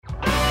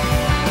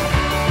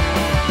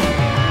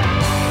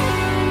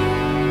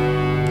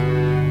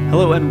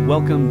Hello and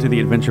welcome to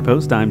the Adventure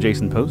Post. I'm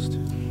Jason Post.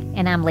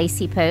 And I'm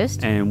Lacey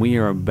Post. And we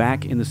are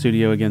back in the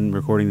studio again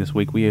recording this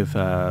week. We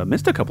have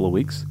missed a couple of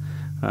weeks.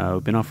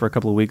 We've been off for a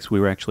couple of weeks. We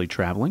were actually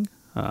traveling.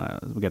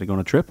 We got to go on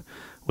a trip,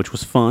 which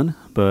was fun.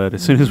 But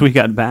as soon as we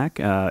got back,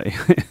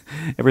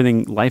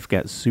 life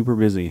got super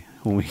busy.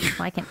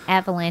 Like an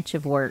avalanche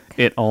of work.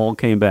 It all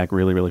came back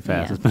really, really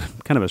fast. Yeah. It's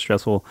been kind of a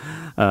stressful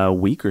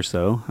week or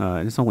so.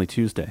 And it's only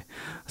Tuesday.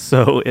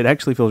 So it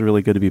actually feels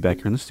really good to be back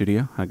here in the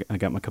studio. I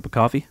got my cup of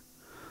coffee.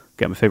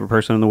 Got my favorite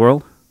person in the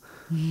world.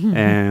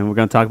 And we're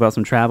going to talk about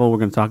some travel. We're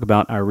going to talk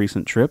about our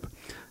recent trip.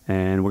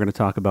 And we're going to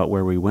talk about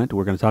where we went.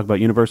 We're going to talk about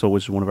Universal,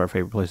 which is one of our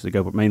favorite places to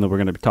go. But mainly we're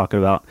going to be talking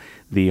about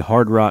the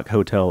Hard Rock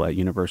Hotel at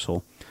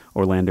Universal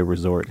Orlando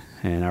Resort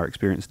and our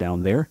experience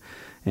down there.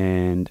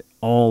 And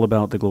all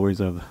about the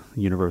glories of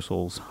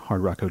Universal's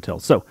Hard Rock Hotel.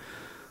 So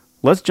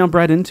let's jump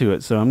right into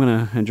it. So I'm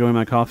going to enjoy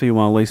my coffee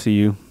while Lacey,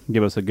 you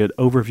give us a good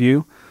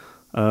overview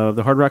of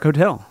the Hard Rock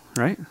Hotel,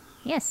 right?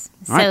 Yes.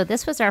 All right. So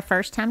this was our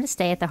first time to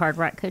stay at the Hard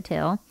Rock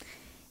Hotel.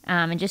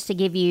 And just to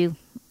give you,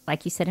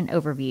 like you said, an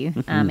overview,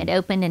 it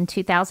opened in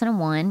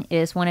 2001. It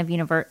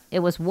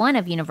was one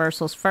of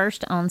Universal's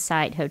first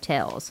on-site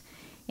hotels.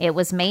 It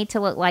was made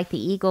to look like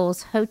the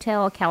Eagles'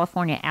 Hotel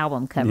California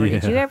album cover. Yeah.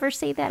 Did you ever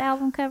see that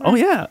album cover? Oh,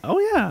 yeah.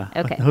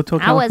 Okay. Hotel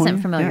I California?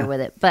 wasn't familiar Yeah. with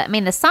it. But, I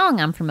mean, the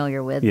song I'm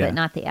familiar with, Yeah. but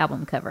not the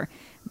album cover.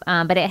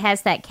 But it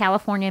has that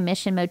California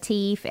mission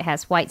motif. It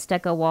has white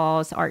stucco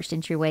walls, arched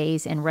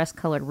entryways, and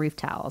rust-colored roof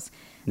tiles.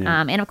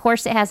 Yeah. And, of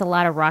course, it has a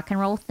lot of rock and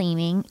roll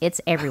theming. It's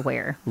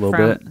everywhere. A little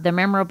From bit. the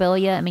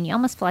memorabilia. I mean, you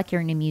almost feel like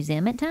you're in a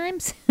museum at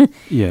times.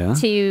 Yeah.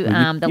 To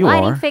the you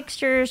lighting are.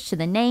 fixtures, to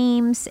the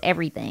names,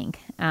 everything.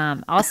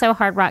 Also,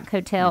 Hard Rock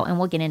Hotel, and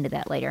we'll get into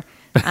that later.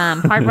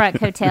 Hard Rock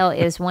Hotel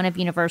is one of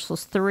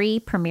Universal's 3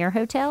 premier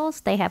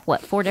hotels. They have,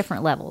 4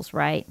 different levels,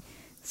 right?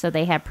 So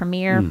they have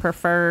Premier,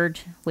 Preferred,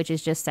 which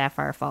is just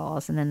Sapphire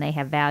Falls, and then they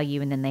have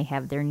Value, and then they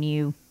have their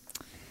new,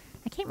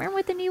 I can't remember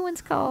what the new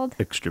one's called.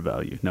 Extra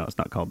value. No, it's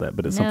not called that,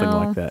 but it's something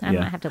like that. I Yeah.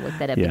 might have to look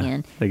that up Yeah,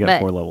 again. they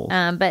got 4 levels.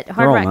 But They're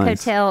Hard all Rock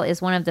nice. Hotel is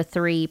one of the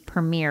 3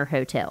 premier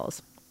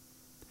hotels.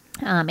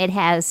 It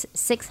has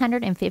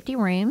 650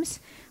 rooms,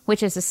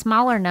 which is a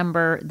smaller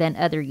number than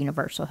other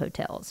Universal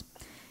hotels.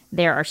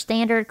 There are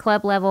standard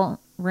club level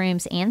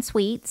rooms and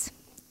suites.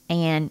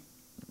 And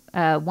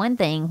one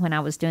thing when I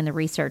was doing the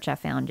research I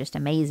found just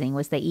amazing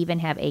was they even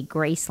have a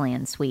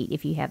Graceland suite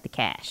if you have the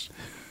cash.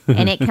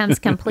 And it comes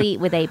complete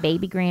with a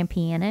baby grand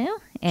piano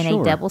and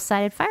Sure. a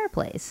double-sided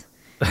fireplace.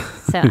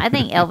 So I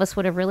think Elvis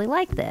would have really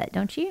liked that,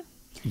 don't you?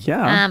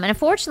 Yeah. And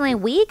unfortunately,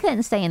 we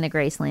couldn't stay in the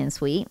Graceland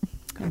suite,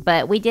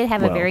 but we did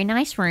have a Well. very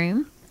nice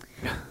room.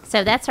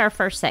 So that's our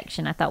first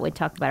section. I thought we'd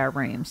talk about our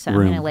room. So I'm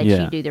Room, going to let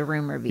yeah. you do the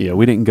room review. Yeah,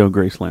 we didn't go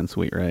Graceland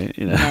Suite, right?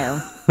 You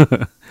know,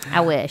 No,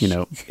 I wish. you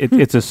know,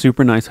 it's a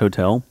super nice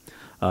hotel.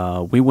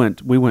 We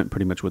went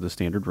pretty much with a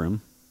standard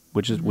room,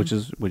 which is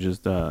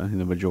the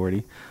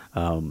majority.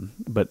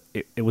 But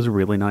it was a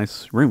really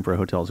nice room for a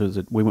hotel. So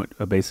we went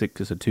a basic,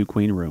 just a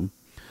 2-queen room.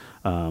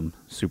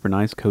 Super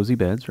nice, cozy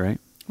beds, right?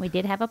 We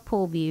did have a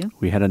pool view.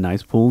 We had a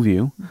nice pool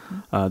view.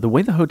 The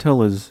way the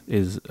hotel is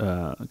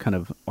kind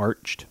of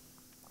arched,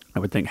 I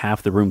would think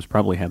half the rooms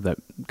probably have that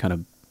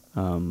kind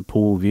of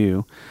pool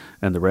view,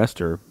 and the rest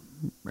are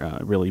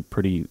really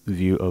pretty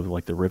view of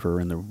like the river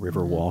and the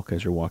river walk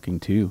as you're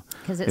walking too.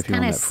 Because it's if you're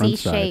on kind of that front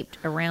side. C-shaped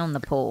around the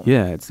pool.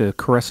 Yeah, it's a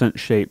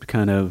crescent-shaped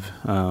kind of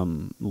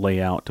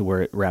layout to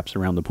where it wraps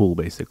around the pool,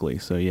 basically.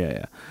 So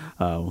yeah,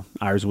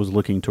 ours was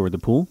looking toward the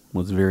pool.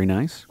 Was very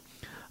nice.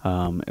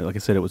 Like I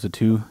said, it was a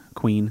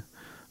 2-queen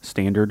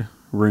standard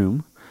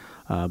room,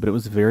 but it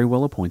was very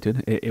well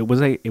appointed. It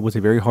was a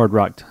very hard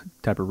rock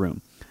type of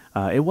room.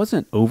 It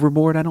wasn't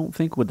overboard, I don't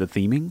think, with the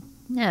theming.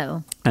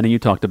 No. I know you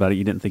talked about it.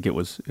 You didn't think it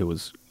was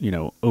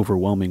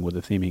overwhelming with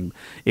the theming.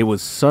 It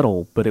was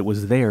subtle, but it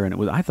was there,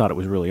 and I thought it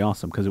was really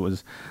awesome because it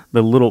was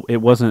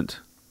it wasn't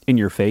in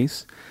your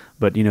face,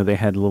 but they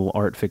had little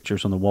art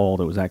fixtures on the wall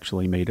that was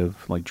actually made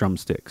of like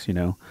drumsticks,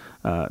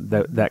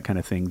 that kind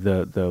of thing.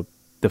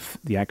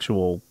 The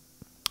actual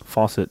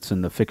faucets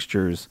and the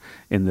fixtures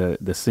in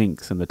the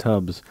sinks and the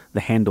tubs, the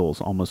handles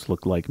almost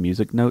looked like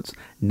music notes.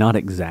 Not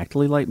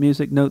exactly like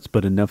music notes,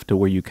 but enough to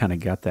where you kind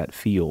of got that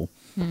feel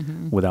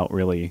without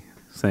really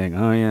saying,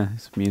 oh yeah,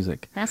 it's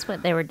music. That's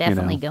what they were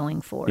definitely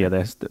going for. Yeah,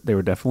 they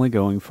were definitely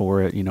going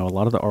for it. A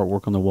lot of the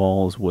artwork on the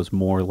walls was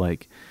more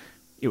like,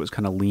 it was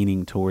kind of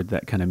leaning toward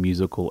that kind of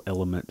musical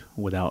element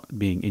without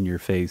being in your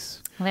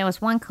face. Well, there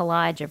was one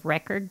collage of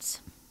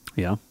records.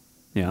 Yeah.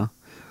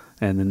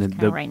 And then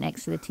Kind of right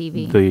next to the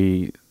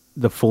TV.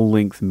 The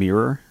full-length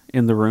mirror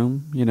in the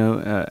room,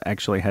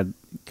 actually had,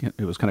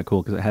 it was kind of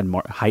cool because it had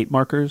height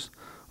markers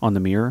on the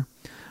mirror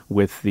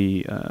with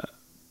the,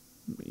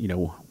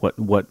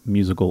 what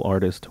musical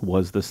artist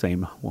was the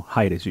same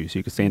height as you. So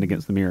you could stand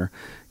against the mirror,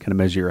 kind of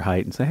measure your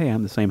height and say, hey,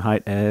 I'm the same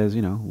height as,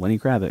 Lenny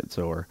Kravitz,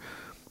 or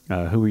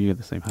who are you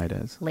the same height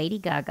as? Lady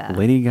Gaga.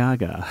 Lady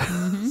Gaga.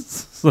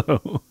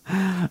 So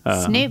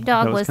Snoop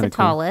Dogg that was the kinda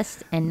cool.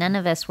 tallest, and none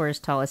of us were as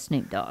tall as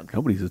Snoop Dogg.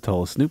 Nobody's as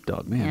tall as Snoop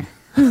Dogg, man.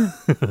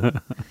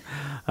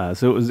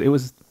 So it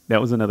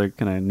that was another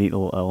kind of neat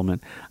little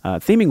element.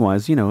 Theming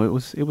wise,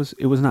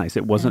 it was nice.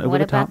 It wasn't And over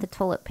what the top. about the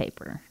toilet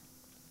paper?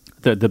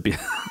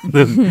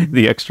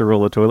 The extra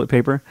roll of toilet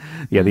paper.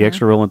 Yeah, the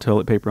extra roll of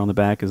toilet paper on the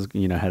back is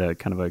had a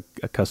kind of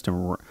a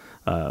custom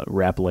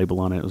wrap label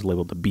on it. It was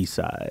labeled the B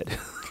side.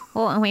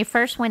 Well, when we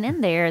first went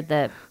in there,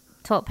 the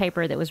toilet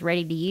paper that was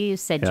ready to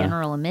use said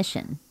general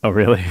admission. Oh,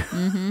 really?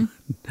 Mm-hmm.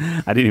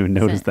 I didn't even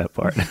notice that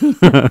part.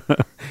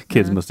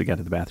 Kids must have got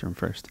to the bathroom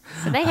first.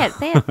 So they had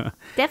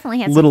definitely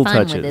had Little some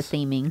fun touches. with the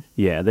theming.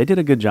 Yeah, they did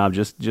a good job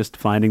just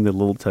finding the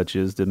little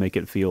touches to make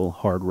it feel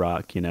hard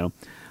rock,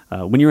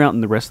 When you're out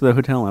in the rest of the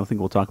hotel, I think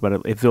we'll talk about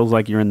it, it feels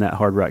like you're in that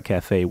Hard Rock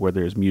Cafe where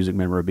there's music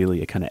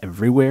memorabilia kind of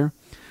everywhere.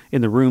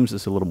 In the rooms,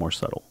 it's a little more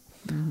subtle.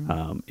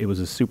 Mm-hmm. It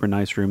was a super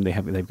nice room.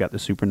 They've got the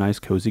super nice,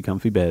 cozy,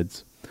 comfy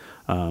beds.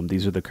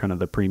 These are the kind of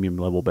the premium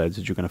level beds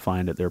that you're going to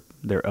find at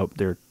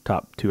their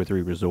top 2 or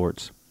 3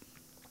 resorts.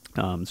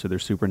 So they're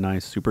super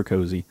nice, super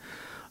cozy.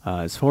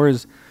 As far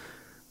as,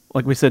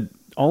 like we said,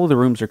 all of the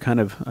rooms are kind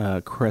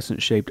of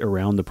crescent shaped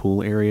around the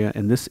pool area,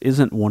 and this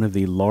isn't one of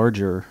the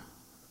larger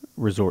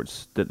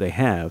resorts that they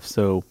have.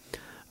 So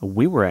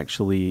we were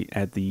actually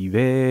at the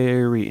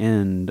very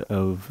end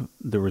of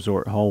the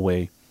resort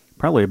hallway,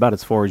 probably about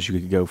as far as you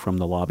could go from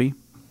the lobby.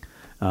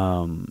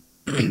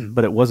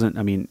 But it wasn't,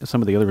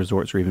 some of the other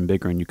resorts are even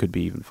bigger and you could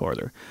be even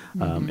farther.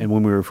 And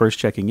when we were first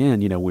checking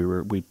in,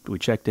 we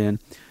checked in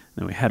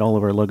and we had all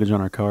of our luggage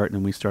on our cart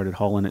and we started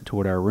hauling it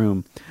toward our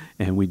room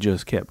and we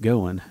just kept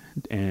going.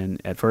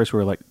 And at first we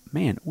were like,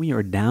 man, we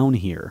are down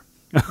here.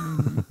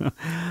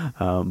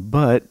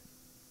 But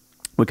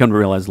we come to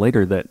realize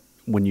later that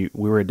when we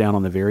were down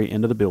on the very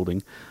end of the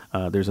building,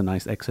 there's a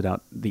nice exit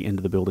out the end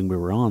of the building we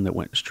were on that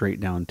went straight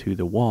down to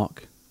the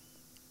walk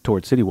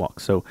towards City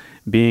Walk. So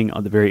being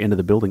on the very end of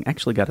the building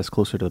actually got us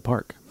closer to the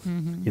park.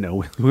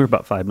 Mm-hmm. We were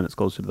about 5 minutes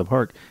closer to the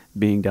park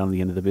being down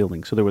the end of the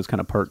building. So there was kind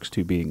of perks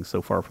to being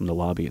so far from the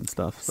lobby and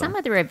stuff. So. Some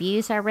of the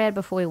reviews I read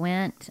before we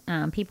went,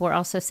 people were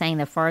also saying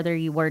the farther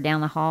you were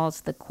down the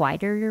halls, the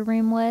quieter your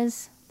room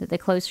was. That the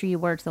closer you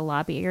were to the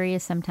lobby area,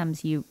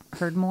 sometimes you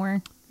heard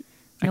more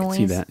noise. I can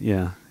see that,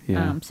 yeah.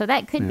 Yeah. So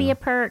that could be a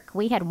perk.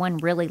 We had one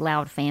really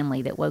loud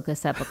family that woke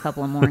us up a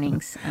couple of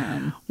mornings.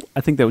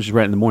 I think that was just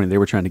right in the morning. They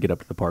were trying to get up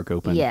to the park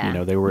open.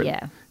 Yeah. They were,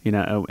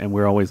 and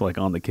we're always like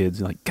on the kids,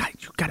 like, guys,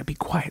 you got to be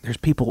quiet. There's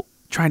people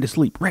trying to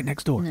sleep right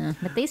next door. No,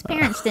 but these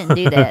parents didn't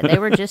do that. They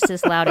were just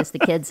as loud as the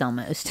kids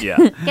almost. Yeah.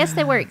 Guess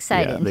they were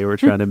excited. Yeah, they were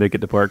trying to make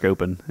it to park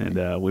open,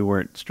 and we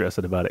weren't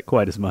stressing about it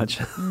quite as much.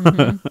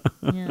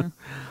 Mm-hmm. Yeah.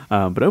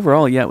 But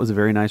overall, it was a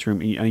very nice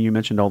room. You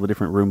mentioned all the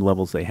different room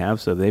levels they have.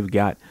 So they've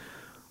got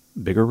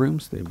bigger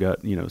rooms. They've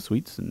got,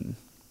 suites, and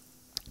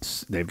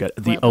they've got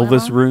the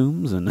Elvis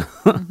rooms and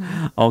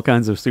all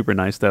kinds of super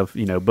nice stuff,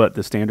 but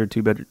the standard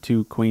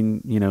two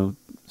queen,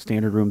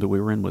 standard room that we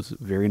were in was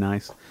very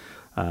nice.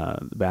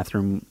 The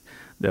bathroom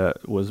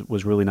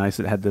was really nice.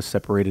 It had this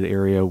separated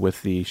area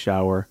with the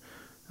shower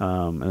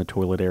and the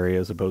toilet area,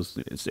 as opposed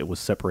to, it was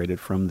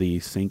separated from the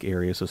sink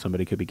area, so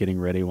somebody could be getting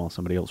ready while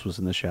somebody else was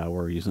in the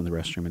shower or using the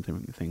restroom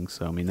and things.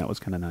 So that was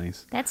kind of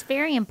nice. That's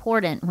very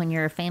important when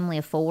you're a family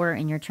of 4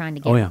 and you're trying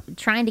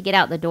to get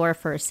out the door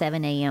for a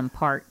 7 a.m.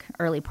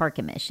 early park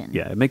admission.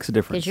 Yeah, it makes a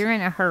difference because you're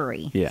in a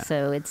hurry. Yeah.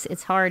 So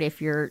it's hard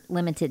if you're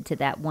limited to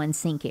that one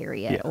sink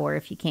area, or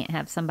if you can't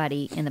have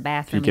somebody in the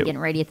bathroom and getting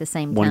ready at the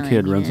same time. One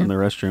kid runs in the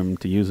restroom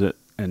to use it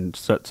and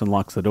shuts and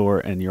locks the door,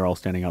 and you're all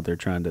standing out there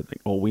trying to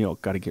think, we all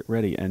got to get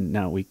ready, and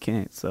now we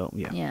can't. So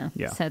yeah.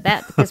 So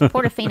because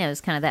Portofino is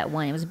kind of that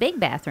one. It was a big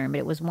bathroom, but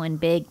it was one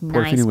big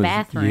nice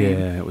bathroom.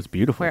 Yeah, it was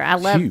beautiful. Where I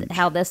loved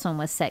how this one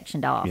was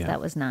sectioned off. Yeah. That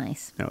was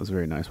nice. That was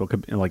very nice. Well,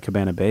 like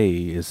Cabana Bay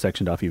is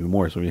sectioned off even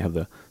more. So you have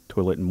the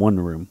toilet in one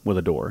room with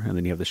a door, and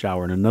then you have the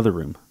shower in another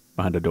room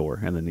behind a door,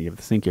 and then you have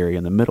the sink area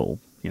in the middle.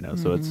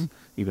 So it's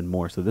even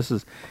more. So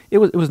it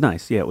was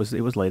nice. Yeah, it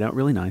was laid out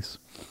really nice.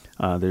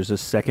 There's a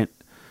second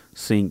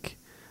sink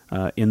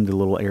in the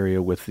little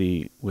area with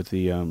the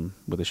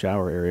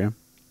shower area,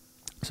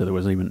 so there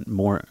was even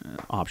more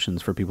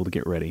options for people to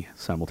get ready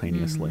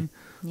simultaneously.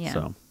 Yeah.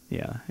 So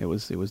it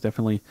was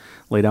definitely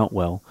laid out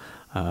well.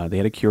 They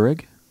had a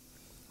Keurig,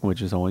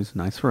 which is always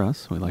nice for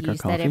us. We like our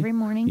coffee.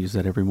 Use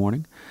that every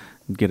morning.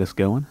 Get us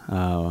going.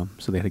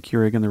 So they had a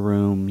Keurig in the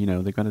room.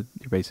 They've got a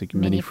basic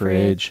mini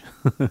fridge.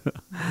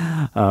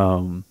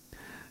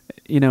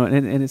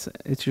 And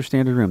it's your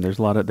standard room.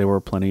 There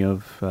were plenty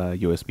of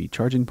USB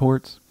charging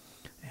ports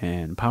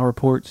and power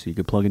ports. So you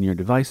could plug in your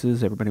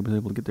devices. Everybody was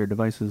able to get their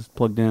devices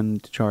plugged in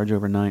to charge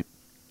overnight.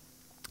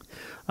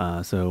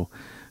 Nice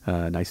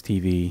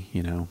TV.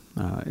 We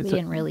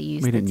didn't really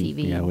use the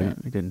TV. Yeah, we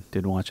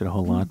didn't watch it a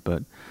whole lot,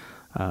 but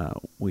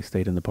we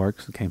stayed in the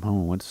parks and came home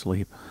and went to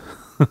sleep.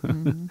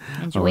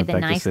 Enjoyed the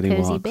nice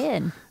cozy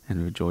bed.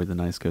 And enjoyed the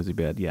nice cozy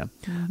bed. Yeah,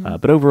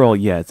 but overall,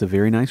 it's a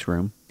very nice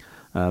room.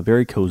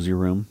 Very cozy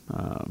room,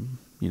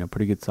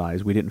 pretty good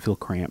size. We didn't feel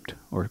cramped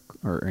or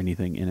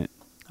anything in it.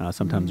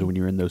 Sometimes when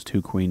you're in those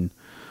 2 queen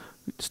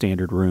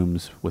standard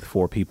rooms with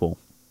 4 people,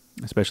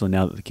 especially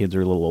now that the kids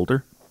are a little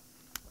older,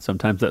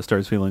 sometimes that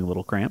starts feeling a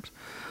little cramped.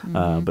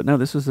 But no,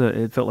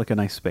 it felt like a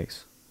nice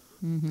space.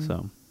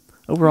 So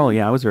overall,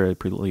 yeah, I was very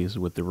pleased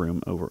with the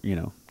room.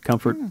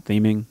 Comfort,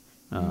 theming.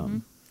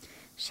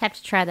 Just have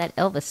to try that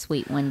Elvis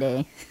suite one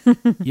day.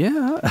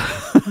 Yeah,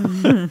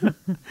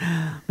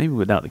 maybe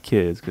without the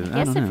kids. Cause I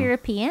guess don't if know. you're a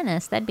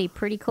pianist, that'd be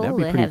pretty cool That'd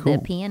be to pretty have cool. the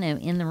piano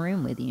in the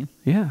room with you.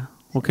 Yeah.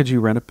 Well, could you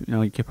rent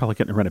you could probably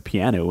couldn't rent a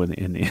piano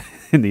in the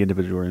in the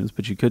individual rooms,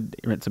 but you could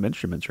rent some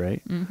instruments,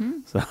 right? Mm-hmm.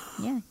 So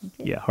Yeah, you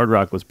could. yeah, Hard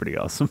Rock was pretty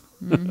awesome.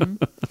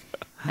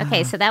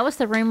 Okay, so that was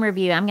the room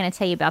review. I'm going to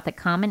tell you about the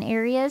common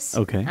areas.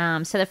 Okay.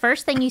 So the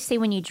first thing you see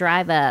when you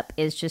drive up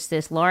is just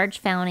this large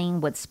fountain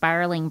with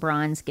spiraling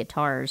bronze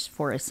guitars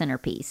for a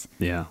centerpiece.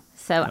 Yeah.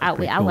 So That was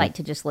pretty I cool. like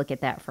to just look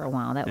at that for a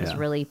while. That was Yeah.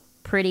 really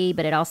pretty,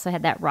 but it also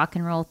had that rock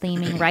and roll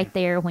theming right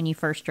there when you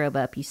first drove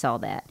up. You saw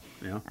that.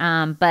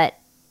 Yeah. But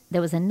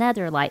there was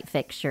another light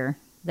fixture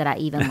that I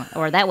even,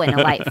 or that wasn't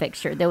a light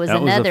fixture. There was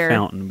That another was a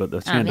fountain, but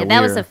the chandelier.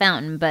 that was a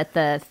fountain, but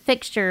the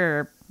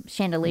fixture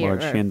chandelier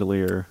large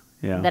chandelier.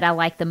 Yeah. that I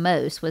liked the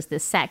most was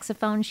this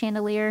saxophone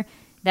chandelier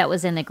that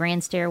was in the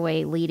grand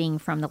stairway leading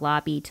from the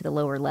lobby to the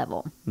lower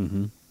level.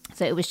 Mm-hmm.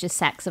 So it was just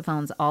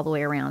saxophones all the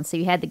way around. So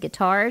you had the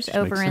guitars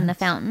over makes in the sense.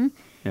 fountain,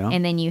 Yeah.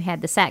 and then you had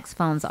the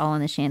saxophones all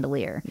in the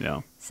chandelier. Yeah.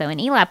 So, and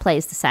Eli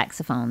plays the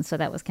saxophone, so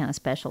that was kind of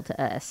special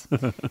to us.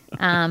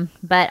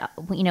 But,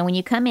 when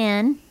you come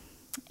in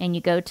and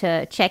you go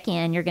to check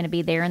in, you're going to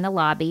be there in the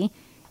lobby.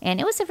 And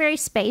it was a very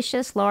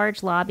spacious,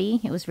 large lobby.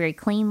 It was very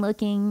clean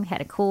looking,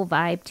 had a cool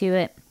vibe to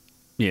it.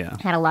 Yeah.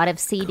 Had a lot of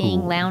seating,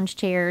 Cool. lounge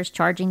chairs,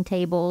 charging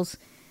tables,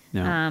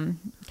 Yeah.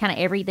 kind of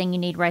everything you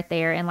need right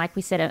there. And like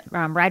we said,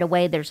 right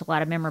away, there's a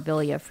lot of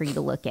memorabilia for you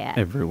to look at.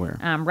 Everywhere.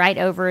 Right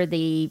over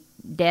the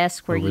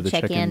desk where Over you the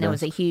check check-in in, there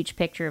was a desk. huge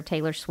picture of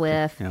Taylor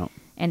Swift. Yeah.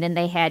 And then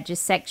they had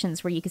just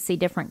sections where you could see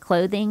different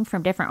clothing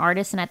from different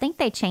artists. And I think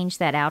they changed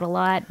that out a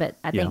lot. But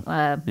I think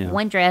Yeah.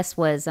 one dress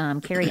was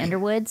Carrie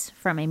Underwood's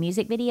from a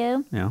music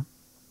video. Yeah.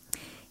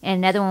 And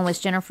another one was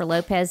Jennifer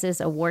Lopez's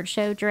award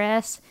show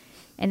dress.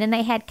 And then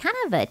they had kind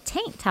of a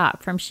tank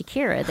top from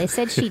Shakira. They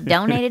said she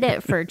donated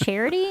it for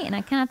charity. And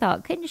I kind of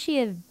thought, couldn't she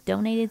have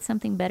donated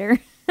something better?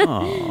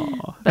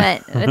 Oh.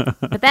 but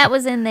that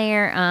was in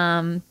there.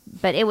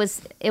 But it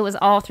was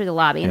all through the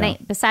lobby. And Yeah.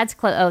 they besides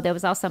there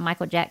was also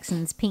Michael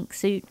Jackson's pink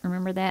suit.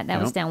 Remember that? That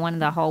was Yep. down one of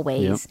the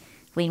hallways Yep.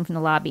 leading from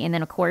the lobby. And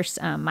then of course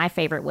my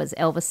favorite was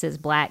Elvis's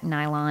black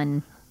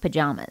nylon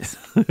pajamas.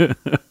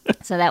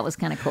 So that was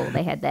kind of cool.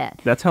 They had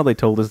that. That's how they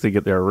told us to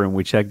get their room.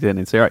 We checked in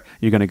and say, all right,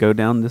 you're going to go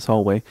down this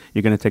hallway.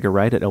 You're going to take a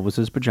right at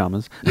Elvis's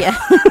pajamas. Yeah.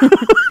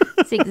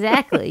 That's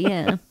exactly.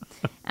 Yeah.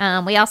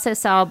 We also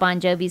saw Bon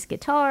Jovi's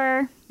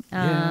guitar.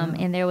 Yeah.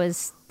 And there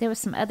was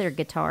some other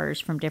guitars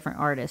from different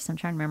artists. I'm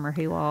trying to remember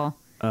who all.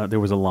 There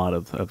was a lot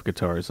of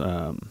guitars.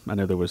 I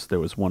know there was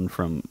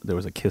one there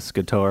was a Kiss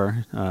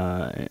guitar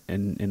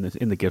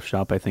in the gift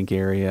shop, I think,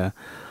 area.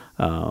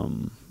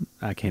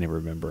 I can't even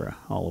remember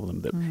all of them.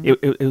 But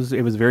it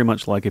was very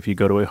much like if you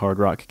go to a Hard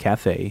Rock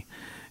cafe,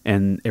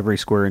 and every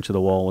square inch of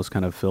the wall is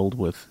kind of filled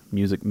with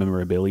music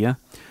memorabilia.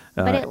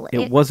 But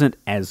it wasn't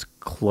as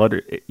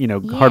cluttered.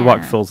 Hard Rock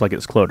Yeah. feels like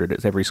it's cluttered.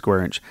 It's every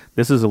square inch.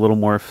 This is a little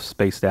more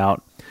spaced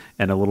out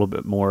and a little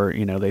bit more.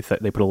 They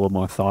put a little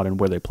more thought in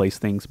where they place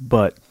things.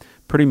 But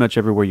pretty much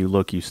everywhere you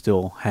look, you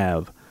still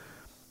have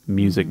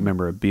music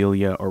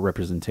memorabilia or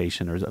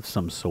representation or of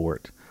some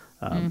sort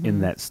in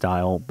that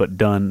style, but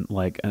done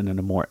like in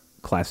a more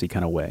classy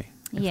kind of way.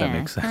 If that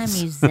makes kind of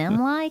sense.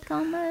 museum-like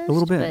almost. A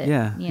little bit, but,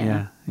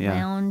 yeah.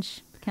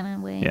 Lounge kind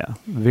of way. Yeah,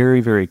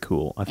 very, very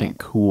cool. I think And-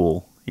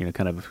 cool,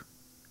 kind of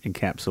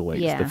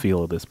encapsulates Yeah. the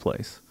feel of this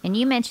place. And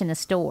you mentioned the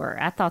store.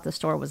 I thought the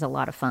store was a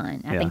lot of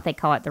fun. I Yeah. think they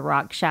call it the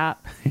Rock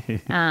Shop.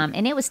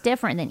 And it was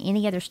different than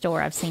any other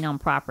store I've seen on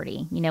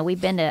property.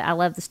 I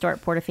love the store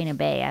at Portofino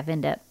Bay. I've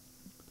ended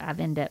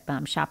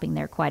up shopping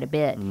there quite a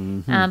bit.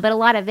 Mm-hmm. But a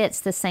lot of it's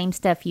the same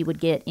stuff you would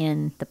get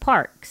in the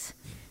parks.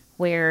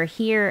 Where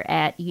here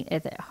at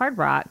the Hard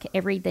Rock,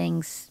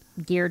 everything's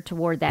geared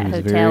toward that It was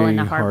hotel and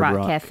the very Hard Hard Rock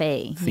Rock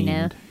Cafe,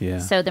 themed, yeah,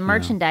 So the yeah.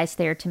 merchandise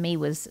there to me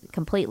was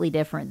completely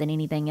different than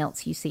anything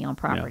else you see on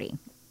property.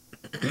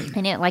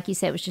 And it, like you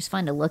said, it was just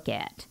fun to look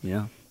at.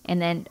 Yeah. And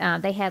then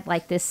they had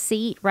like this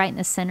seat right in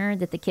the center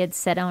that the kids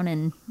sat on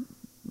and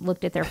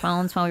looked at their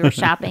phones while we were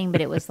shopping, but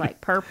it was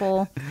like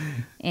purple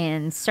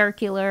and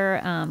circular,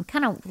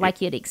 kind of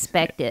like you'd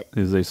expect it. It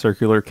was a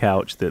circular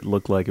couch that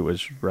looked like it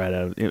was right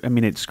out of,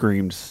 it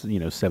screamed,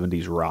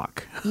 70s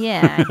rock.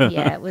 Yeah,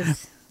 it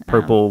was.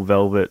 Purple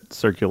velvet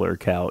circular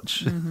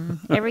couch.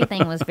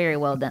 Everything was very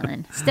well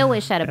done. Still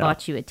wish I'd have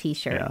bought you a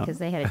T-shirt Yeah. because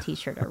they had a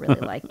T-shirt I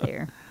really liked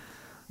there.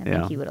 I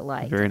think you would have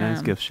liked. Very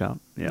nice gift shop.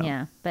 Yeah.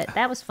 Yeah, but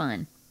that was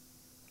fun.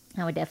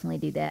 I would definitely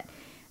do that.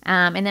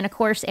 And then, of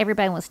course,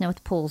 everybody wants to know what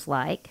the pool's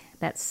like.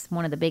 That's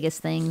one of the biggest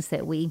things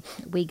that we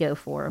go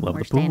for when Love we're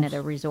the staying pools. at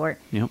a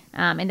resort. Yep.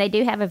 And they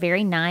do have a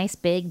very nice,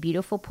 big,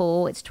 beautiful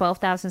pool. It's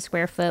 12,000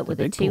 square foot with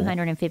a big pool.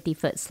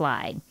 250-foot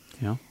slide.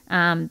 Yeah.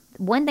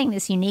 One thing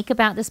that's unique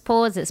about this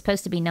pool is it's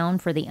supposed to be known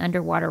for the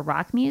underwater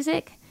rock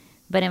music,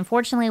 But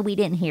unfortunately, we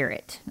didn't hear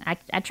it.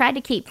 I tried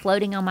to keep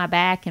floating on my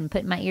back and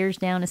putting my ears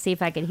down to see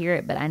if I could hear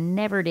it, but I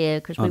never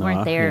did because we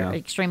weren't there an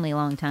extremely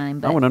long time.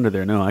 But I went under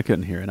there. No, I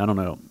couldn't hear it. I don't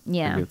know.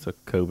 Yeah. Maybe it's a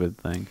COVID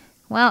thing.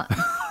 Well,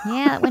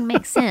 yeah, it wouldn't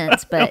make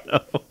sense. But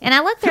and I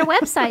looked, their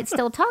website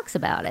still talks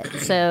about it.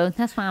 So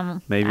that's why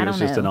Maybe I it was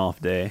don't just know. an off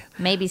day.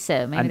 Maybe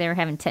so. Maybe they were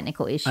having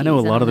technical issues. I know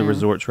a lot of the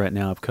resorts right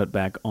now have cut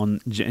back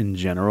in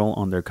general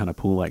on their kind of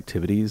pool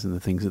activities and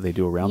the things that they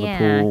do around the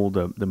pool,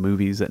 the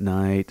movies at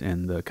night,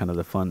 and the kind of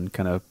the fun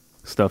kind of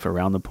stuff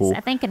around the pool. So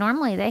I think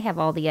normally they have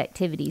all the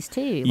activities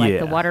too, like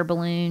the water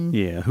balloon.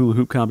 Yeah, hula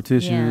hoop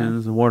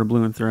competitions, the water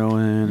balloon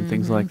throwing,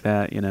 things like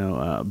that,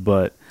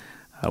 but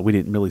we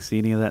didn't really see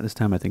any of that this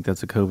time. I think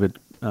that's a COVID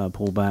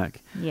pullback.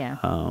 Yeah.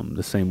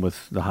 The same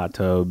with the hot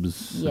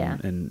tubs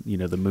and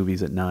the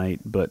movies at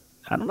night. But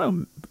I don't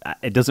know.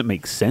 It doesn't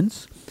make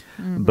sense,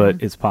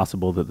 but it's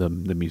possible that the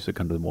music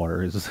under the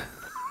water is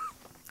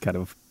kind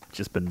of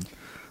just been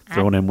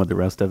thrown in with the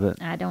rest of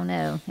it. I don't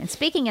know. And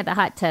speaking of the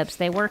hot tubs,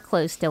 they were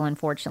closed still,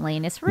 unfortunately.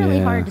 And it's really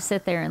hard to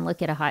sit there and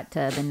look at a hot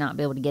tub and not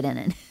be able to get in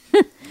it.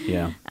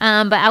 Yeah.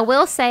 But I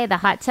will say the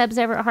hot tubs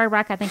over at Hard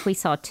Rock, I think we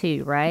saw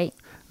 2, right?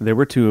 There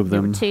were 2 of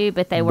them. There were 2,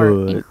 but they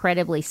were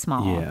incredibly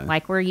small. Yeah.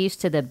 Like we're used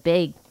to the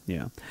big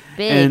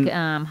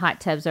hot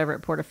tubs over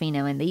at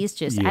Portofino, and these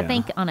just I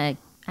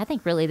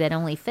think really that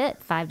only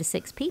fit 5 to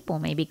 6 people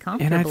maybe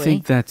comfortably. And I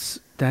think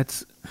that's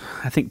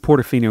I think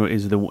Portofino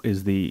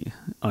is the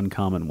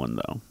uncommon one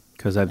though,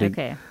 because I think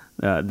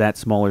that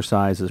smaller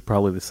size is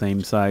probably the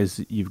same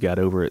size you've got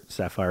over at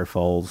Sapphire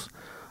Falls.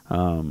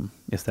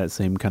 It's that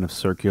same kind of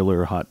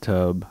circular hot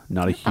tub,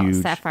 not a huge.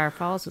 Sapphire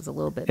Falls was a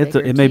little bit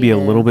bigger. It may be a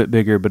little bit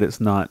bigger, but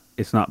it's not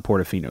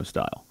Portofino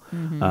style.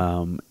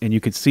 And you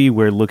could see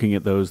where looking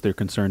at those, they're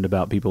concerned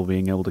about people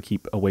being able to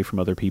keep away from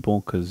other people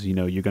because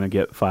you're going to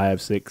get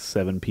 5, 6,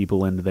 7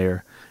 people into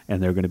there,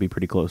 and they're going to be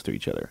pretty close to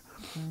each other.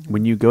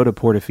 When you go to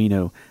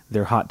Portofino,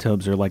 their hot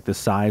tubs are like the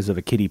size of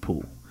a kiddie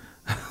pool.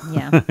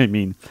 Yeah, I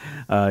mean,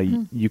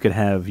 you could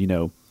have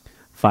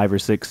 5 or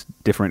 6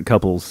 different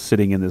couples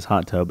sitting in this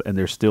hot tub, and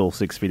they're still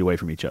 6 feet away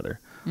from each other.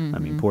 I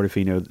mean,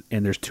 Portofino,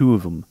 and there's 2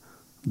 of them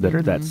that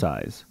are that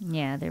size.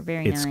 Yeah, they're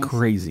very nice. It's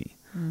crazy.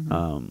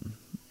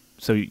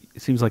 So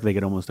it seems like they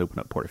could almost open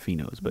up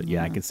Portofino's, but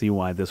I can see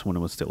why this one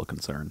was still a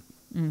concern.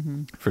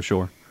 For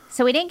sure.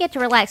 So we didn't get to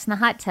relax in the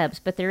hot tubs,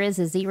 but there is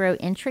a 0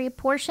 entry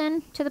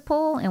portion to the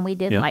pool, and we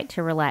did like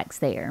to relax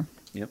there.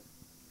 Yep.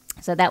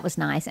 So that was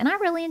nice, and I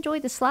really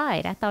enjoyed the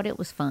slide. I thought it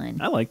was fun.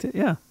 I liked it,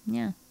 yeah.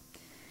 Yeah.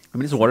 I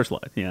mean, it's a water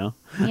slide, Yeah.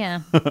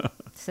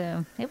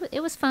 So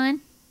it was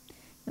fun.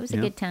 It was a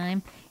good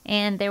time.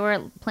 And there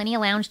were plenty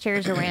of lounge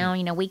chairs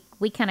around.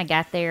 We kind of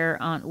got there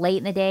on late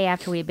in the day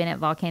after we had been at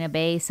Volcano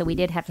Bay, so we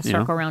did have to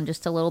circle around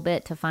just a little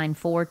bit to find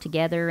 4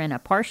 together in a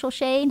partial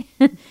shade.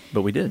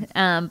 But we did.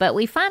 But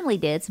we finally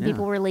did. Some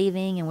people were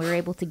leaving, and we were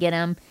able to get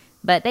them.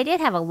 But they did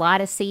have a lot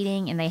of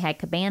seating, and they had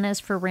cabanas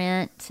for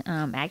rent.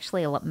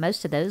 Actually,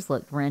 most of those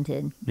looked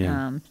rented.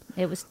 Yeah.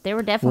 There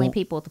were definitely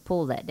people at the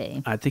pool that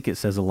day. I think it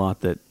says a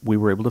lot that we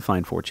were able to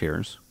find 4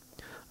 chairs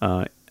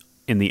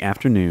in the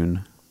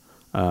afternoon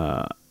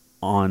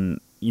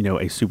on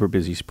a super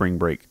busy spring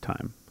break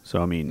time.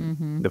 So I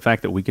mean, the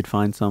fact that we could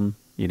find some,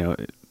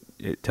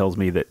 it tells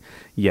me that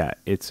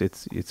it's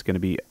going to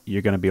be,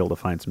 you're going to be able to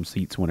find some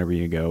seats whenever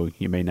you go.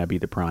 You may not be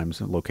the prime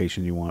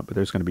location you want, but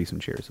there's going to be some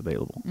chairs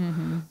available.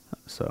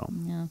 So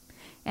yeah.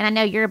 And I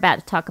know you're about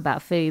to talk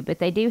about food, but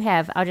they do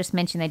have, I'll just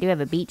mention, they do have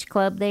a beach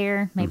club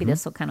there. Maybe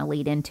this will kind of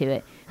lead into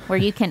it, where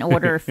you can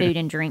order food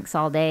and drinks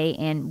all day.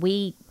 And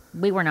we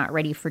were not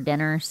ready for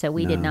dinner, so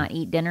we did not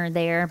eat dinner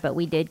there, but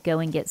we did go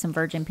and get some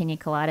virgin pina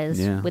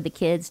coladas with the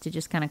kids to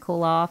just kind of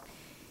cool off.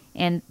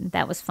 And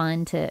that was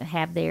fun to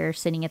have there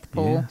sitting at the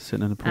pool. Yeah,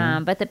 sitting in the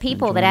pool. But the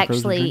people that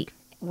actually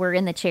were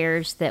in the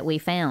chairs that we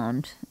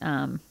found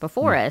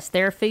before us,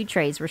 their food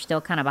trays were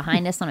still kind of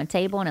behind us on a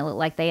table, and it looked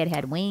like they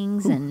had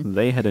wings and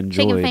they had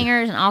enjoyed chicken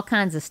fingers and all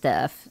kinds of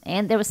stuff.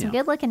 And there was some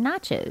good-looking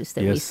nachos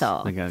that we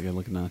saw. They got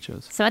good-looking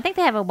nachos. So I think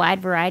they have a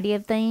wide variety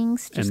of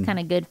things, just kind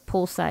of good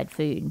poolside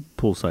food.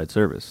 Poolside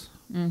service.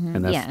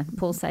 And that's,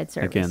 poolside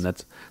service. Again,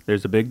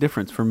 there's a big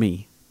difference for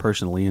me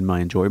personally in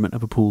my enjoyment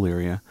of a pool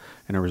area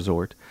and a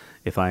resort.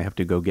 If I have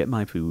to go get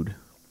my food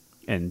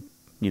and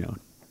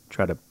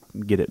try to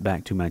get it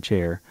back to my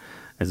chair,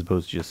 as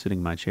opposed to just sitting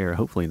in my chair,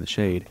 hopefully in the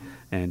shade,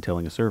 and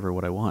telling a server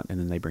what I want, and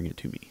then they bring it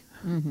to me.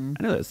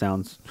 I know that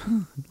sounds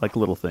like a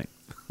little thing.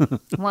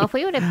 Well, if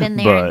we would have been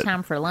there in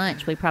time for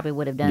lunch, we probably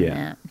would have done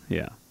that.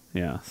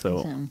 Yeah.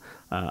 So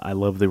I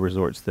love the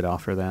resorts that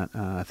offer that.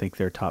 I think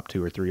their top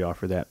 2 or 3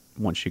 offer that.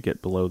 Once you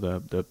get below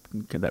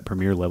that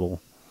premier level,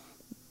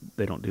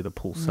 they don't do the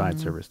poolside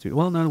service too.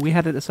 Well, no, we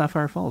had it at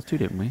Sapphire Falls too,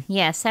 didn't we?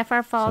 Yeah,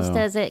 Sapphire Falls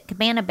does it.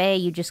 Cabana Bay,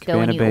 you just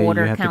go and you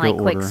order, kind of like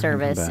quick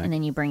service, and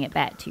then you bring it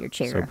back to your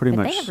chair. So pretty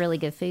much, they have really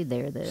good food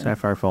there, though.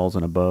 Sapphire Falls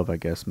and above, I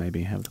guess,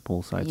 maybe have the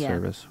poolside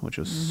service, which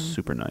was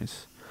super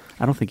nice.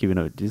 I don't think even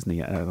at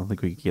Disney, I don't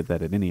think we could get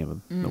that at any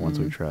of the ones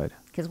we've tried.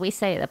 Because we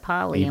stayed at the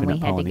Poly, Even and we at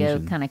had to go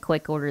Polynesian. kind of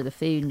quick order the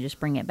food and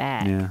just bring it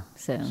back. Yeah.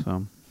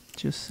 So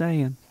just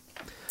saying.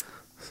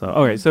 So,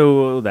 all right.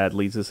 So that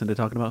leads us into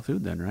talking about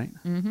food then, right?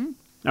 Mm-hmm.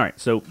 All right.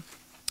 So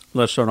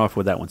let's start off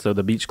with that one. So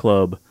the beach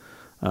club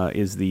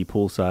is the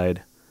poolside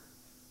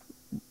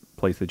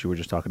place that you were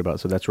just talking about.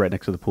 So that's right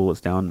next to the pool.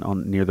 It's down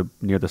on near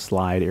the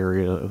slide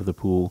area of the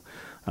pool.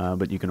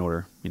 But you can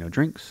order,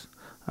 drinks.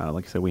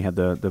 Like I said, we had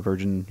the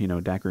virgin,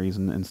 daiquiris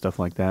and stuff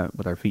like that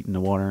with our feet in the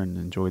water and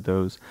enjoyed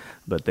those.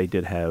 But they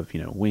did have,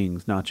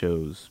 wings,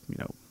 nachos,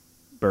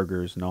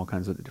 burgers and all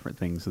kinds of different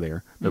things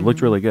there that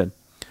looked really good.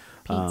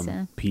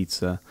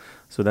 Pizza.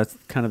 So that's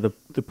kind of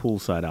the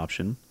poolside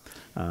option.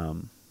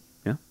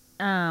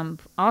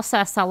 Also,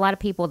 I saw a lot of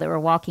people that were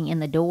walking in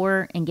the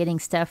door and getting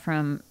stuff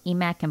from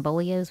Emac and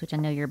Bolio's, which I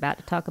know you're about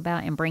to talk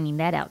about, and bringing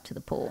that out to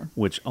the pool.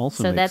 Which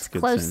also so makes that's good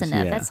close sense.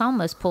 enough. Yeah. That's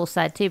almost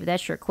poolside too, but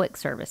that's your quick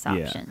service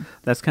option. Yeah.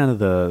 That's kind of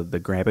the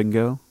grab and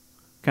go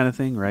kind of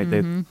thing, right?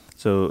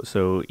 So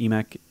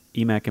Emac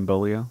and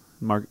Bolio,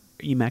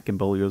 Emac and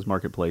Bolio's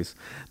marketplace.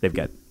 They've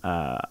got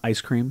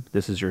ice cream.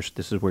 This is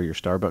where your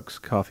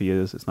Starbucks coffee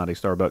is. It's not a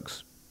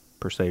Starbucks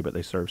per se, but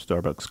they serve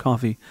Starbucks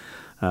coffee,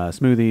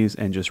 smoothies,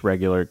 and just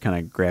regular kind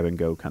of grab and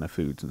go kind of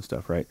foods and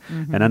stuff, right?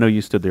 And I know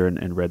you stood there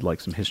and read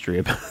like some history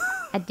about.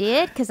 I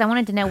did, because I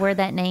wanted to know where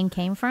that name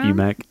came from.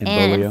 Emac and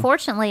Bolio.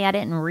 Unfortunately, I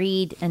didn't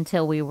read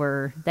until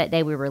that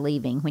day we were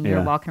leaving, when you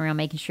were walking around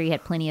making sure you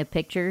had plenty of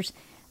pictures.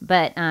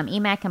 But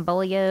Emac and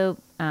Bolio,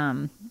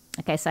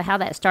 okay, so how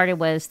that started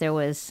was, there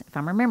was, if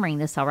I'm remembering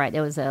this all right,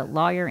 there was a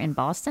lawyer in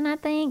Boston, I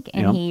think,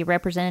 and he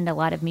represented a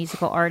lot of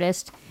musical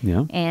artists.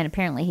 Yeah. And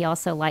apparently he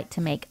also liked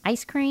to make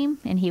ice cream,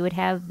 and he would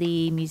have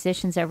the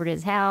musicians over to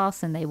his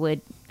house, and they would,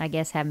 I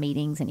guess, have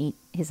meetings and eat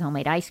his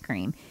homemade ice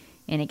cream.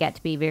 And it got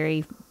to be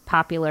very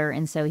popular,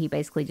 and so he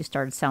basically just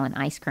started selling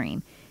ice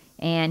cream.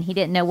 And he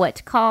didn't know what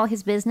to call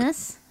his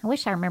business. I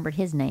wish I remembered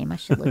his name. I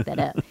should look that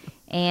up.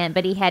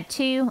 But he had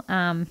two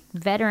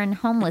veteran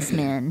homeless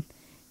men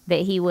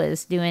that he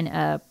was doing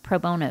a pro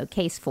bono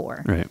case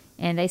for. Right.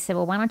 And they said,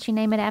 well, why don't you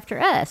name it after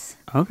us?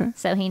 Okay.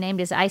 So he named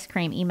his ice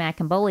cream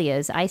Emac and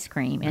Bolio's ice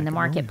cream, and the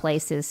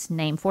marketplace is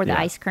named for the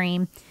ice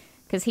cream,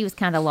 because he was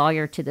kind of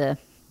lawyer to the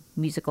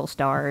musical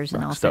stars,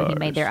 and also he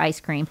made their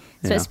ice cream.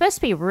 So it's supposed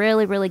to be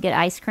really, really good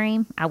ice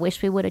cream. I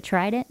wish we would have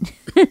tried it.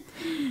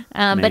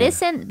 But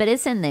it's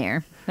in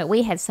there. But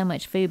we had so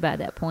much food by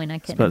that point, I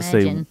couldn't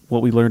imagine.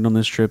 What we learned on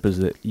this trip is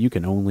that you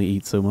can only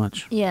eat so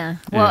much. Yeah.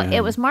 Well,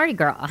 it was Mardi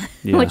Gras,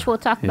 which we'll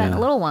talk about in a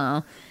little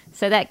while.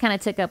 So that kind of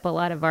took up a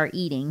lot of our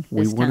eating.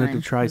 We wanted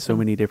to try so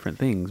many different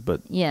things, but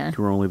you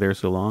were only there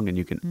so long, and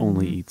you can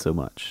only eat so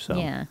much. So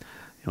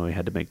we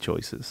had to make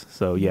choices.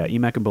 So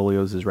Emac and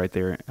Bolio's is right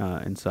there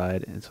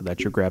inside, and so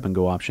that's your grab and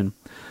go option.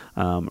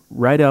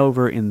 Right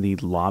over in the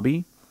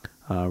lobby,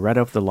 right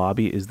off the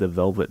lobby is the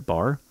Velvet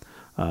Bar.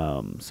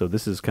 So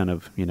this is kind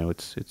of,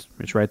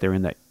 it's right there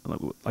in that,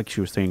 like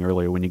she was saying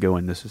earlier, when you go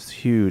in, this is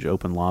huge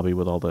open lobby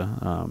with all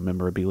the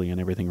memorabilia and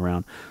everything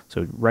around.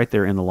 So right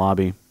there in the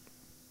lobby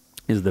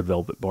is the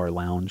Velvet Bar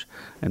Lounge,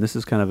 and this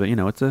is kind of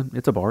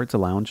it's a bar, it's a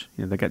lounge.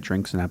 They got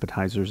drinks and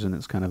appetizers, and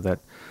it's kind of that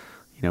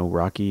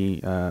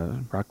rocky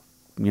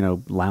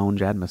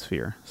lounge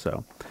atmosphere.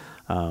 So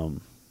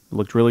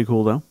looked really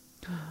cool though.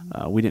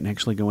 We didn't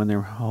actually go in there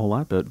a whole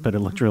lot, but it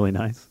looked really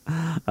nice.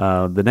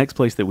 The next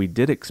place that we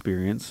did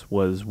experience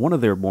was one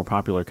of their more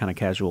popular kind of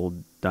casual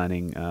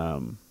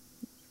dining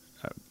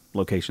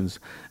locations,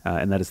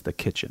 and that is the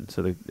Kitchen.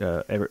 So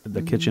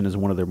the Kitchen is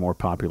one of their more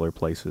popular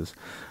places.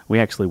 We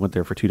actually went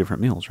there for 2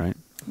 different meals, right?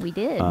 We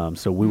did.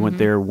 So we went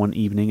there one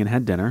evening and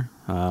had dinner.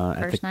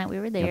 First night we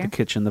were there. At the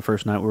Kitchen, the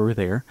first night we were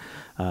there,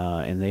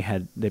 and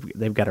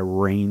they've got a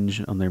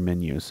range on their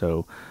menu.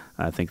 So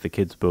I think the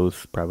kids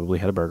both probably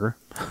had a burger.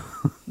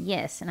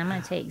 Yes, and I'm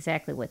going to tell you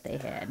exactly what they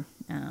had.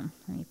 Let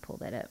me pull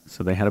that up.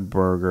 So they had a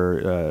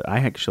burger. I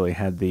actually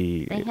had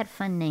They had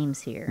fun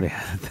names here. They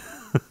had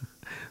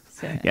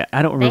so yeah,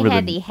 I don't remember. They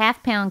had the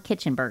half-pound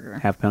kitchen burger.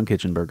 Half-pound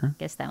kitchen burger.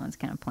 Guess that one's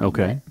kind of plain.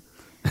 Okay.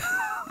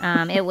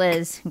 It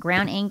was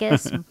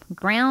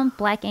ground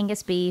black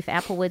Angus beef,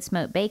 applewood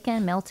smoked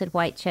bacon, melted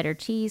white cheddar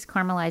cheese,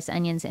 caramelized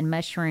onions and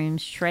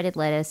mushrooms, shredded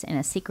lettuce, and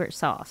a secret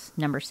sauce.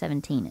 Number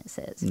 17, it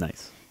says.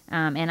 Nice.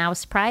 And I was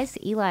surprised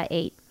Eli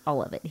ate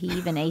all of it. He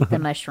even ate the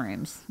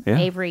mushrooms. Yeah.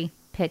 Avery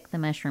picked the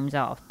mushrooms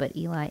off, but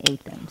Eli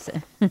ate them. So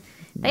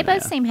they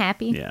both seem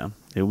happy. Yeah,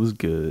 it was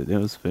good. It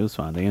was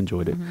fun. They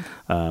enjoyed it.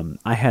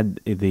 I had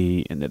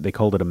they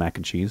called it a mac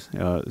and cheese.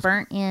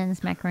 Burnt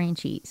ends macaroni and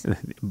cheese.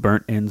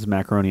 Burnt ends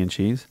macaroni and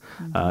cheese.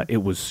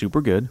 It was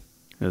super good.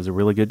 It was a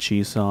really good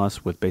cheese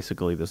sauce with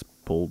basically this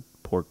pulled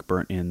pork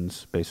burnt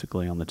ends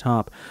basically on the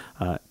top.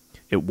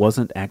 It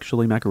wasn't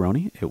actually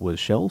macaroni. It was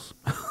shells.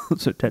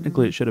 So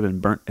technically it should have been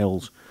burnt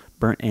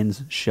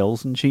ends,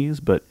 shells, and cheese,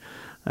 but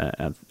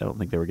I don't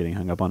think they were getting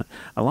hung up on it.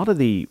 A lot of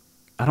I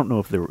don't know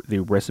if the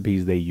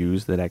recipes they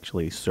use that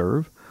actually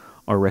serve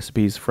are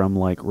recipes from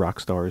like rock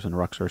stars and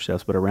rock star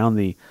chefs, but around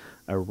the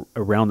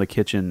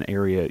kitchen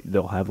area,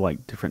 they'll have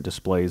like different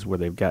displays where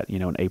they've got,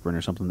 an apron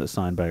or something that's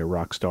signed by a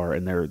rock star,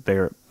 and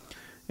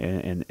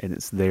and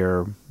it's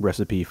their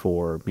recipe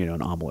for,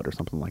 an omelet or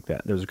something like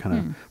that. Those are kind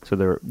of,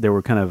 so they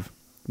were kind of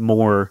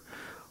more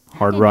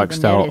hard didn't rock even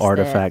style notice that.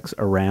 artifacts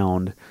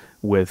around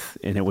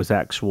and it was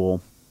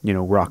actual,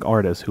 rock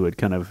artists who had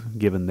kind of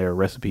given their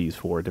recipes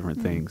for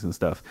different things and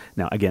stuff.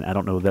 Now, again, I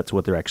don't know if that's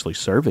what they're actually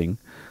serving,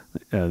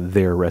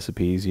 their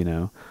recipes,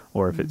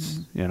 or if it's,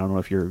 I don't know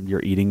if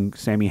you're eating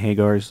Sammy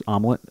Hagar's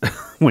omelet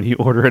when you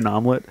order an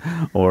omelet,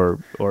 or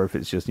if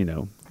it's just,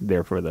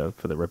 there for the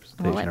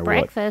representation Well, at or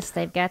breakfast,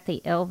 they've got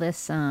the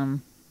Elvis,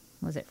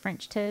 was it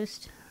French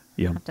toast?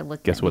 Yeah. I'll have to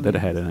look Guess that what that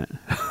menu had in it?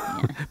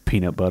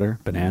 Peanut butter,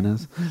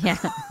 bananas. Yeah.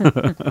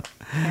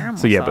 Caramel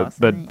So yeah, sauce,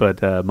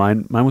 but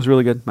mine was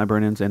really good. My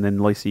burn-ins, and then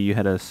Lacey, you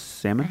had a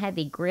salmon. I had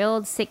the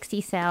grilled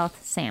 60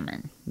 South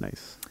salmon,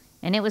 Nice.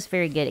 and it was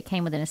very good. It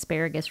came with an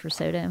asparagus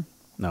risotto.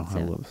 No, So,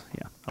 I love.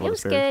 Yeah, I It love was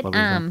asparagus, good.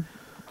 love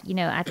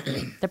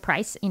risotto. The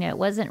price, it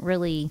wasn't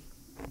really,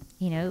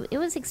 it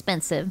was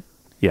expensive.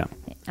 Yeah,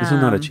 this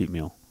is not a cheap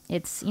meal.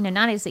 It's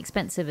not as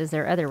expensive as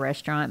their other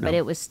restaurant, but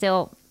it was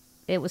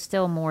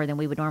still more than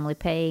we would normally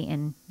pay,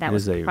 and that It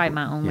was is probably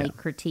my only yeah.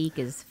 critique.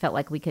 Is felt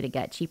like we could have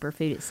got cheaper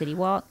food at City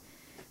Walk,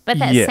 but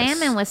that Yes.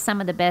 salmon was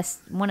one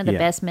of the Yeah.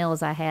 best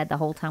meals I had the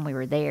whole time we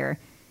were there.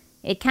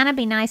 It'd kind of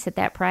be nice at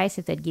that price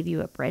if they'd give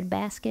you a bread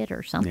basket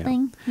or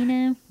something,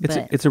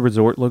 It's a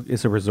resort look.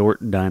 It's a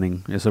resort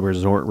dining. It's a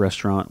resort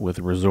restaurant with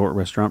resort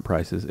restaurant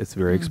prices. It's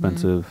very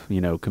expensive,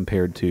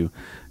 compared to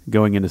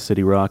going into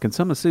City Rock, and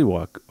some of City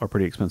Walk are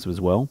pretty expensive as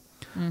well.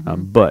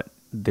 But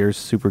they're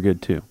super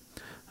good too.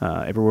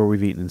 Everywhere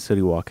we've eaten in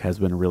City Walk has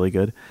been really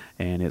good,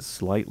 and it's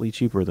slightly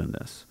cheaper than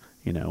this.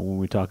 When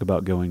we talk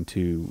about going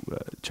to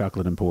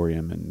Chocolate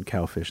Emporium and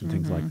Cowfish and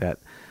things like that,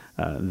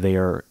 they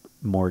are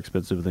more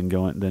expensive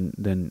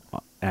than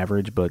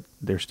average, but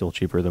they're still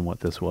cheaper than what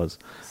this was.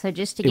 So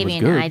just to It give was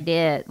you good. an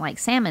idea, like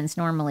salmon's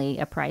normally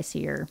a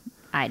pricier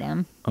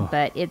item,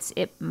 but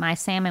my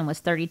salmon was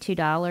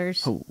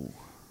 $32. Oh,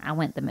 I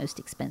went the most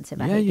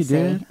expensive. I Yeah, hate you to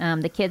say.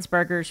 did. The kids'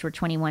 burgers were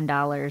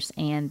 $21,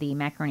 and the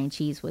macaroni and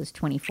cheese was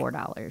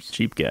 $24.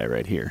 cheap guy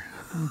right here.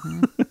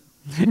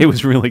 It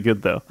was really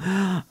good though.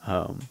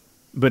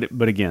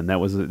 But again, that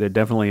was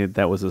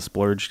a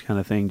splurge kind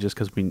of thing, just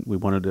because we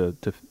wanted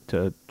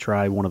to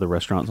try one of the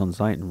restaurants on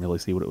site and really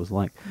see what it was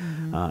like,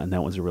 and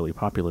that was a really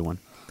popular one.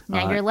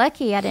 Now you're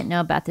lucky I didn't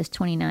know about this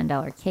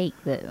 $29 cake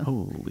though.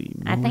 Holy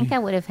moly! I think I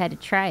would have had to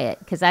try it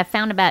because I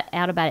found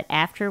out about it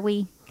after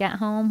we got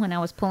home when I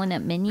was pulling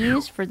up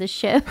menus for the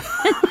show.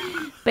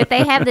 But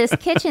they have this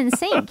kitchen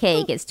sink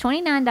cake. It's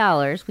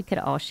 $29. We could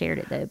have all shared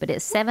it though, but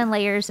it's 7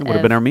 layers. It would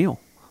have been our meal.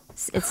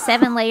 It's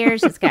 7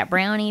 layers. It's got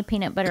brownie,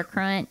 peanut butter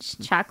crunch,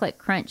 chocolate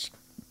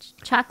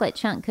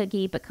chunk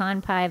cookie,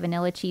 pecan pie,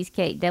 vanilla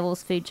cheesecake,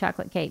 devil's food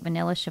chocolate cake,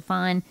 vanilla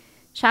chiffon,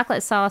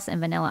 chocolate sauce, and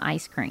vanilla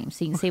ice cream.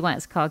 So you can see why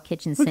it's called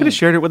kitchen We sink. could have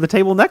shared it with the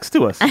table next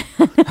to us.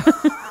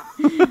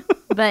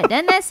 But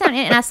doesn't that sound?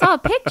 And I saw a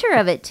picture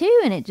of it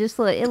too, and it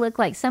looked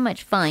like so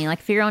much fun. Like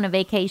if you're on a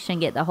vacation,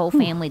 get the whole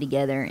family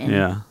together and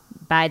Yeah,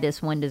 buy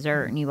this one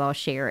dessert, and you all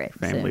share it.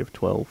 family So, of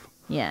 12.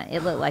 yeah,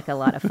 it looked like a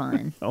lot of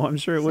fun. Oh, I'm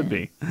sure it would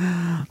be.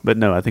 But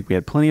no, I think we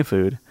had plenty of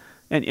food,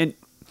 and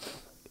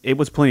it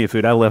was plenty of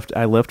food. I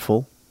left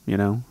full.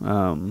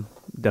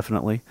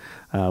 Definitely.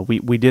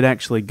 We did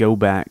actually go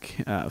back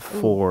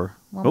for.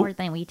 One more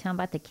thing, will you tell them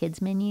about the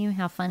kids menu?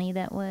 How funny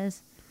that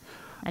was.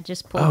 I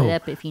just pulled it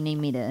up if you need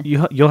me to.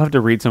 You'll have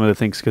to read some of the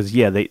things because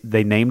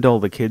they named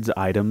all the kids'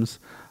 items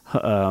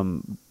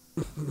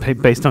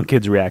based on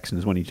kids'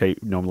 reactions when you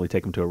normally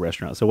take them to a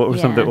restaurant. So what were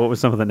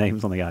some of the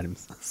names on the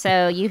items?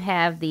 So you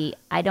have the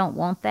I don't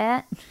want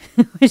that,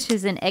 which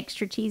is an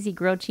extra cheesy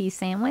grilled cheese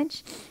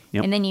sandwich,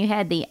 Yep. and then you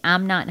had the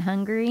I'm not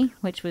hungry,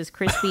 which was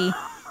crispy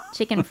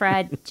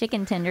fried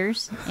chicken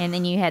tenders, and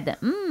then you had the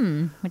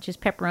which is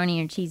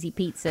pepperoni or cheesy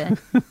pizza.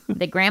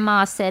 The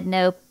grandma said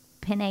no.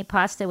 Penne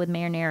pasta with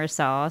marinara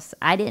sauce.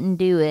 I didn't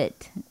do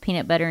it.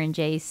 Peanut butter and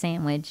Jay's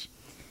sandwich.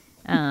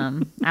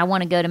 I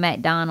want to go to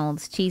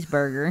McDonald's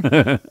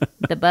cheeseburger.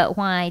 The butt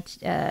white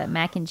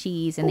mac and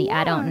cheese, and the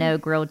I don't know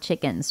grilled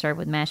chicken served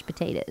with mashed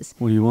potatoes.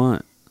 What do you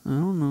want? I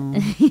don't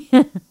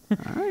know.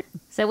 All right.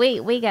 So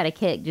we got a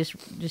kick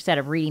just out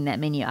of reading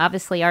that menu.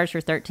 Obviously ours were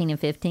 13 and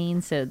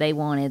 15, so they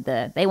wanted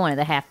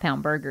the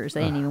half-pound burgers.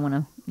 They didn't even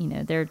want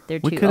to. They're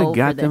We too could have old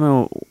got for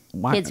them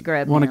the kids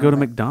grub. Want to now, go to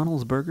but-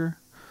 McDonald's burger?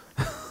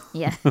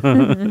 Yeah.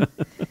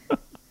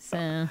 So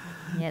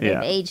yeah, they've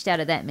Yeah. aged out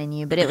of that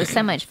menu, but it was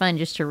so much fun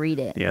just to read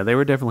it. Yeah, they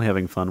were definitely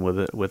having fun with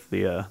it, with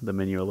the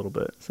menu a little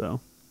bit.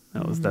 So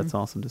that's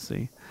awesome to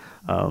see.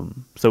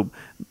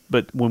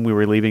 But when we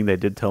were leaving, they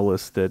did tell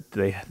us that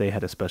they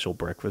had a special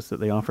breakfast that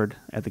they offered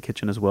at the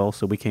kitchen as well.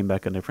 So we came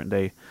back a different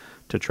day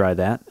to try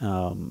that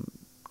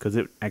because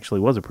it actually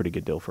was a pretty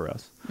good deal for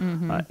us.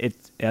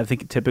 I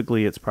think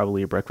typically it's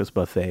probably a breakfast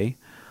buffet.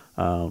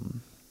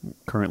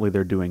 Currently,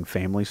 they're doing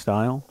family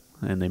style,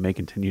 and they may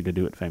continue to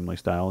do it family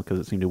style because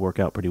it seemed to work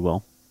out pretty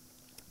well.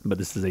 But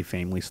this is a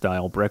family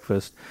style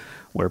breakfast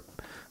where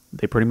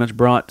they pretty much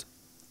brought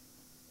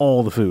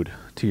all the food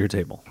to your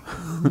table.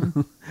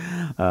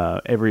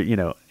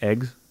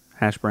 Eggs,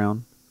 hash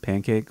brown,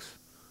 pancakes,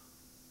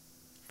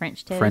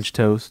 French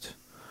toast,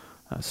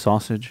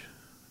 sausage,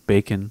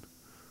 bacon,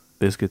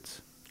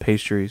 biscuits,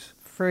 pastries,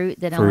 fruit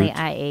that Fruit. only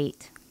I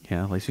ate.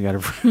 Yeah, at least you got a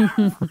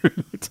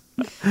fruit.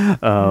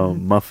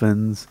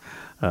 Muffins,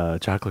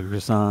 chocolate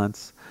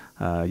croissants.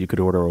 You could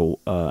order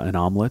an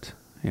omelet.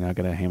 I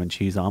got a ham and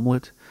cheese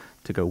omelet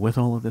to go with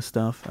all of this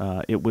stuff.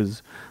 It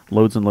was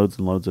loads and loads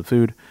and loads of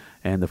food,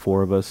 and the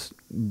four of us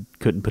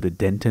couldn't put a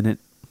dent in it,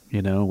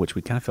 which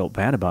we kind of felt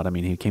bad about. I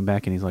mean, he came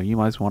back and he's like, "You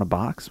guys want a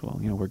box?" Well,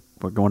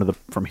 we're going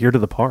from here to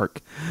the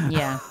park.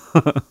 Yeah.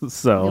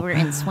 So We were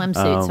in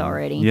swimsuits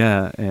already.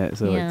 Yeah,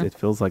 so Yeah. it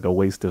feels like a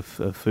waste of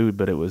food,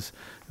 but it was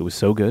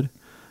so good.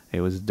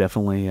 It was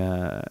definitely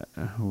a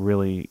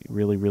really,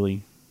 really,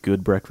 really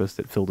good breakfast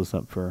that filled us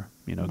up for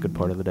a good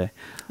part of the day.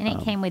 And it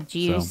came with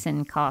juice so-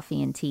 and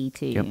coffee and tea,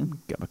 too. Yep,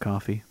 got my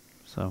coffee.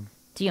 So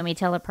Do you want me to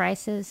tell the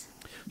prices?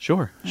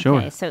 sure.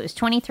 Okay, so it was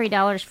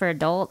 $23 for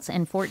adults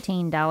and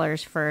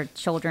 $14 for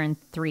children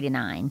 3 to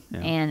 9. Yeah.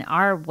 And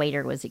our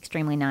waiter was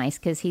extremely nice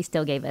because he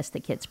still gave us the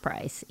kids'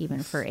 price,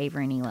 even for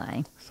Avery and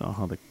Eli. Saw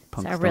how the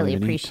punks So I really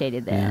don't even eat.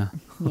 appreciated that.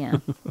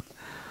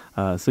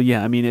 Yeah. So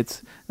yeah, I mean,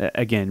 it's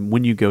again,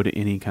 when you go to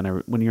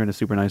when you're in a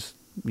super nice,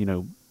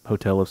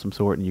 hotel of some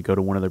sort, and you go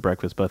to one of their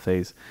breakfast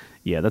buffets,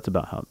 yeah, that's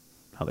about how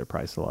they're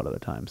priced a lot of the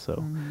time.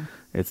 So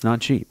it's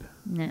not cheap.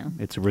 No.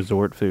 It's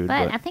resort food,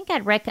 But I think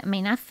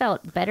I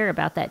felt better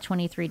about that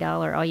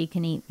 $23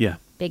 all-you-can-eat yeah,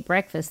 big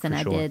breakfast than For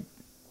I sure. did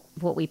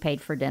what we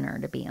paid for dinner,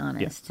 to be yeah.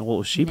 honest. Well, it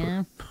was cheaper.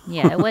 No?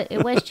 Yeah,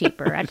 it was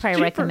cheaper. I'd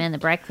probably recommend the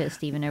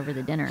breakfast even over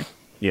the dinner.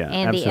 Yeah,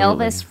 And absolutely. the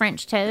Elvis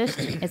French toast,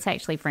 it's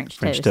actually French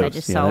French toast. I toast,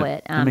 just yeah, saw that-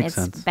 it. that makes It's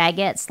sense.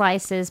 baguette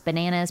slices,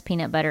 bananas,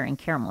 peanut butter, and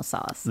caramel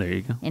sauce. There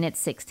you go. And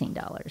it's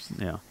 $16.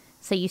 Yeah,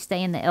 So you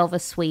stay in the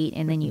Elvis suite,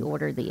 and then you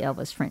order the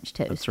Elvis French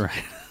toast. that's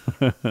right.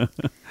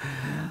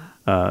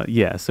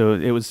 Yeah, so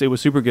it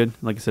was super good.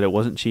 Like I said, it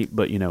wasn't cheap,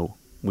 but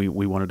we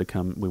wanted to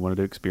come, we wanted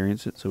to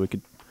experience it, so we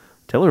could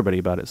tell everybody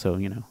about it. So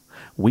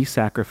we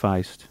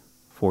sacrificed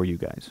for you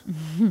guys.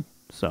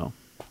 So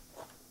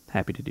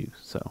happy to do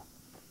so.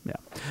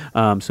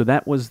 Yeah. So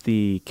that was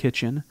the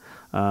kitchen.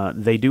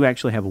 They do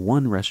actually have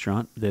one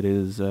restaurant that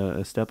is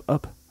a step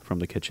up from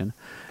the kitchen,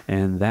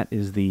 and that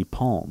is the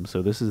Palm.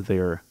 So this is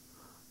their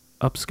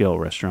upscale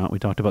restaurant. We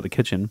talked about the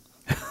kitchen,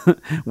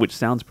 which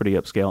sounds pretty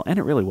upscale, and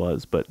it really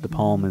was, but the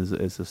Palm is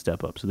a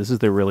step up. So this is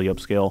their really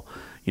upscale,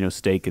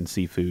 steak and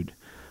seafood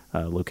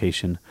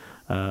location.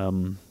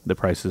 The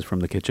prices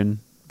from the kitchen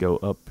go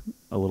up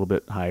a little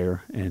bit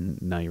higher,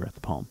 and now you're at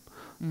the Palm.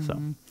 So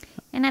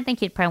And I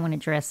think you'd probably want to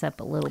dress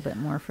up a little bit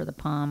more for the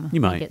Palm. you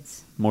I might think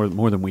it's, more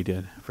than we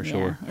did for yeah,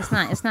 sure.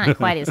 It's not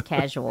quite as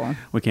casual.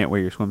 We can't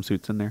wear your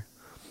swimsuits in there.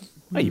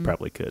 Well, you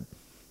probably could.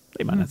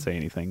 They might not say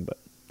anything, but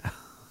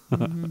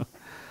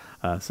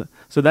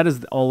so that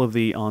is all of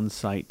the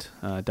on-site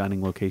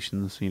dining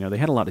locations. They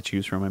had a lot to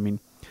choose from. I mean,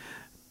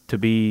 to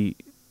be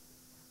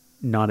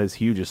not as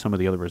huge as some of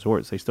the other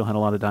resorts, they still had a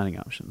lot of dining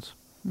options.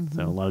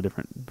 So a lot of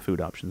different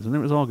food options, and it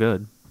was all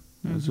good.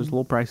 It was just a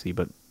little pricey,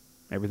 but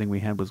everything we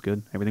had was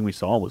good. Everything we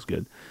saw was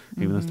good.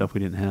 Even the stuff we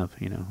didn't have,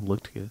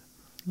 looked good.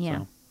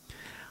 Yeah.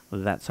 So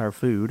that's our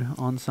food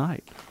on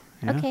site.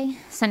 Yeah. Okay,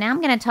 so now I'm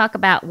going to talk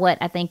about what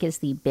I think is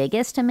the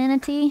biggest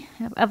amenity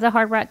of the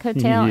Hard Rock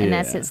Hotel, and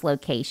that's Yeah. its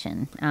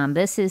location.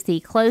 This is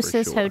the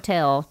closest sure.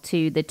 hotel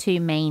to the two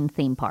main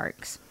theme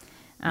parks.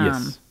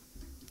 Yes.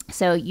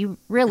 So you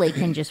really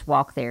can just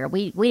walk there.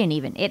 We didn't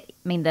even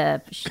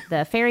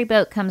the ferry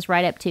boat comes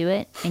right up to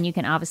it, and you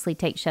can obviously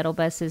take shuttle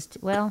buses.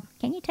 You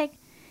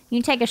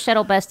can take a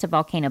shuttle bus to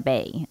Volcano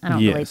Bay. I don't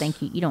really Yes.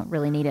 think you don't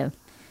really need a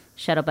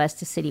shuttle bus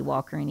to City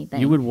Walk or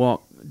anything. You would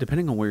walk,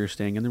 depending on where you're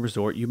staying in the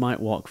resort, you might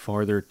walk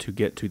farther to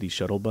get to the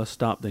shuttle bus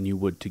stop than you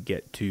would to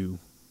get to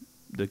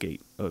the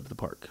gate of the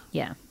park.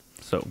 Yeah.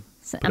 So,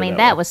 So, put it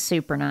that way. was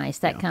super nice.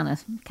 That Yeah.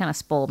 kind of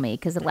spoiled me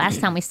because the last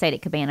time we stayed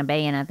at Cabana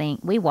Bay, and I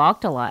think we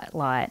walked a lot,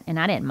 and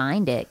I didn't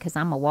mind it because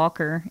I'm a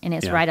walker, and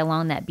it's Yeah. right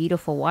along that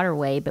beautiful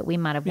waterway. But we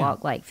might have Yeah.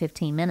 walked like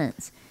 15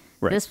 minutes.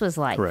 Right. This was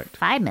like Correct.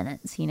 5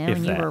 minutes, If and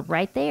you that. were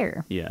right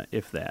there. Yeah,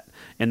 if that,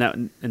 and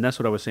that's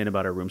what I was saying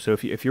about our room. So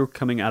if you're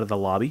coming out of the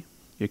lobby,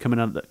 you're coming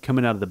out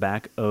of the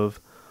back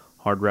of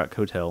Hard Rock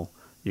Hotel,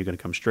 you're going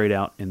to come straight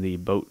out, and the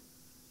boat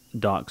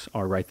docks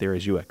are right there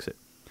as you exit.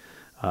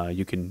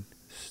 You can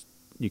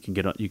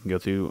go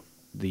through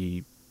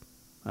the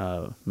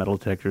metal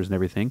detectors and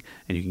everything,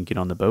 and you can get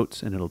on the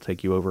boats, and it'll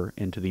take you over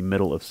into the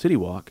middle of City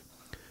Walk,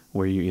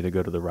 where you either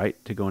go to the right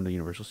to go into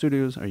Universal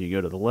Studios, or you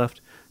go to the left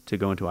to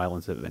go into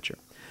Islands of Adventure.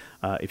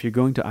 If you're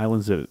going to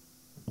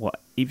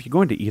if you're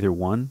going to either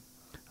one,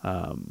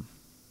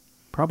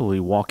 probably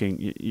walking.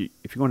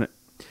 If you're going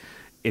to,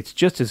 it's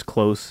just as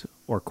close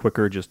or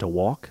quicker just to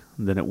walk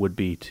than it would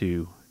be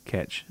to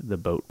catch the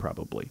boat.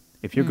 Probably,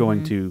 if you're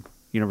going to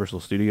Universal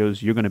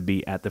Studios, you're going to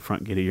be at the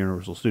front gate of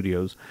Universal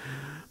Studios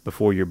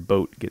before your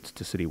boat gets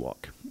to City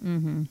Walk.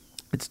 Mm-hmm.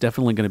 It's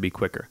definitely going to be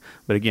quicker.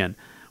 But again,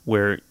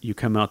 where you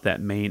come out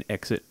that main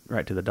exit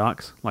right to the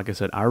docks, like I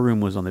said, our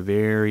room was on the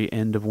very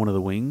end of one of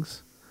the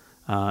wings,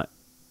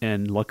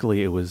 and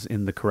luckily it was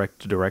in the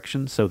correct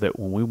direction, so that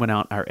when we went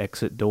out our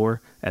exit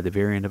door at the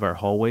very end of our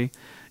hallway,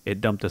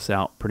 it dumped us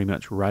out pretty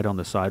much right on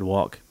the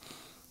sidewalk,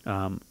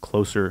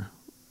 closer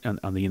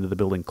on the end of the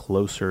building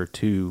closer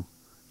to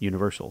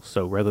Universal.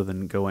 So rather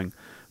than going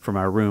from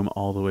our room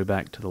all the way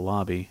back to the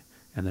lobby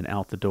and then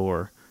out the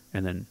door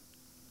and then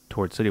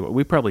towards City Walk,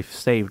 we probably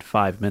saved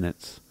 5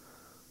 minutes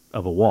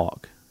of a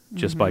walk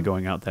just by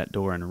going out that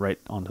door and right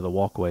onto the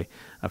walkway.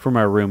 From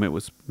our room, it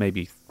was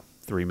maybe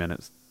 3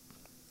 minutes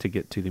to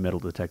get to the metal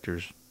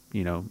detectors,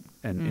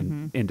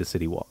 and into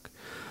City Walk.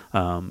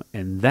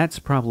 And that's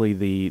probably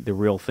the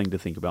real thing to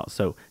think about.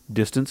 So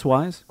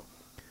distance-wise,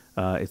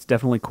 it's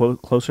definitely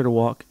closer to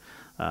walk.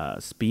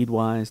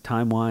 Speed-wise,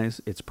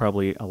 time-wise, it's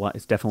probably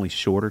it's definitely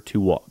shorter to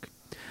walk.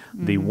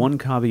 The one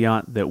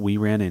caveat that we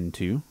ran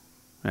into,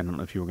 I don't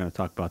know if you were going to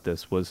talk about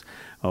this, was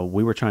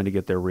we were trying to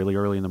get there really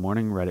early in the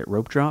morning, right at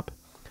rope drop.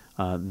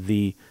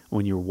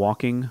 When you're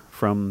walking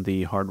from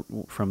the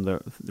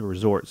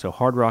resort, so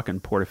Hard Rock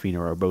and Portofino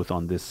are both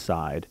on this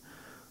side,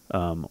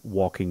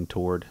 walking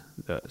toward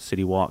the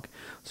City Walk.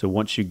 So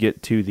once you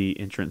get to the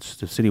entrance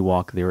to City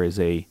Walk, there is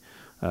a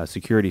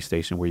security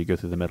station where you go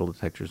through the metal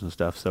detectors and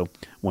stuff. So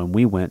when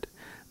we went,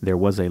 there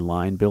was a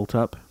line built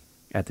up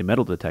at the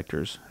metal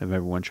detectors of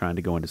everyone trying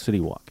to go into City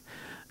Walk.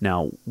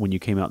 Now, when you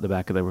came out the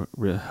back of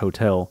the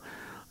hotel,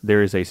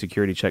 there is a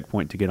security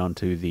checkpoint to get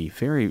onto the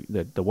ferry,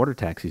 the water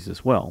taxis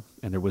as well,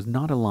 and there was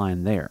not a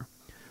line there.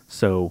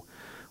 So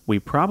we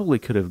probably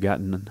could have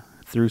gotten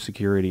through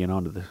security and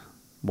onto the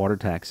water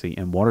taxi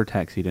and water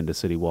taxied into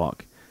City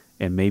Walk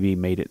and maybe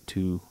made it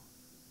to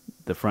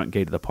the front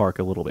gate of the park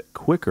a little bit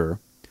quicker,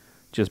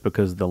 just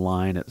because the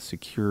line at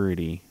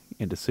security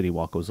into City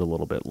Walk was a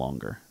little bit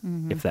longer,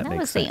 if that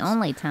makes sense. That was the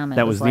only time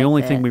that was the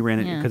only thing we ran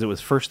into, yeah. because it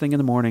was first thing in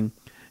the morning,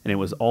 and it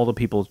was all the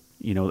people,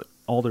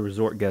 all the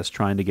resort guests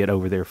trying to get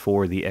over there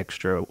for the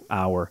extra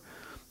hour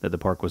that the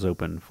park was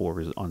open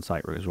for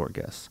on-site resort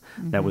guests.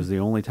 That was the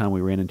only time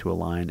we ran into a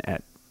line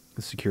at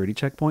the security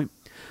checkpoint.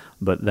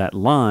 But that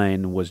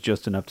line was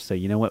just enough to say,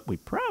 you know what, we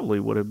probably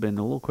would have been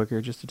a little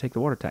quicker just to take the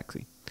water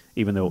taxi,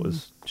 even though it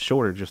was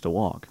shorter just to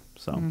walk.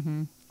 So,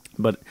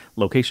 but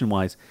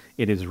location-wise,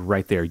 it is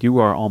right there. You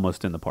are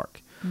almost in the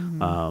park.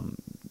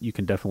 You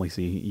can definitely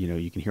see,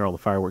 you can hear all the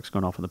fireworks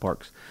going off in the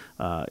parks.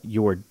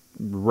 You're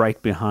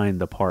right behind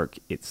the park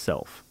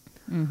itself.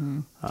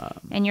 And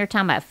you're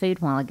talking about food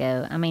a while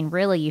ago. I mean,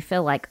 really, you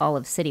feel like all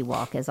of City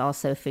Walk is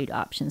also food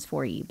options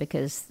for you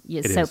because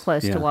it's so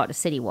close to walk to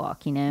City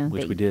Walk,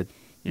 Which we did.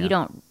 Yeah. You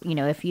don't,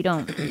 if you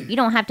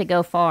don't have to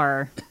go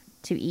far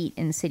to eat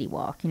in City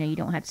Walk. You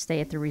don't have to stay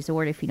at the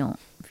resort if you don't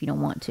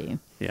want to.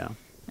 Yeah.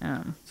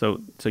 So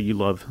you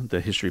love the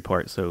history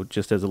part. So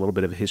just as a little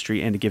bit of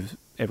history and to give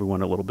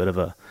everyone a little bit of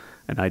an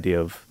idea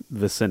of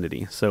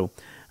vicinity. So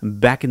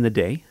back in the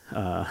day,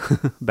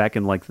 back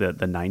in like the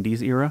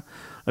 90s era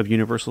of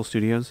Universal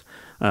Studios,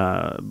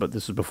 but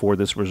this is before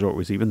this resort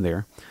was even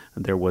there,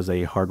 there was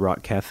a Hard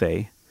Rock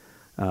Cafe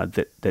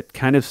that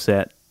kind of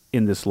set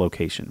in this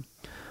location.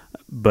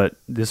 But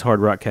this Hard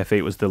Rock Cafe,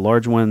 it was the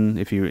large one.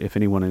 If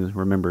anyone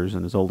remembers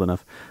and is old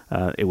enough,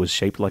 it was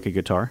shaped like a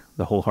guitar.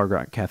 The whole Hard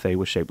Rock Cafe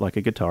was shaped like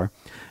a guitar,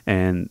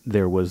 and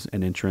there was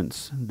an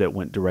entrance that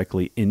went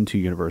directly into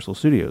Universal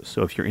Studios.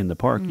 So if you're in the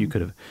park, you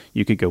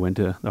could go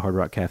into the Hard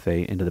Rock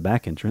Cafe into the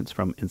back entrance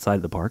from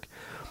inside the park,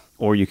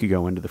 or you could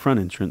go into the front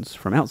entrance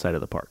from outside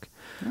of the park.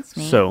 That's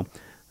neat. So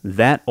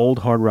that old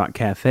Hard Rock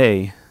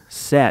Cafe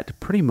sat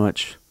pretty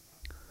much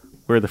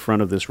where the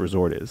front of this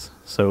resort is.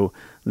 So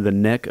the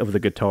neck of the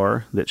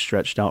guitar that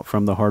stretched out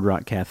from the Hard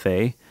Rock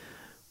Cafe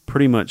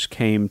pretty much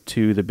came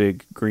to the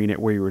big green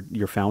where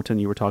your fountain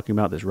you were talking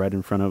about that's right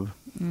in front of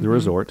the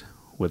resort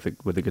with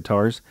the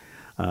guitars.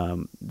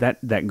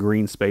 That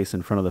green space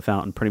in front of the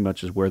fountain pretty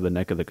much is where the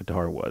neck of the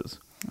guitar was.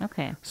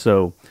 Okay.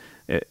 So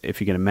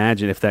if you can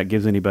imagine, if that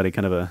gives anybody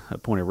kind of a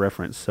point of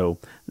reference, so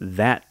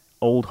that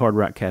old Hard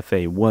Rock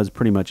Cafe was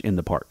pretty much in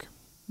the park.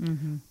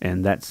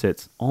 And that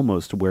sits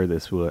almost where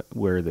this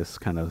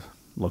kind of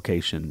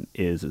location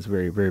is. It's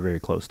very, very, very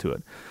close to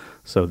it.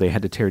 So they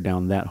had to tear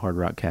down that Hard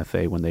Rock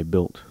Cafe when they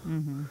built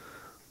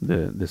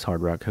this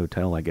Hard Rock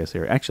Hotel, I guess.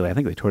 Actually, I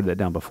think they tore that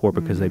down before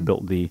because they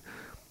built the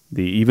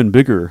even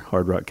bigger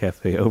Hard Rock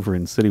Cafe over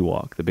in City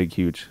Walk, the big,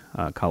 huge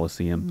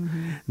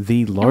Coliseum.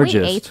 The largest.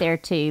 And we ate there,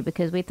 too,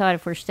 because we thought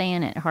if we're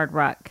staying at Hard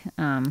Rock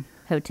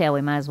Hotel,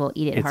 we might as well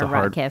eat at Hard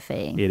Rock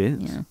Cafe. It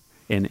is. Yeah.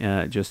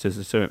 And just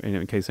so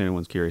in case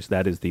anyone's curious,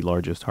 that is the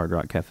largest Hard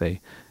Rock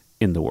Cafe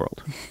in the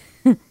world.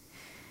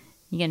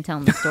 You gonna tell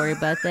them the story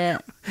about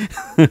that?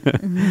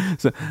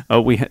 So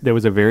there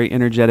was a very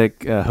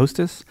energetic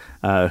hostess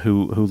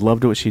who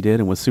loved what she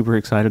did and was super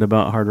excited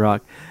about Hard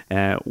Rock.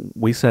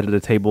 We sat at a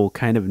table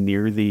kind of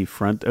near the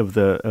front of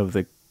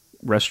the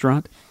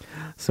restaurant.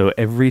 So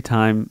every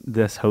time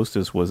this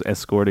hostess was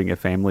escorting a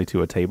family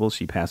to a table,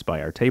 she passed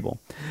by our table.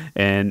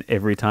 And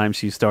every time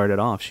she started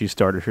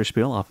her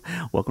spiel off,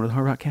 "Welcome to the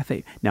Hard Rock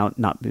Cafe." Now,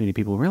 not many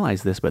people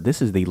realize this, but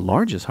this is the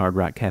largest Hard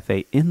Rock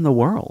Cafe in the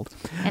world.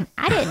 And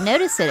I didn't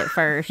notice it at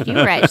first. You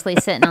were actually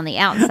sitting on the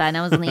outside, and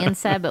I was on the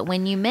inside. But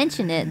when you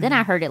mentioned it, then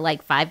I heard it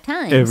like 5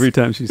 times. Every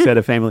time she said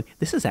a family,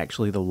 "This is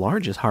actually the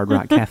largest Hard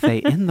Rock Cafe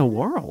in the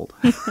world."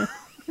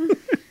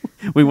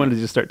 We wanted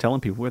to just start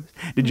telling people.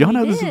 Did y'all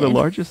know this is the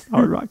largest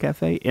Hard Rock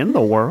Cafe in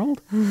the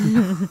world?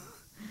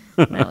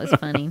 That was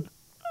funny.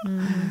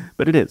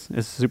 But it is.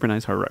 It's a super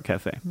nice Hard Rock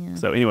Cafe. Yeah.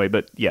 So anyway,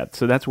 but yeah,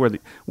 so that's where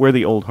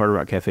the old Hard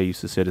Rock Cafe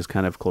used to sit is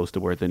kind of close to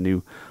where the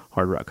new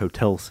Hard Rock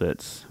Hotel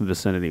sits,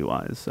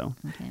 vicinity-wise. So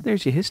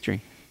there's your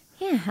history.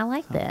 Yeah, I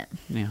like that.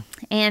 Yeah.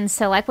 And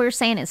so, like we were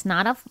saying, it's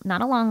not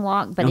a long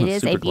walk, but it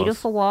is a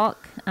beautiful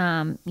walk.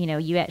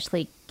 You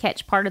actually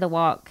catch part of the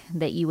walk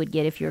that you would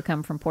get if you were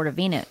coming from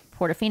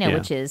Portofino,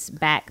 which is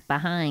back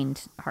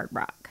behind Hard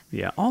Rock.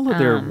 Yeah, all of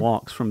their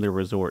walks from their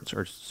resorts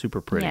are super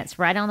pretty. Yeah, it's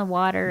right on the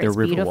water. They're it's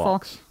river beautiful.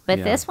 walks.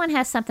 But this one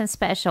has something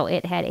special.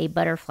 It had a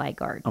butterfly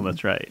garden. Oh,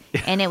 that's right.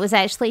 And it was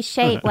actually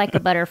shaped like a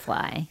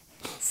butterfly.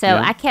 So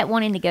I kept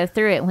wanting to go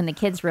through it. When the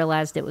kids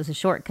realized it was a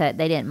shortcut,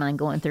 they didn't mind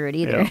going through it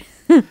either.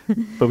 Yeah.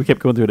 But we kept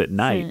going through it at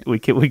night. We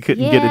couldn't get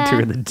it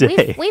during the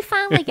day. We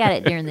finally got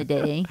it during the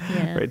day.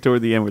 Yeah. Right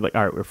toward the end, we're like,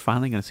 all right, we're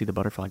finally going to see the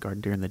butterfly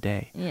garden during the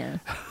day. Yeah.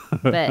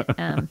 But,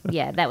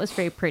 that was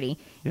very pretty.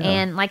 Yeah.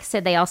 And like I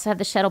said, they also have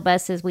the shuttle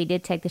buses. We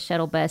did take the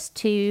shuttle bus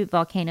to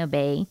Volcano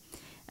Bay.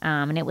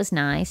 And it was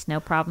nice, no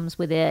problems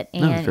with it.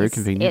 And it's very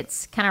convenient.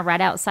 It's kind of right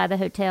outside the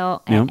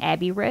hotel at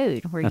Abbey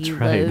Road, where you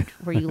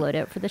load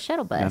up for the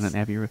shuttle bus. Down on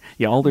Abbey Road.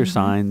 Yeah, all their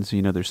signs, their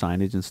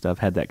signage and stuff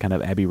had that kind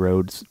of Abbey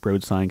road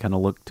sign kind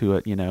of look to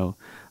it.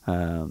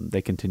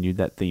 They continued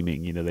that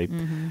theming. They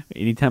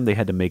anytime they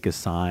had to make a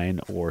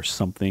sign or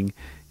something,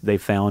 they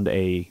found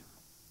a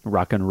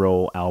rock and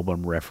roll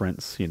album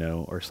reference,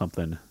 or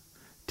something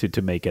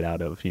to make it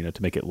out of,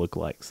 to make it look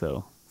like.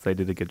 So they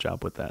did a good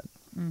job with that.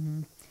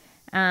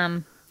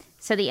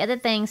 So the other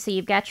thing,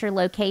 you've got your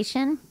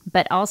location,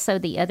 but also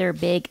the other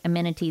big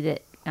amenity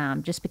that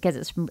just because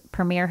it's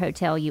Premier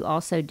Hotel, you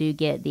also do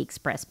get the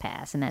Express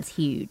Pass, and that's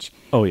huge.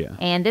 Oh, yeah.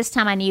 And this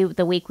time I knew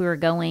the week we were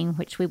going,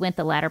 which we went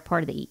the latter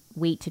part of the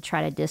week to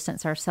try to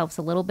distance ourselves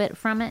a little bit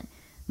from it,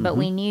 but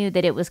we knew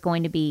that it was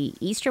going to be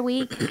Easter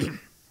week,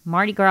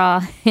 Mardi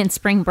Gras, and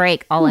spring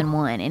break all in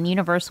one. And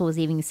Universal was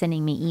even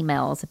sending me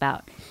emails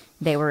about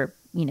they were,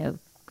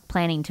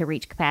 planning to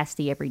reach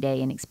capacity every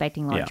day and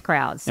expecting large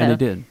crowds. So and they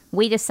did.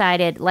 We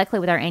decided, luckily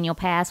with our annual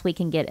pass, we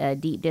can get a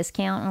deep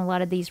discount on a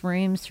lot of these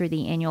rooms through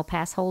the annual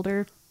pass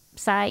holder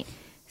site.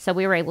 So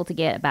we were able to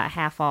get about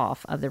half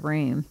off of the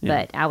room.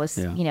 Yeah. But I was,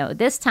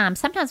 this time,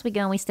 sometimes we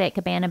go and we stay at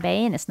Cabana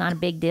Bay, and it's not a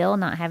big deal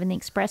not having the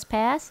express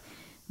pass.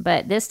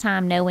 But this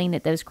time, knowing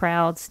that those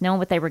crowds, knowing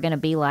what they were going to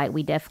be like,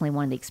 we definitely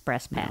wanted the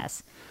express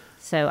pass.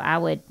 So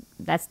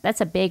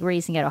that's a big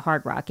reason to go to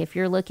Hard Rock. If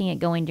you're looking at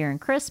going during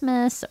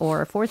Christmas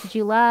or 4th of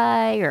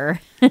July or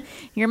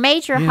your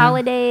major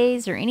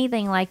holidays or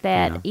anything like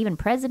that, even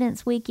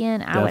President's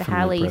Weekend, I would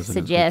highly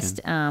suggest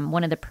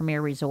one of the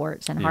Premier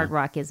Resorts, and Hard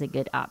Rock is a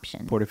good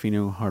option.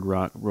 Portofino, Hard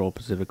Rock, Royal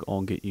Pacific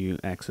all get you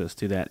access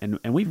to that.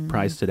 And we've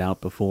priced it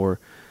out before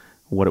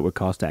what it would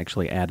cost to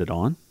actually add it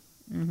on.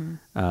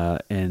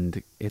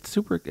 And it's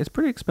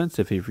pretty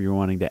expensive if you're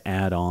wanting to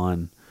add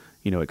on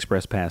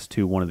Express Pass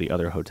to one of the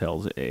other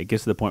hotels. It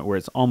gets to the point where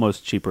it's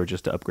almost cheaper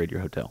just to upgrade your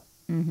hotel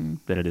than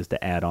it is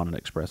to add on an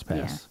Express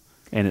Pass.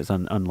 Yeah. And it's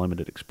an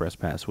unlimited Express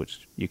Pass,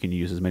 which you can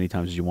use as many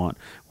times as you want.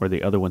 Where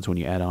the other ones, when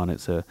you add on,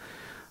 it's a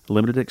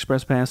limited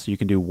Express Pass, so you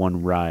can do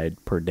one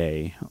ride per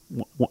day.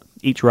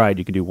 Each ride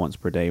you can do once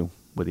per day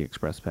with the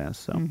Express Pass.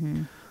 So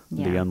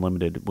the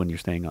unlimited, when you're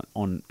staying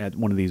on at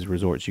one of these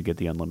resorts, you get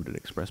the unlimited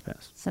Express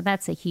Pass. So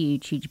that's a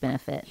huge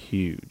benefit.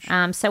 Huge.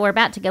 So we're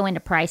about to go into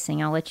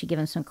pricing. I'll let you give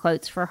them some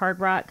quotes for Hard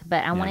Rock,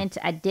 but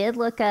I did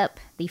look up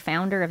the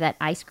founder of that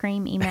ice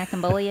cream, E.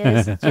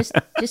 Macambolios,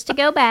 just to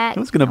go back. It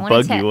was going to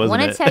bug you,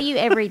 wasn't it? I want to tell you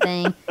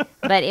everything,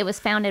 but it was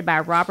founded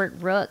by Robert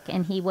Rook,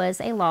 and he was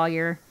a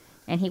lawyer,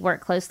 and he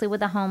worked closely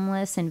with the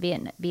homeless and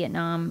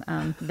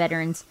Vietnam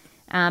veterans.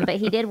 But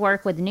he did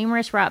work with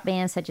numerous rock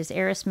bands such as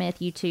Aerosmith,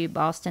 U2,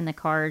 Boston, The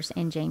Cars,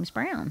 and James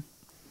Brown.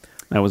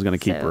 That was going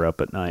to keep her up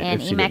at night. And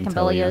E.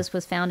 Macambolios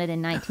was founded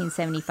in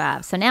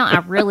 1975. So now I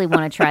really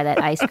want to try that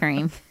ice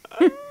cream.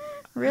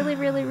 Really,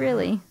 really,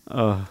 really.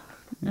 Oh,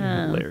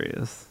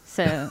 hilarious.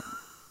 So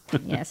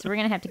we're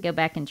going to have to go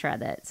back and try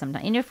that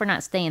sometime. And if we're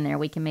not staying there,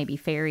 we can maybe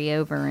ferry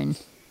over and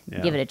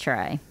give it a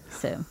try.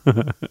 So...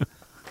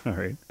 All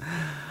right.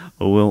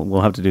 Well, we'll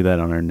have to do that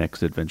on our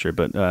next adventure.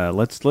 But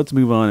let's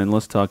move on and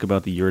let's talk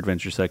about the Your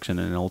Adventure section,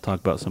 and I'll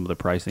talk about some of the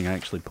pricing. I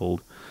actually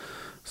pulled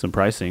some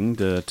pricing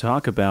to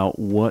talk about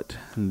what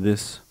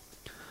this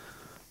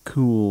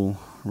cool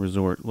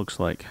resort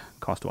looks like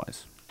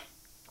cost-wise.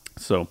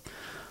 So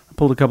I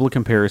pulled a couple of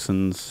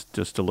comparisons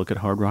just to look at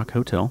Hard Rock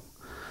Hotel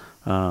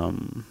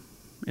in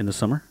the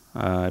summer.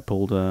 I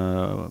pulled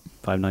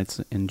 5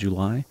 nights in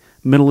July,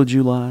 middle of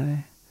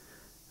July.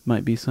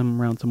 Might be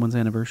around someone's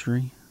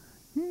anniversary.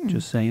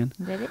 Just saying.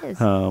 That is.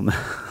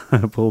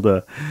 I pulled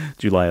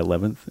July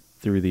 11th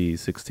through the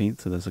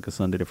 16th, so that's like a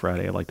Sunday to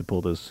Friday. I like to pull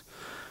those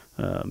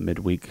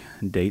midweek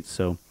dates.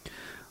 So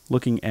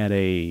looking at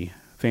a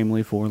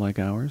family for like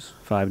ours,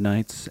 5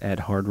 nights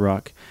at Hard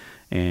Rock,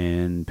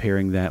 and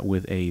pairing that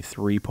with a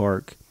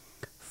 3-park,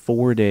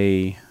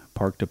 4-day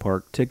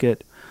park-to-park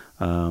ticket.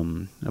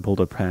 I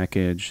pulled a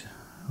package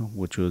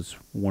which was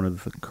one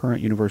of the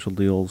current Universal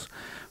deals,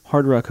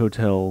 Hard Rock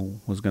Hotel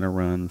was going to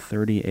run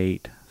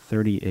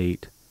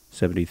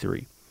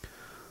 $38.73.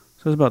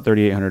 So it's about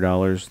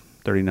 $3,800,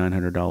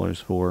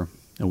 $3,900 for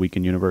a week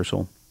in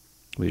Universal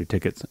with your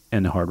tickets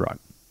and the Hard Rock.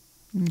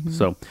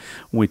 So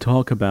when we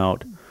talk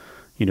about,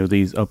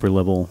 these upper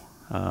level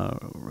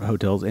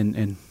hotels,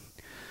 and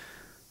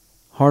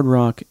Hard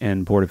Rock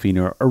and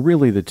Portofino are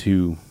really the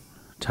two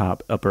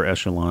top upper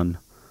echelon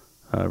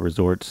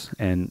resorts,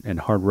 and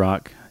Hard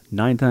Rock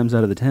 9 times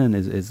out of the 10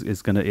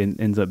 is gonna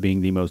ends up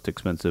being the most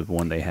expensive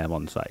one they have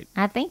on site.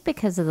 I think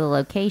because of the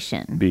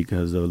location.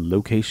 Because of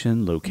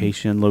location.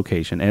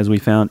 As we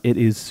found, it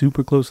is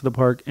super close to the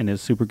park and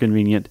is super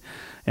convenient,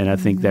 and I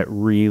think that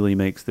really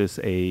makes this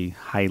a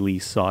highly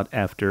sought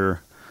after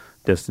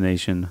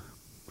destination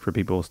for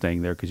people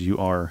staying there, because you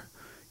are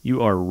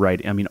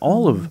right. I mean,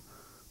 all of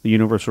the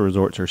Universal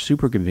resorts are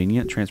super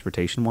convenient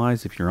transportation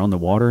wise. If you're on the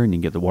water and you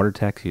get the water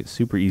taxi, it's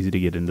super easy to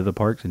get into the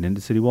parks and into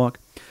City Walk.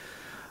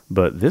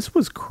 But this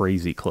was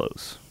crazy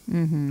close.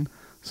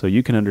 So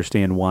you can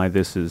understand why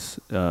this is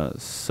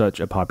such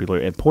a popular.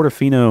 At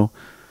Portofino,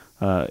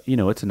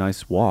 it's a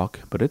nice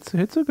walk, but it's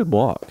a good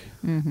walk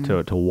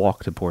to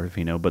walk to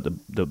Portofino. But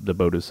the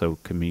boat is so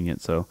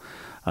convenient, so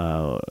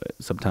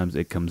sometimes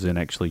it comes in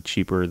actually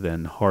cheaper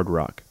than Hard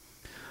Rock.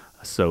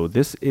 So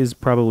this is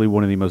probably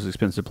one of the most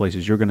expensive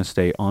places you're going to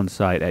stay on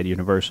site at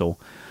Universal.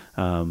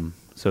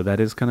 So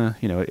that is kind of,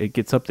 it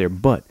gets up there.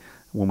 But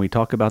when we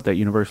talk about that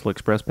Universal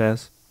Express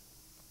Pass,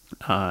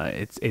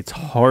 it's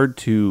hard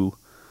to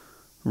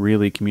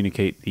really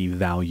communicate the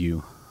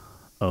value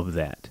of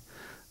that,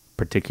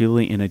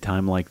 particularly in a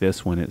time like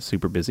this when it's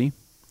super busy.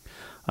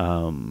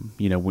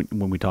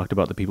 When we talked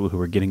about the people who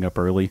are getting up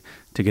early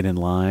to get in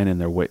line, and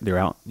they're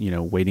out,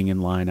 waiting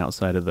in line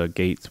outside of the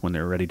gates when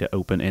they're ready to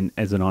open. And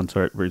as an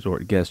on-site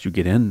resort guest, you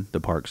get in the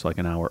parks like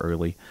an hour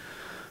early.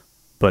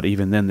 But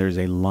even then, there's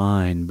a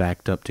line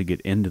backed up to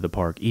get into the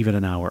park even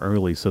an hour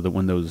early, so that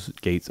when those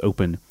gates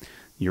open,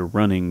 you're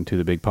running to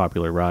the big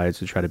popular rides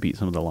to try to beat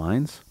some of the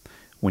lines.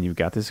 When you've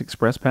got this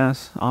Express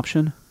Pass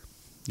option,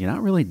 you're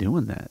not really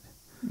doing that.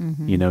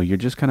 You're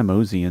just kind of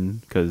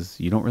moseying, because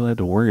you don't really have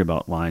to worry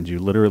about lines. You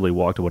literally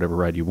walk to whatever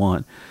ride you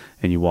want,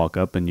 and you walk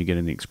up and you get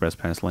in the Express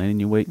Pass lane, and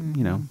you wait,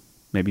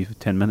 maybe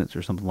 10 minutes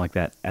or something like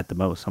that at the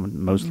most.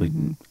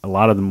 A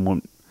lot of them,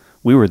 when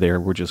we were there,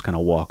 were just kind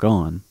of walk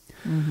on.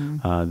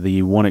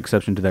 The one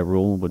exception to that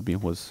rule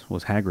was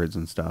Hagrid's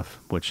and stuff,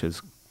 which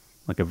is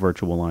like a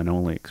virtual line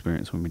only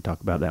experience when we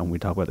talk about that, when we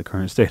talk about the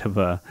current state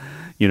of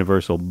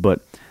Universal. But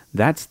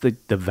that's the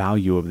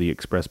value of the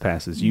Express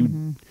Passes.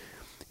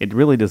 It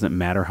really doesn't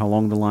matter how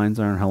long the lines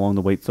are and how long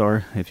the waits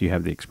are if you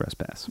have the Express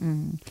Pass.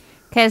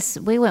 Because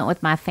we went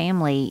with my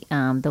family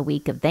the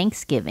week of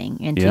Thanksgiving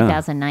in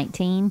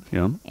 2019,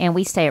 and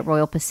we stay at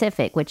Royal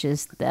Pacific, which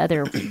is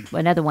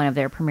another one of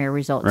their premier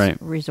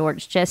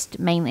resorts. Just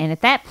mainly, and at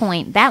that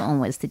point, that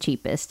one was the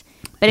cheapest.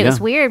 But it was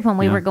weird when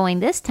we were going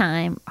this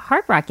time.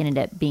 Hard Rock ended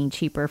up being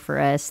cheaper for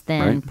us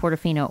than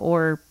Portofino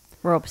or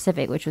Royal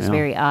Pacific, which was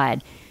very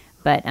odd.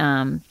 But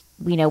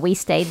we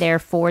stayed there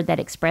for that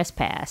Express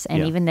Pass,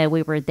 and even though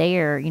we were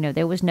there,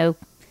 there was no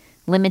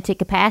limited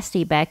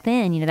capacity back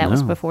then. That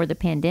was before the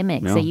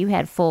pandemic, so you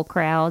had full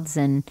crowds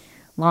and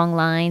long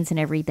lines and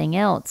everything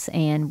else,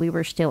 and we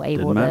were still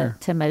able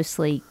to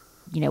mostly,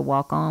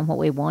 walk on what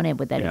we wanted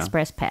with that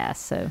Express Pass.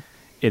 So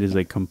it is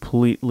a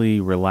completely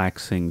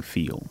relaxing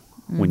feel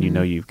when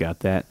you've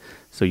got that.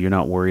 So you're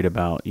not worried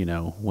about,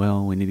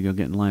 well, we need to go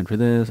get in line for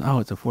this. Oh,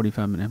 it's a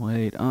 45-minute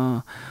wait.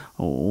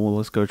 Well,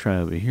 let's go try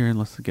over here and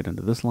let's get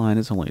into this line.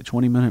 It's only a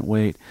 20-minute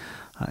wait.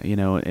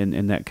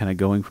 And that kind of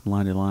going from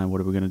line to line,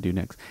 what are we going to do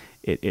next?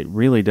 It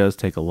really does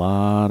take a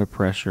lot of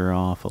pressure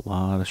off, a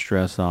lot of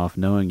stress off,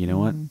 knowing,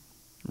 what,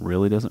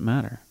 really doesn't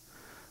matter.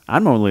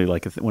 I'm normally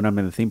like, when I'm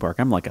in the theme park,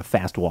 I'm like a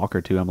fast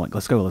walker too. I'm like,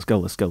 let's go,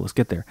 let's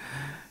get there.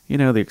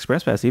 The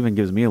Express Pass even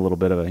gives me a little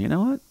bit of a,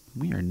 what?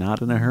 We are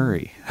not in a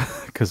hurry,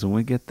 because when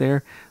we get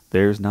there,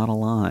 there's not a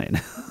line.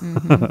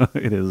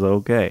 It is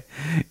okay.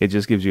 It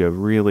just gives you a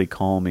really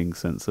calming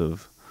sense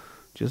of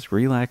just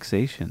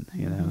relaxation,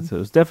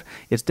 So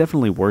it's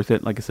definitely worth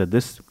it. Like I said,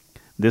 this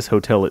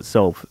hotel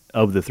itself,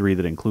 of the 3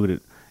 that include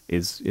it,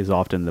 is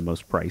often the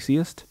most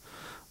priciest.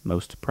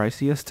 The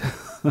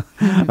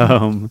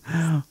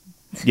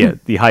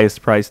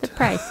highest priced. The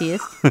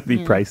priciest.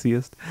 The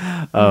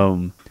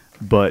priciest.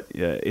 But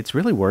it's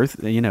really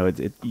worth.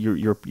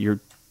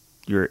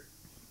 You're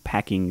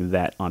packing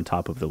that on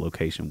top of the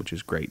location, which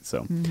is great.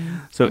 So,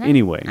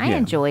 anyway, I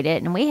enjoyed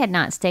it, and we had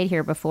not stayed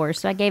here before,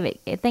 so I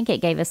think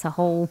it gave us a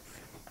whole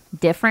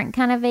different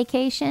kind of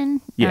vacation.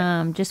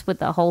 Just with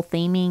the whole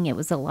theming, it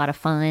was a lot of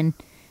fun.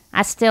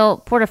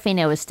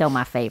 Portofino is still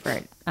my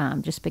favorite,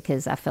 just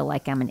because I feel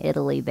like I'm in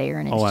Italy there,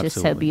 and it's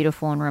just so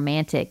beautiful and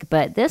romantic.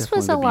 But this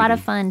was a lot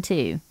of fun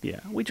too. Yeah,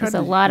 it was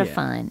a lot of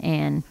fun,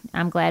 and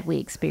I'm glad we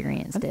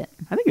experienced it.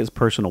 I think it's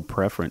personal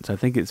preference. I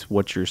think it's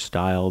what's your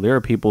style. There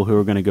are people who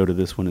are going to go to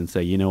this one and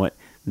say, you know what,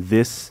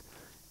 this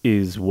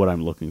is what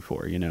I'm looking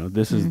for.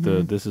 This is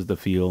the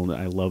feel.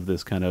 I love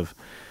this kind of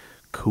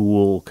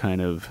cool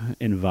kind of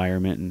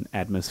environment and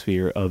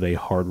atmosphere of a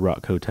Hard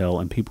Rock hotel,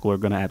 and people are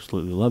going to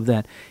absolutely love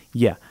that.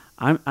 Yeah,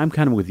 I'm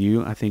kind of with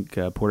you. I think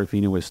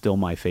Portofino is still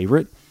my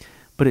favorite,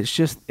 but it's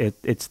just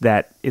it's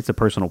a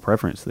personal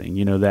preference thing.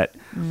 You know, that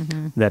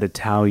that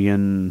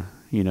Italian,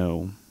 you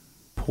know,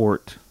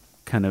 port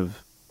kind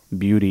of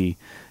beauty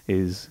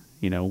is,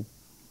 you know,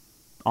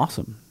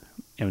 awesome.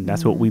 And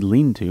that's what we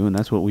lean to, and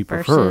that's what we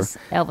prefer. Versus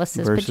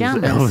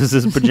pajamas.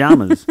 Elvis's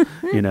pajamas,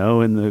 you know,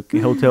 in the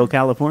Hotel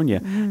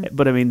California.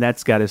 But I mean,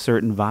 that's got a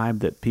certain vibe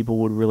that people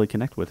would really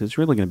connect with. It's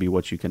really going to be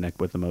what you connect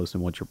with the most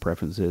and what your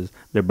preference is.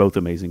 They're both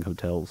amazing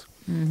hotels.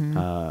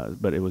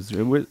 But it was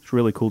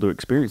really cool to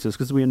experience this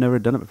because we had never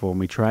done it before. And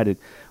we tried it.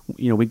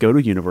 You know, we go to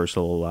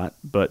Universal a lot,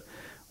 but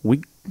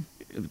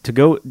to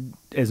go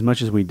as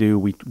much as we do,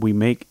 we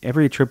make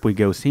every trip we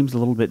go seems a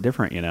little bit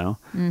different, you know.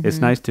 It's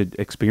nice to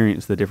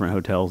experience the different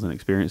hotels and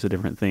experience the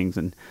different things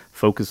and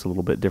focus a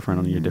little bit different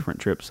on your different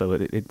trips. So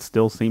it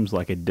still seems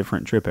like a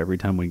different trip every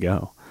time we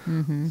go.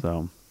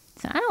 So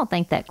I don't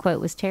think that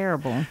quote was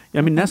terrible. I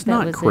mean, that's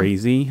not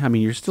crazy. I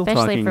mean, you're still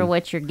especially talking for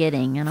what you're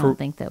getting. I don't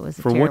think that was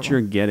for terrible. what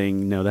you're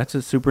getting. No, that's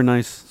a super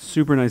nice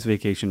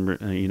vacation,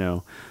 you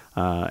know,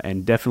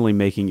 and definitely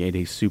making it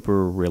a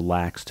super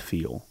relaxed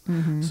feel.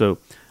 So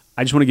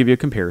I just want to give you a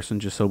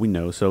comparison, just so we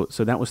know. So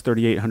that was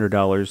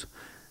 $3,800.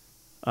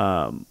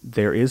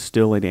 There is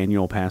still an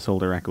annual pass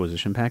holder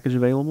acquisition package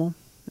available,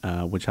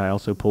 which I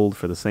also pulled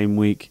for the same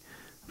week,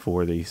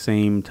 for the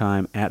same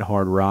time at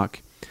Hard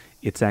Rock.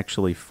 It's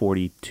actually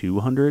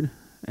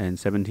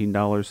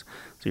 $4,217. So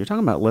you're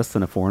talking about less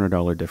than a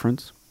 $400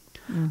 difference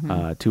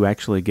to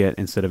actually get,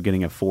 instead of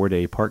getting a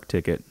 4-day park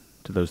ticket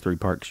to those 3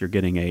 parks, you're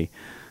getting I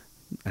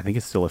think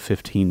it's still a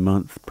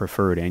 15-month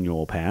preferred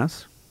annual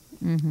pass.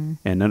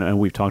 And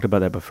we've talked about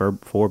that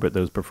before, but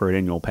those preferred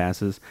annual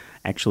passes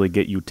actually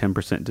get you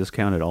 10%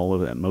 discount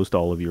at most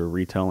all of your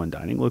retail and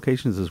dining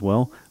locations as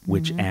well,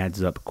 which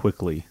adds up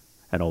quickly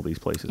at all these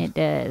places. It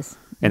does.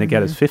 And it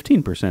got us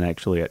 15%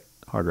 actually at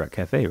Hard Rock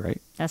Cafe, right?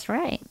 That's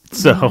right.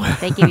 So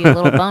they give you a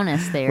little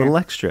bonus there. A little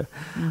extra.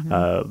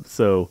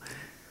 So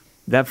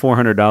that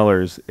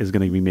 $400 is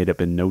going to be made up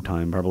in no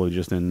time, probably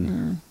just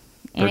in...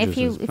 And if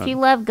you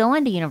love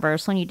going to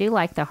Universal and you do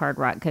like the Hard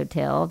Rock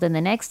Hotel, then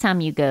the next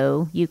time you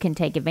go, you can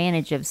take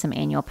advantage of some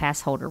annual pass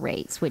holder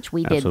rates, which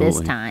we did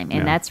this time.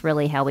 And that's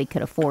really how we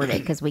could afford it,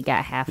 because we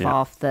got half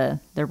off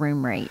the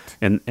room rate.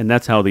 And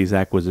that's how these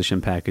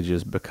acquisition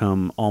packages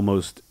become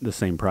almost the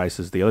same price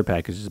as the other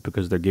packages,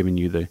 because they're giving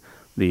you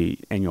the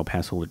annual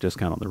pass holder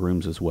discount on the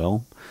rooms as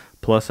well.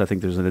 Plus, I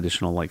think there's an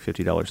additional like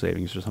 $50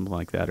 savings or something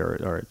like that,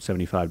 or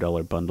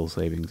 $75 bundle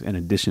savings in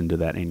addition to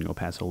that annual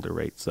pass holder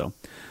rate. So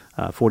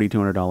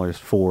 $4,200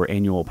 for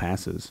annual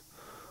passes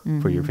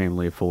for your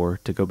family of 4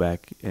 to go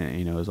back,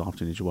 you know, as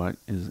often as you want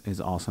is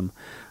awesome.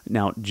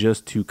 Now,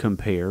 just to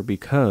compare,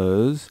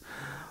 because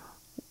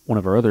one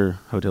of our other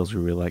hotels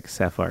we really like,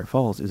 Sapphire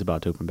Falls, is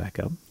about to open back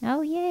up.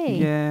 Oh, yay.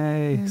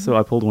 Yay. So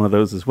I pulled one of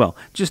those as well,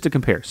 just to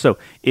compare. So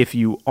if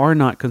you are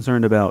not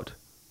concerned about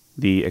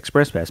the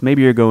Express Pass,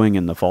 maybe you're going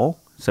in the fall,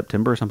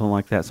 September or something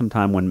like that,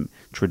 sometime when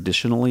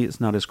traditionally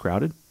it's not as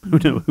crowded.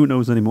 Who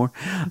knows anymore?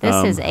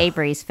 This is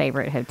Avery's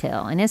favorite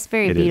hotel, and it's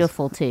very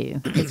beautiful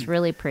too. It's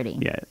really pretty.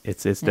 Yeah,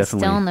 it's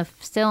definitely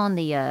still on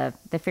the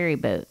ferry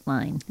boat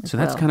line. So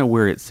that's kind of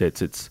where it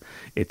sits.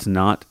 It's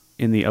not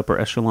in the upper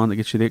echelon that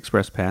gets you the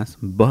Express Pass,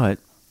 but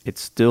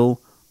it's still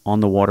on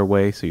the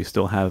waterway, so you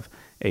still have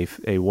a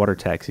water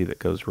taxi that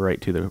goes right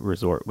to the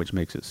resort, which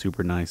makes it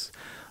super nice.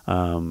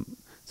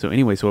 So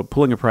anyway, so we're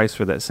pulling a price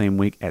for that same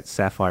week at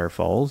Sapphire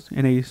Falls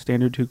in a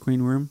standard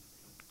 2-queen room,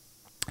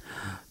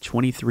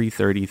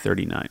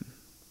 $23.30.39,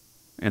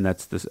 and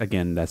that's this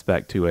again. That's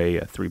back to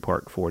a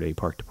 3-park, 4-day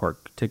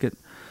park-to-park ticket.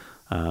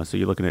 So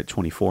you're looking at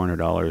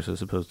 $2,400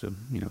 as opposed to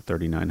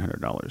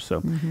 $3,900.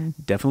 So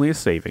definitely a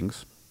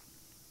savings,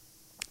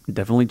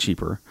 definitely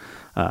cheaper,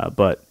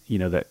 but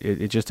that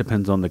it just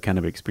depends on the kind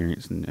of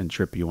experience and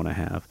trip you want to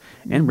have,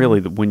 and really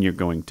when you're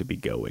going to be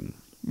going.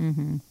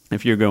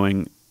 If you're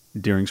going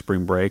during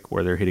spring break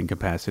where they're hitting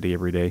capacity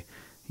every day,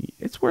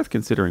 it's worth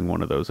considering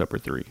one of those upper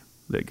 3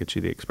 that gets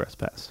you the Express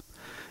Pass.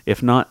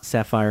 If not,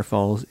 Sapphire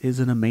Falls is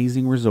an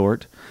amazing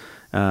resort.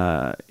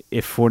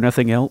 If for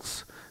nothing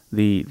else,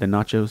 the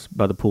nachos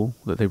by the pool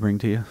that they bring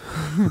to you.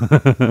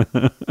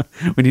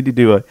 We need to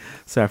do a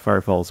Sapphire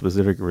Falls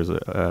specific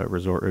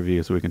resort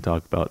review so we can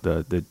talk about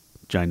the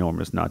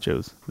ginormous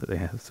nachos that they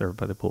have served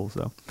by the pool.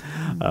 So,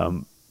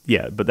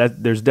 yeah,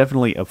 but there's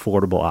definitely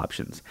affordable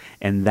options,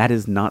 and that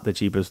is not the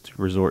cheapest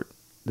resort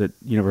that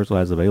Universal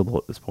has available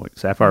at this point.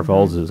 Sapphire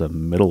Falls is a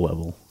middle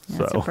level.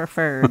 That's a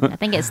preferred. I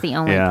think it's the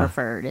only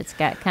preferred. It's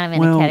got kind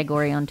of in a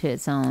category onto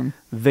its own.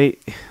 They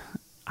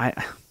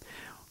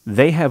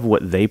have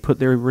what they put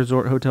their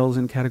resort hotels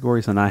in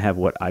categories, and I have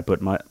what I put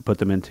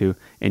them into.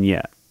 And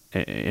yeah,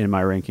 in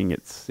my ranking,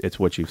 it's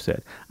what you've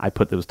said. I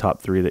put those top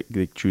 3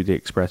 that drew the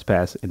Express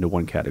Pass into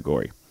one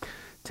category.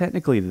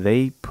 Technically,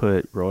 they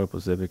put Royal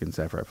Pacific and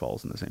Sapphire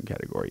Falls in the same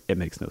category. It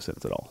makes no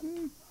sense at all.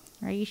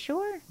 Are you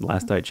sure?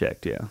 Last I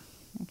checked, yeah.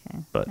 Okay.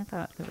 But I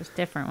thought it was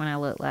different when I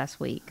looked last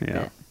week.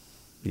 Yeah.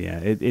 Yeah,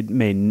 it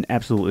made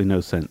absolutely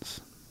no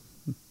sense,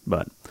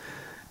 but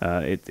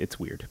it's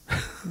weird.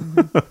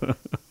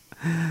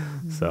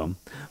 So,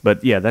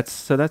 but yeah, that's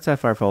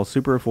Sapphire Falls,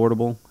 super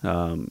affordable.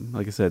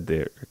 Like I said,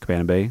 the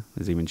Cabana Bay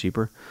is even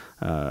cheaper.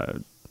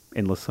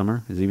 Endless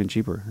Summer is even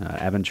cheaper.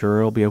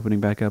 Aventura will be opening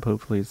back up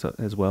hopefully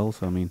as well.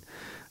 So I mean,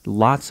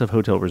 lots of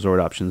hotel resort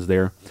options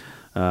there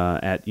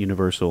at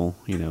Universal,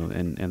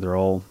 and they're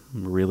all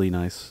really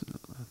nice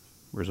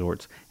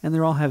resorts, and they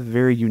all have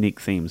very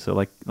unique themes. So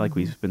like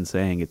we've been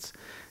saying, it's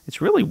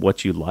really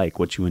what you like,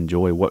 what you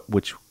enjoy,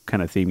 which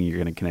kind of theme you're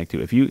going to connect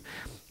to. If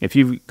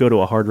you go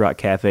to a Hard Rock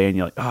Cafe and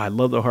you're like, oh, I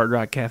love the Hard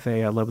Rock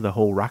Cafe, I love the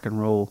whole rock and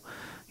roll,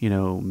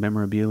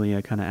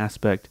 memorabilia kind of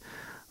aspect,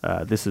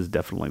 this is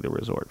definitely the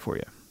resort for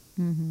you.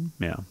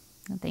 Mm-hmm. Yeah,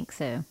 I think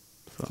so.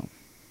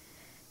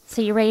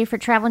 So you ready for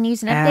travel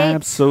news and updates?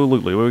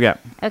 Absolutely. What we got?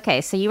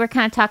 Okay, so you were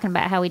kind of talking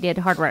about how we did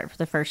Hard Rock for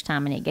the first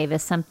time, and it gave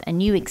us a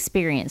new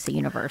experience at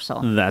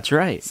Universal. That's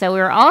right. So we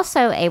were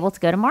also able to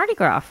go to Mardi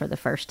Gras for the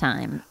first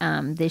time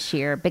this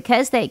year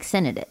because they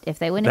extended it. If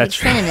they wouldn't have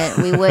extended it,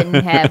 we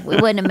wouldn't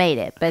have made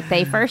it. But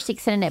they first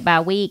extended it by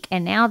a week,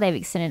 and now they've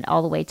extended it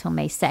all the way till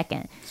May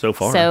 2nd. So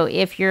far. So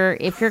if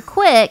you're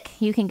quick,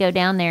 you can go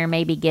down there and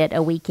maybe get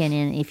a weekend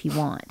in if you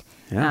want.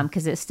 Yeah.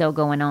 Because it's still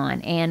going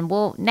on. And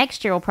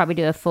next year we'll probably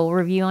do a full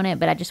review on it,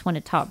 but I just want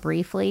to talk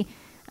briefly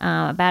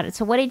about it.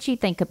 So what did you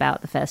think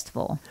about the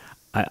festival?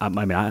 I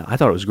mean, I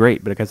thought it was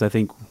great because I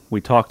think we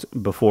talked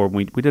before.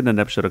 We did an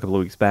episode a couple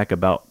of weeks back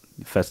about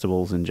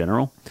festivals in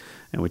general,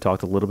 and we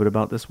talked a little bit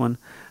about this one,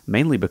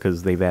 mainly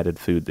because they've added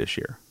food this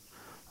year.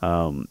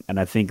 And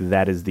I think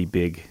that is the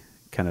big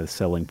kind of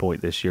selling point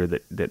this year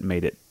that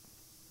made it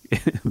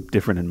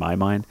different in my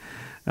mind.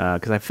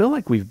 Because I feel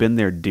like we've been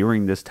there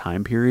during this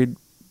time period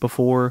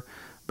before,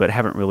 but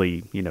haven't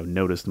really,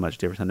 noticed much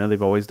difference. I know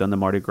they've always done the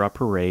Mardi Gras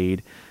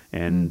parade,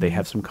 and they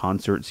have some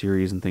concert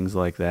series and things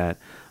like that.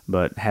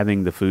 But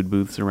having the food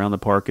booths around the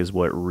park is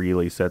what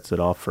really sets it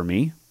off for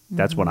me.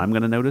 That's what I'm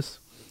going to notice.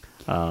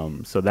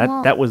 So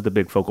that was the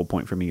big focal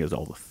point for me, is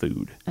all the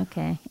food.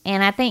 Okay.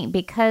 And I think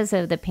because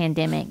of the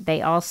pandemic,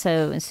 they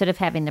also, instead of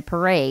having the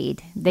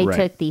parade, they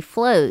took the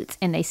floats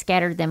and they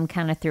scattered them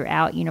kind of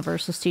throughout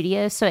Universal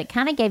Studios. So it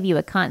kind of gave you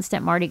a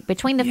constant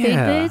between the food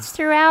booths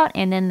throughout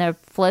and then the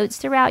floats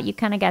throughout, you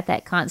kind of got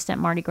that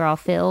constant Mardi Gras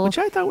feel. Which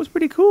I thought was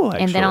pretty cool,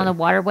 actually. And then on the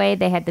waterway,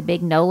 they had the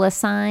big NOLA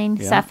sign.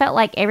 Yeah. So I felt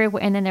like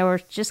everywhere, and then there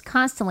were just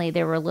constantly,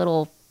 there were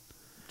little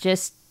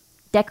just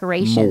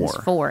decorations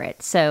for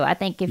it. So I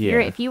think if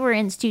you were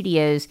in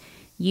studios,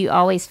 you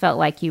always felt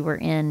like you were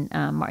in,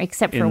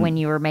 except for when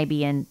you were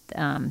maybe in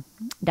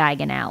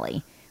Diagon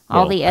Alley.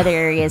 All the other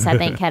areas, I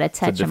think, had a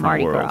touch of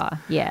Mardi Gras.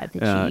 Yeah,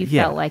 that you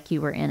felt like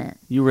you were in it.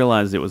 You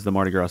realized it was the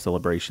Mardi Gras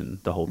celebration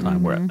the whole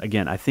time. Where,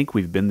 again, I think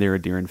we've been there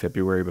during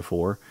February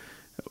before,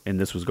 and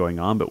this was going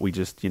on, but we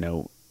just,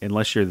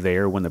 unless you're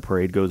there when the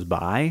parade goes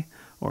by,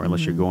 or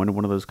unless you're going to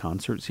one of those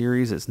concert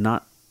series, it's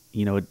not,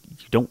 you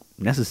don't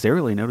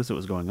necessarily notice it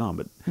was going on.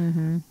 But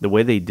the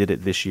way they did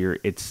it this year,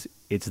 it's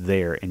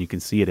there, and you can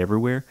see it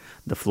everywhere.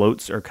 The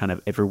floats are kind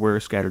of everywhere,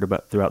 scattered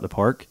about throughout the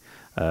park.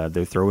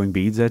 They're throwing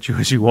beads at you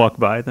as you walk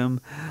by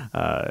them,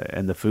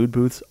 and the food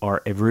booths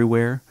are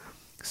everywhere,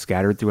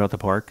 scattered throughout the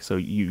park. So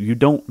you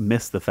don't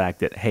miss the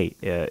fact that, hey,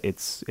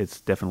 it's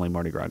definitely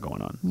Mardi Gras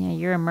going on. Yeah,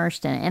 you're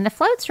immersed in it. And the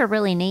floats are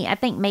really neat. I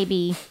think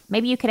maybe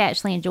you could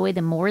actually enjoy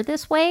them more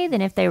this way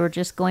than if they were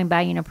just going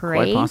by in a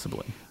parade. Quite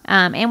possibly.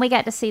 And we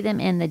got to see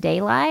them in the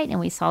daylight, and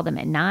we saw them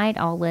at night,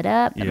 all lit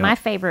up. Yep. My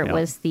favorite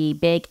was the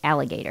big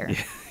alligator.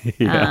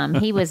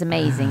 He was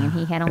amazing, and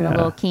he had on the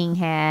little king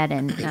hat,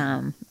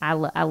 and I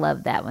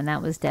loved that one.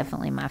 That was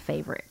definitely my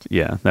favorite.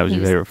 Yeah, that was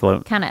your favorite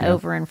float. Kind of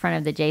over in front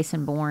of the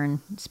Jason Bourne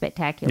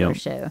spectacular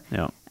show.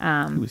 Yeah,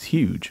 it was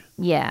huge.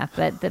 Yeah,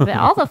 but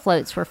all the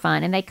floats were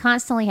fun, and they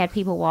constantly had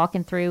people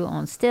walking through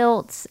on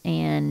stilts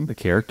and the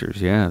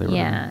characters.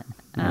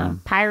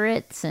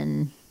 Pirates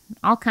and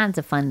all kinds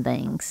of fun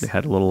things. They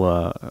had a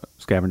little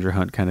scavenger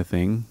hunt kind of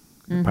thing.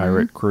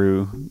 Pirate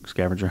crew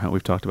scavenger hunt.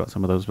 We've talked about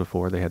some of those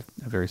before. They had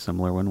a very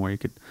similar one where you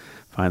could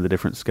find the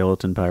different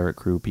skeleton pirate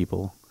crew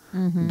people,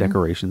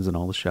 decorations in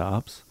all the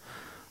shops.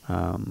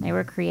 They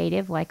were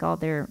creative, like all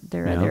their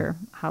other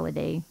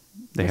holiday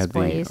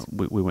displays.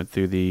 We went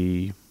through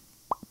the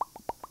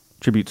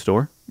tribute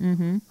store,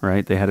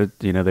 right? They had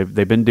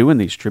they've been doing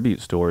these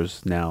tribute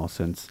stores now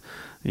since.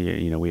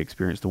 We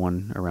experienced the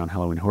one around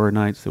Halloween Horror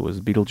Nights that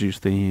was Beetlejuice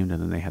themed,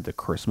 and then they had the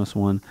Christmas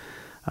one.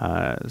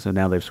 So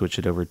now they've switched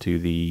it over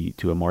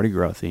to a Mardi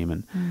Gras theme,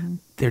 and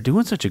they're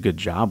doing such a good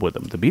job with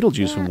them. The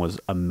Beetlejuice one was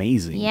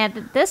amazing. Yeah,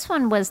 this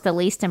one was the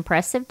least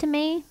impressive to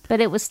me, but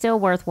it was still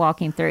worth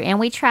walking through. And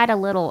we tried a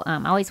little.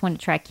 I always wanted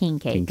to try king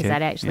cake because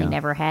I'd actually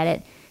never had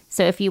it.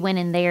 So if you went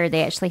in there,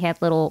 they actually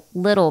had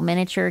little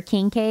miniature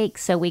king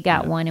cakes. So we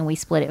got one and we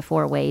split it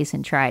 4 ways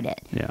and tried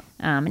it. Yeah.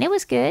 And it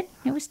was good.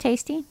 It was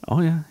tasty.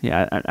 Oh yeah,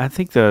 yeah. I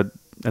think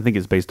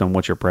it's based on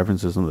what your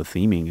preferences on the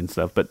theming and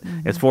stuff. But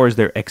as far as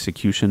their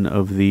execution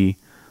of the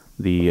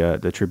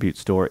tribute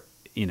store,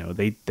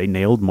 they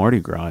nailed Mardi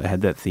Gras. It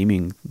had that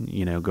theming,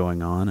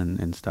 going on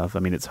and stuff. I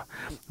mean,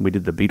 we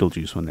did the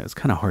Beetlejuice one. It's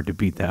kind of hard to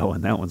beat that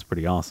one. That one's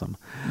pretty awesome.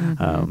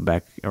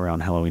 Back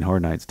around Halloween Horror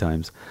Nights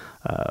times,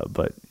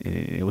 but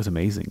it was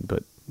amazing.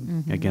 But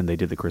again, they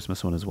did the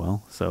Christmas one as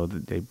well. So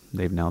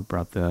they've now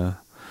brought the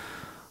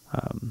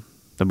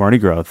Mardi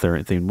Gras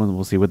theme one.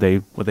 We'll see what they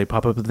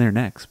pop up in there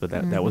next. But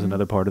that was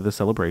another part of the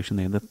celebration.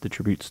 They had the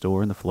tribute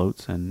store and the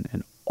floats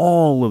and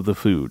all of the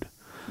food.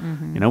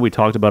 We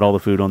talked about all the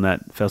food on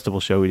that festival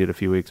show we did a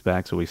few weeks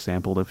back, so we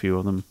sampled a few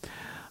of them.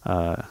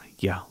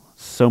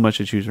 So much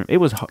to choose from. It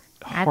was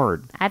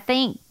hard. I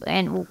think,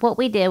 and what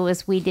we did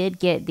was we did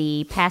get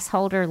the pass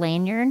holder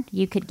lanyard.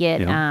 You could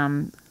get,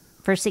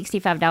 for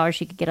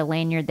 $65, you could get a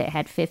lanyard that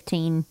had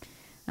 15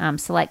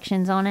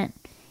 selections on it.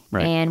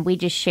 Right. And we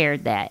just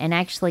shared that. And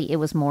actually, it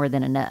was more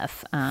than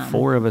enough.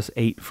 4 of us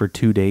ate for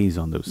 2 days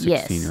on those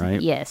 16,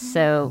 right? Yes.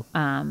 So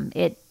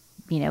it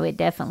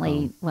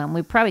definitely,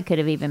 we probably could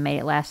have even made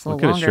it last a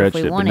little longer if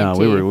we wanted to.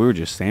 We were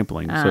just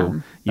sampling.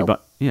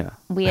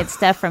 We had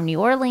stuff from New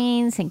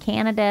Orleans and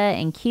Canada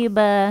and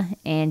Cuba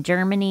and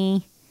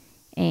Germany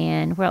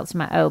and where else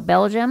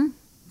Belgium.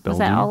 Was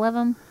that all of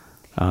them?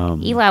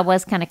 Eli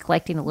was kind of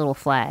collecting the little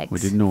flags. We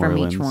did New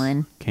Orleans, from each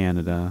one.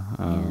 Canada.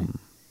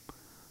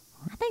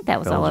 I think that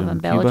was all of them.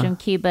 Belgium,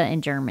 Cuba,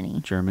 and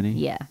Germany.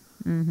 Yeah.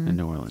 And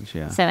New Orleans,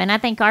 yeah. So, and I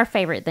think our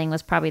favorite thing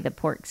was probably the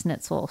pork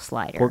schnitzel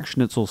slider. Pork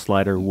schnitzel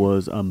slider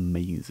was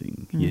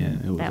amazing. Yeah,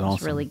 it was awesome. That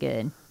was really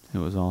good. It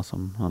was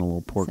awesome on a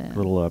little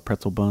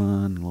pretzel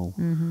bun, a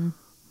little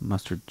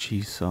mustard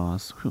cheese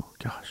sauce. Oh,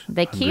 gosh.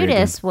 The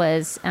cutest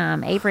was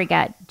Avery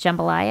got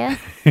jambalaya,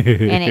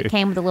 and it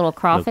came with a little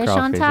crawfish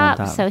on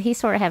top. So he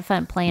sort of had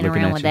fun playing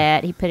around with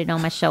that. He put it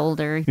on my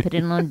shoulder. He put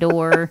it on the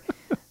door.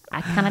 I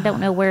kind of don't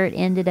know where it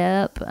ended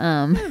up,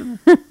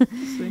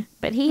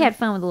 but he had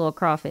fun with the little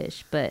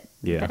crawfish. But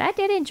I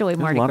did enjoy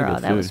Mardi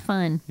Gras. That was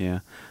fun. Yeah,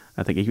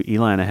 I think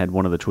Eli and I had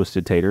one of the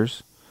twisted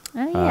taters.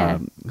 Oh yeah.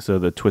 So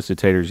the twisted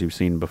taters you've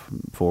seen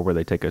before, where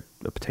they take a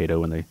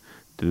potato and they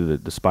do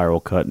the spiral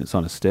cut and it's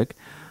on a stick.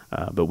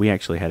 But we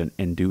actually had an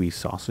andouille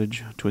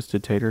sausage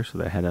twisted tater. So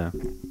they had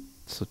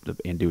the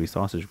andouille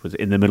sausage was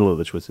in the middle of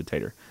the twisted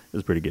tater. It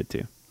was pretty good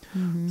too.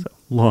 So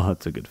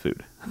lots of good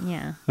food.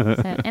 Yeah,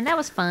 and that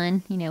was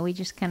fun. We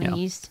just kind of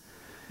used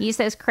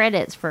those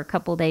credits for a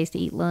couple of days to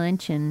eat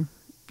lunch, and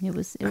it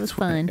was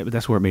fun.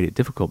 That's where it made it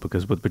difficult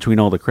because between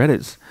all the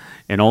credits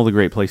and all the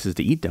great places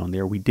to eat down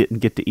there, we didn't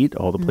get to eat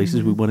all the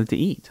places we wanted to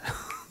eat.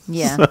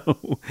 Yeah.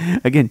 So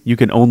again, you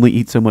can only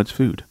eat so much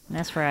food.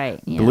 That's right.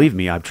 Yeah. Believe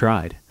me, I've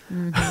tried.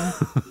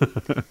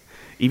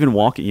 Even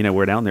walking,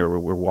 we're down there.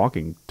 We're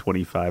walking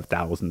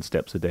 25,000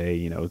 steps a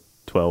day.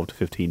 12 to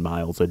 15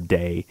 miles a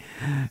day,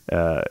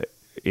 and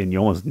you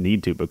almost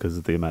need to because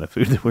of the amount of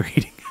food that we're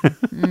eating.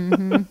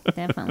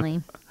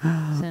 Definitely.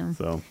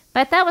 So,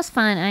 but that was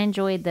fun. I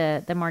enjoyed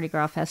the Mardi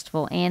Gras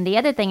festival. And the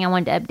other thing I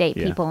wanted to update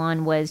people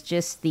on was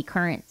just the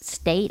current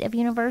state of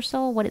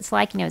Universal, what it's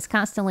like. It's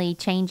constantly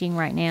changing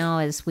right now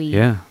as we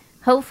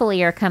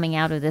hopefully are coming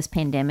out of this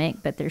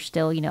pandemic, but there's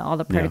still, all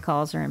the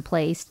protocols are in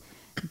place.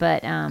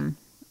 But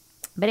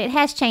it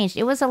has changed.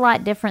 It was a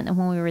lot different than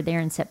when we were there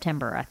in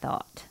September, I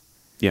thought.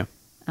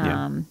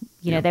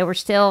 They were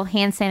still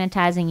hand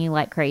sanitizing you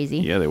like crazy.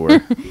 Yeah, they were. I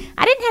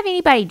didn't have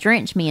anybody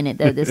drench me in it,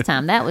 though, this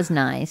time. That was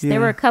nice. There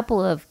were a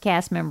couple of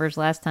cast members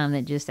last time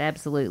that just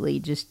absolutely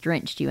just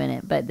drenched you in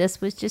it. But this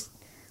was just a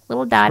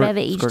little dot of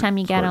it each time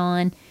you got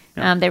on.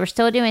 Yeah. They were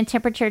still doing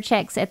temperature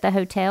checks at the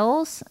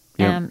hotels.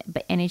 And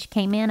as you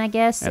came in, I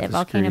guess, at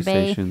Volcano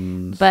Bay.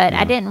 But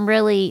I didn't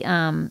really,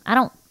 at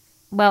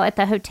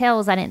the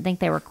hotels, I didn't think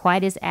they were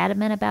quite as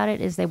adamant about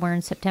it as they were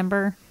in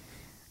September.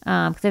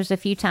 There's a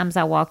few times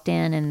I walked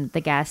in and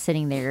the guy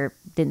sitting there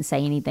didn't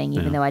say anything,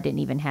 even though I didn't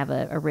even have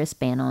a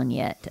wristband on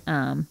yet.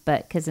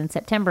 But because in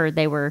September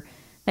they were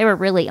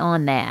really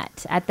on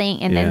that, I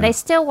think, and then they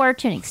still were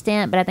to an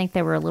extent, but I think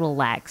they were a little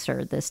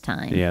laxer this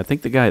time. Yeah, I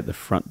think the guy at the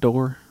front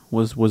door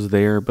was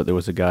there, but there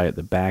was a guy at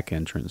the back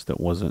entrance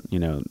that wasn't.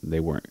 They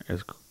weren't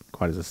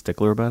quite as a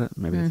stickler about it.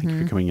 Maybe I think if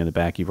you're coming in the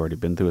back, you've already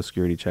been through a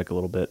security check a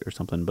little bit or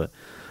something. But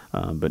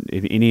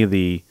if any of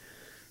the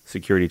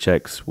security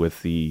checks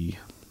with the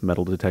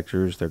metal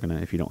detectors, they're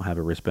gonna, if you don't have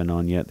a wristband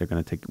on yet, they're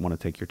gonna want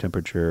to take your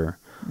temperature.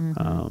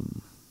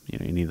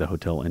 Any of the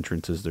hotel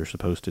entrances, they're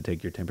supposed to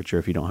take your temperature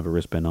if you don't have a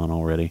wristband on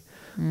already.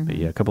 But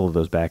a couple of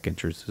those back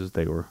entrances,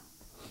 they were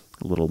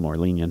a little more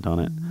lenient on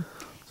it.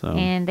 So.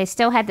 And they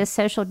still had the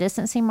social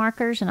distancing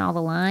markers and all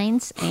the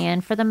lines,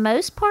 and for the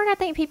most part, I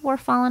think people were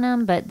following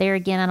them. But there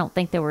again, I don't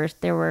think there were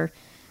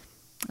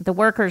the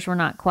workers were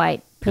not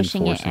quite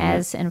pushing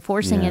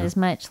enforcing it as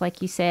much,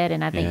 like you said.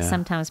 And I think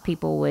sometimes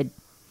people would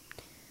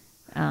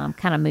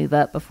kind of move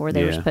up before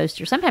they were supposed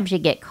to. Sometimes you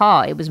get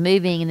caught. It was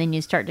moving, and then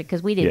you start to,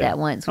 because we did that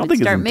once. We'd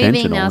start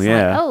moving, and I was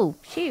like, oh,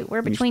 shoot,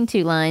 we're between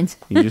two lines.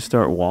 You just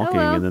start walking,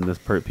 and then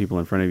the people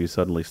in front of you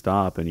suddenly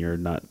stop, and you're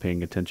not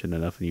paying attention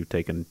enough, and you've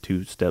taken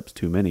 2 steps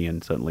too many,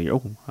 and suddenly,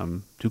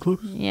 I'm too close.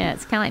 Yeah,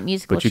 it's kind of like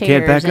musical but you chairs,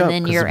 can't back and up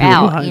then you're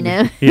out,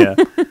 Yeah.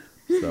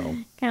 So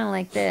kind of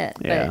like that.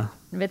 Yeah.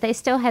 But they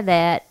still had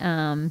that.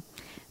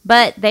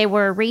 But they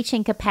were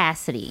reaching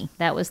capacity.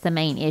 That was the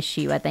main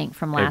issue, I think,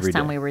 from last Every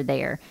time day. we were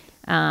there.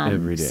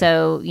 Every day.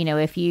 So,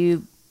 if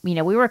we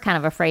were kind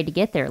of afraid to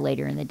get there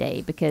later in the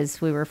day because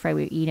we were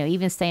afraid,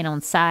 even staying on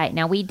site.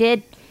 Now,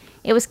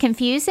 it was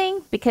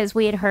confusing because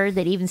we had heard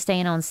that even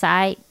staying on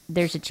site,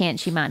 there's a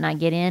chance you might not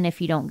get in if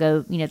you don't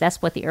go,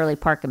 that's what the early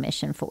park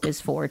admission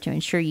is for, to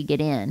ensure you get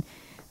in.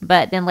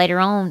 But then later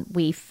on,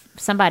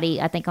 somebody,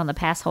 I think on the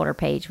pass holder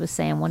page, was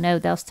saying, well, no,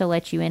 they'll still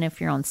let you in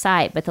if you're on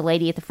site. But the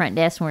lady at the front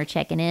desk when we were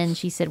checking in,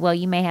 she said, well,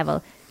 you may have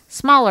a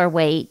smaller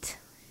wait.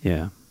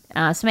 Yeah.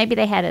 So maybe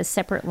they had a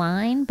separate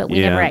line, but we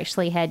never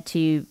actually had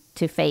to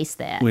face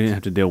that. We didn't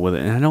have to deal with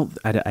it. And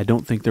I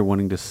don't think they're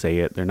wanting to say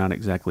it. They're not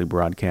exactly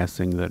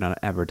broadcasting. They're not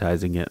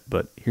advertising it.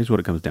 But here's what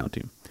it comes down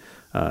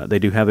to. They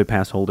do have a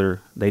pass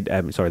holder. They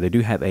do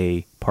have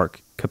a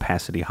park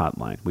capacity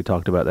hotline. We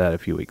talked about that a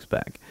few weeks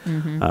back,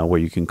 where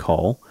you can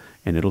call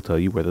and it'll tell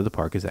you whether the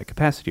park is at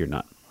capacity or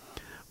not.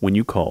 When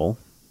you call,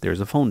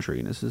 there's a phone tree,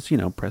 and it says,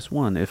 press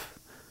 1 if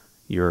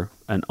you're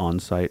an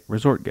on-site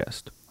resort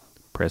guest.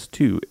 Press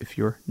 2 if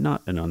you're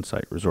not an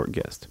on-site resort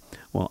guest.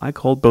 Well, I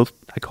called both.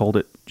 I called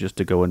it just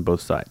to go in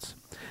both sides.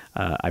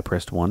 I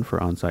pressed 1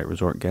 for on-site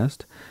resort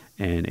guest,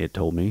 and it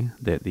told me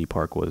that the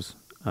park was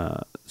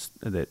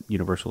that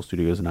Universal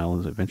Studios and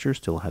Islands Adventure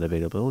still had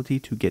availability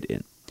to get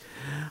in.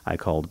 I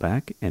called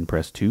back and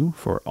pressed 2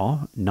 for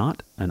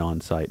not an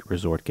on-site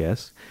resort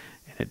guest,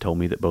 and it told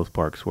me that both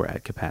parks were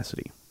at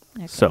capacity.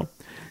 Okay. So,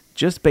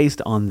 just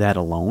based on that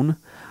alone,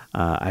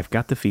 I've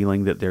got the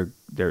feeling that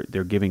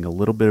they're giving a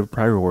little bit of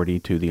priority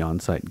to the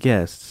on-site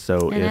guests.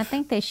 So, I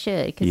think they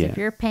should, because if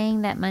you're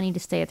paying that money to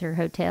stay at their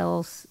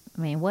hotels,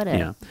 I mean,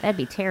 that'd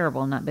be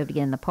terrible not be able to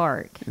get in the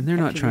park. And they're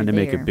not trying to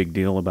make a big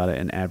deal about it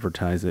and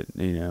advertise it,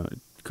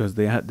 because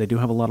they do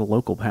have a lot of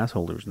local pass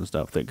holders and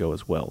stuff that go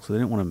as well. So they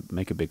didn't want to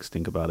make a big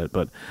stink about it,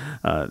 but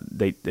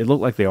it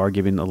look like they are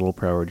giving a little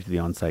priority to the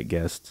on-site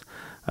guests,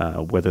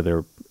 whether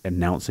they're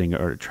announcing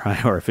or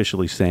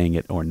officially saying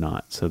it or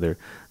not. So they're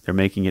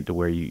making it to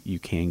where you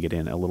can get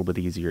in a little bit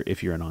easier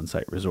if you're an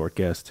on-site resort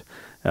guest,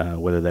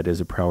 whether that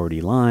is a priority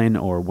line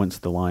or once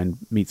the line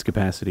meets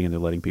capacity and they're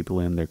letting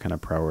people in, they're kind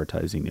of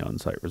prioritizing the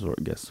on-site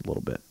resort guests a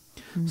little bit.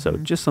 Mm-hmm. So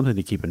just something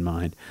to keep in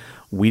mind.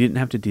 We didn't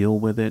have to deal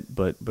with it,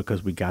 but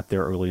because we got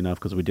there early enough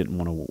because we didn't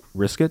want to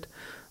risk it.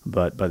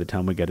 But by the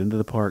time we got into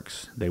the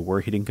parks, they were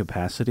hitting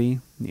capacity.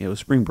 It was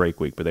spring break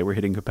week, but they were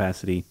hitting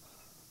capacity,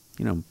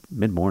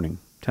 mid-morning.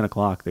 10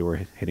 o'clock, they were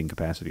hitting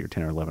capacity, or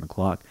 10 or 11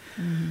 o'clock.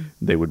 Mm-hmm.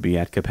 They would be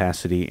at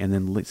capacity. And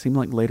then it seemed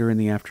like later in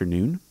the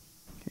afternoon,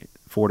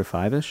 4 to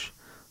 5-ish,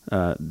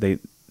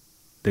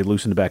 they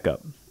loosened back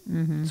up.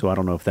 Mm-hmm. So I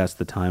don't know if that's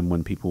the time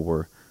when people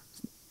were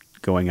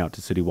going out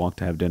to City Walk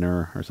to have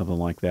dinner or something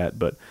like that.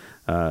 But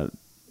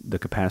the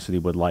capacity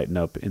would lighten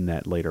up in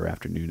that later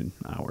afternoon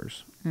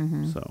hours.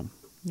 Mm-hmm. So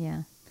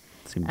yeah.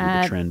 Seemed to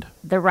be the trend.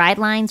 The ride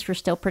lines were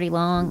still pretty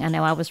long. I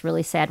know I was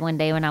really sad one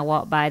day when I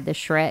walked by the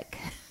Shrek.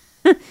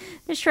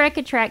 The Shrek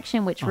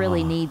attraction, which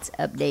really needs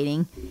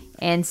updating,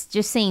 and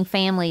just seeing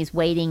families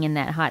waiting in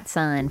that hot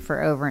sun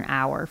for over an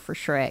hour for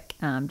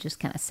Shrek just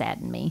kind of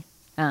saddened me.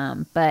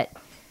 But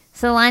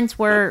so the lines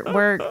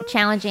were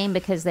challenging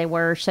because they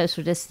were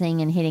social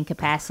distancing and hitting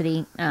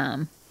capacity.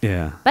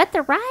 Yeah. But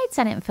the rides,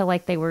 I didn't feel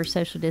like they were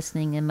social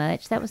distancing as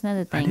much. That was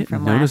another thing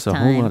from I didn't notice last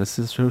time. a whole lot of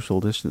social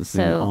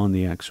distancing on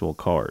the actual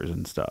cars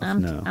and stuff.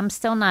 I'm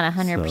still not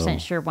 100%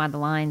 sure why the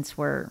lines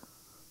were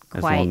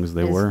quite as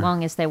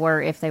long as they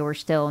were, if they were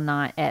still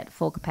not at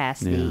full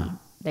capacity.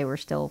 They were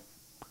still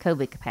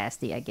COVID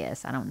capacity, I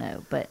guess. I don't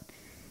know. But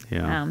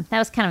that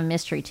was kind of a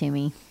mystery to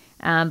me.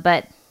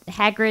 But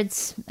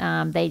Hagrid's,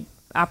 they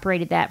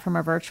operated that from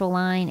a virtual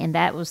line, and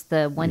that was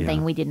the one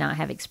thing we did not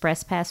have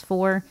Express Pass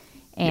for.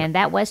 And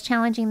that was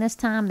challenging this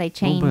time. They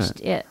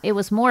changed it. It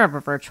was more of a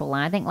virtual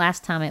line. I think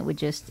last time it would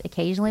just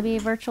occasionally be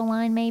a virtual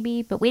line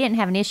maybe. But we didn't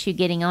have an issue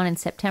getting on in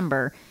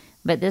September.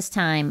 But this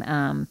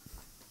time,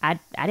 I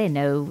didn't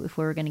know if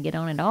we were going to get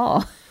on at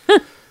all.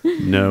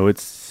 No,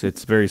 it's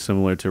very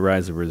similar to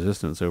Rise of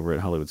Resistance over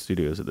at Hollywood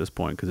Studios at this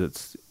point.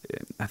 Because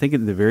I think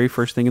the very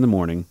first thing in the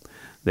morning,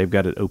 they've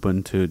got it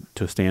open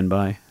to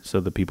standby.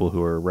 So the people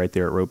who are right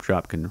there at Rope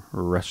Drop can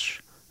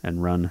rush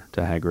and run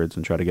to Hagrid's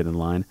and try to get in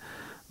line.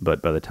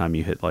 But by the time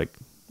you hit like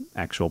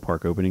actual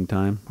park opening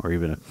time, or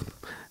even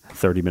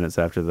 30 minutes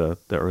after the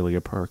earlier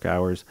park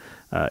hours,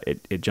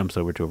 it jumps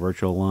over to a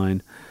virtual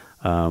line.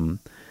 And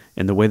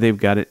the way they've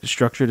got it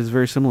structured is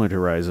very similar to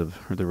Rise of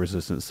the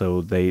Resistance. So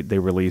they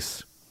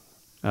release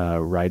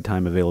ride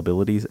time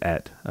availabilities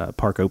at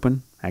park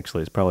open.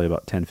 Actually, it's probably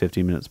about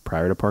 10-15 minutes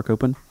prior to park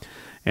open.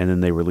 And then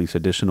they release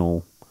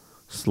additional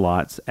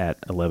slots at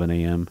 11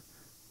 a.m.,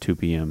 2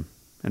 p.m.,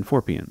 and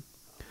 4 p.m.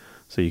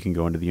 So you can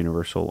go into the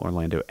Universal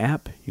Orlando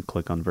app, you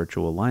click on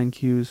virtual line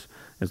queues.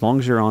 As long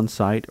as you're on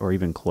site or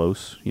even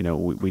close,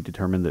 we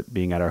determined that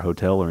being at our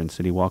hotel or in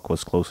City Walk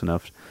was close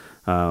enough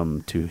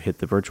to hit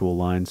the virtual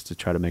lines to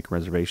try to make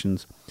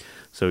reservations.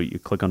 So you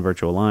click on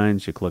virtual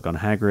lines, you click on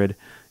Hagrid,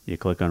 you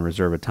click on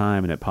reserve a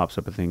time, and it pops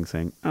up a thing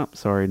saying, oh,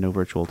 sorry, no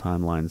virtual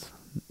timelines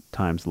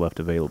times left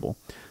available.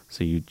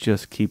 So you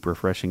just keep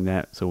refreshing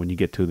that. So when you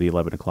get to the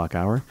 11 o'clock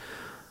hour,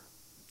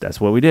 that's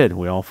what we did.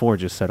 We all four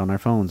just sat on our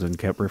phones and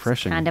kept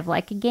refreshing. Kind of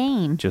like a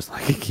game. Just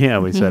like, yeah,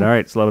 we said, all right,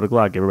 it's 11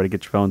 o'clock. Everybody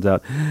get your phones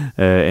out.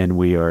 And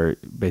we are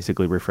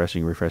basically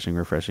refreshing.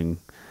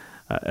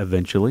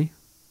 Eventually,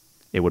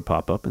 it would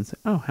pop up and say,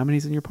 oh, how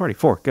many's in your party?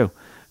 4, go.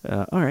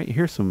 All right,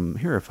 here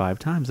are 5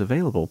 times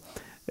available.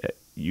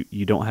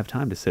 You don't have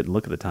time to sit and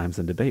look at the times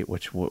and debate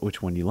which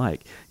one you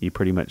like. You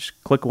pretty much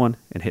click one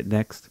and hit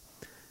next.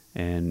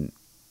 And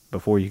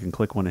before you can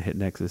click one and hit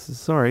next, it says,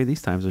 sorry,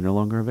 these times are no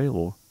longer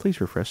available.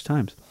 Please refresh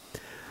times.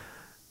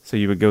 So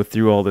you would go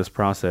through all this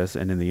process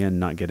and in the end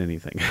not get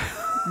anything.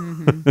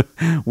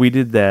 Mm-hmm. We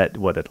did that,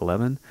 at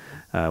 11?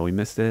 We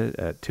missed it.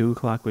 At 2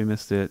 o'clock we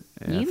missed it.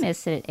 You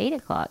missed it at 8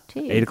 o'clock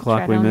too. 8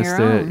 o'clock we missed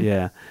it,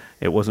 yeah.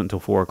 It wasn't until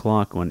 4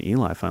 o'clock when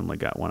Eli finally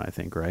got one, I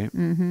think, right?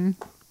 Mm-hmm.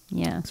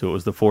 Yeah. So it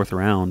was the 4th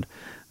round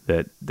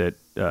that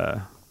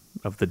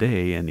of the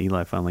day, and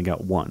Eli finally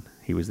got one.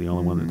 He was the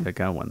only one that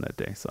got one that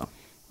day, so...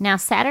 Now,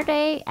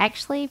 Saturday,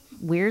 actually,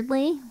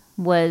 weirdly,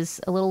 was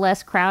a little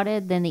less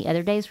crowded than the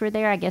other days were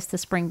there. I guess the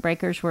spring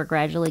breakers were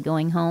gradually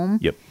going home.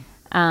 Yep.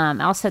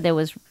 Also, there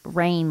was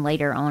rain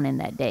later on in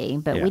that day,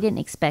 but we didn't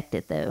expect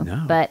it, though.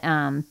 No. But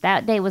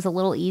that day was a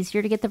little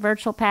easier to get the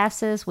virtual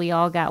passes. We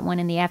all got one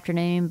in the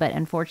afternoon, but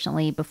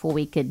unfortunately, before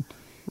we could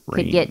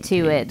get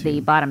to it,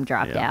 the bottom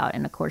dropped out,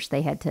 and of course,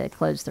 they had to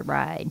close the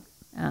ride.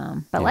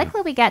 But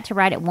luckily, we got to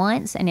ride it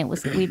once, and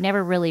we've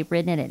never really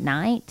ridden it at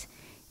night.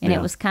 And it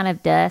was kind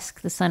of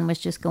dusk. The sun was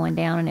just going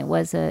down, and it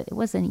was a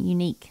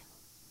unique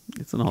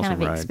it's an awesome kind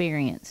of ride.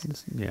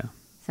 Experience.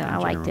 So I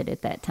liked it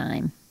at that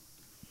time.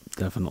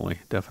 Definitely.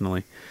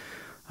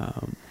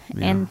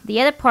 And the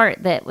other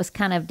part that was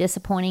kind of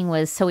disappointing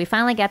was, so we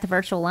finally got the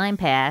virtual line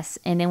pass,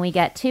 and then we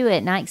got to it,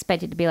 and I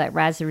expected it to be like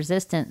Rise of the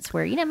Resistance,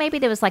 where, maybe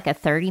there was like a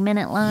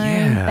 30-minute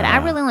line, but I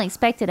really only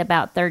expected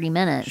about 30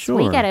 minutes. Sure.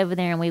 We got over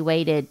there, and we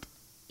waited.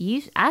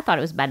 I thought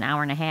it was about an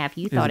hour and a half.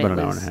 You thought it was about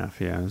an hour and a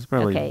half. Yeah, it was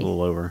probably a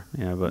little over.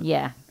 Yeah, but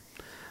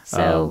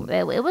So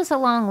it was a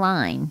long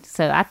line.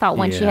 So I thought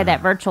once you had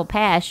that virtual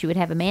pass, you would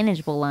have a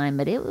manageable line,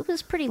 but it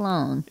was pretty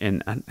long.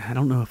 And I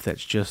don't know if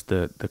that's just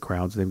the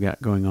crowds they've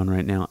got going on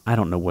right now. I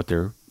don't know what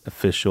their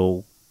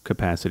official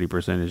capacity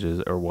percentage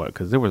is or what,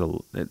 because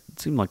it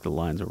seemed like the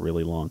lines were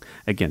really long.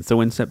 Again,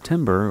 so in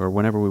September or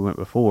whenever we went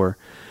before,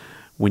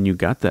 when you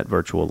got that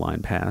virtual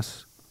line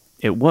pass,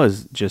 it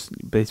was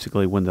just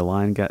basically when the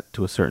line got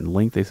to a certain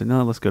length, they said,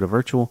 no, let's go to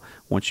virtual.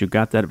 Once you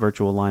got that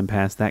virtual line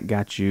pass, that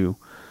got you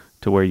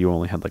to where you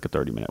only had like a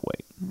 30-minute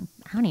wait.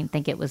 I don't even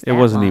think it was that It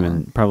wasn't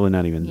long. probably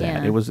not even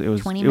that. It was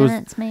 20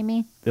 minutes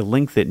maybe? The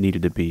length it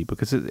needed to be,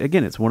 because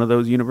again, it's one of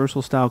those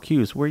universal style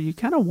queues where you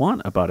kind of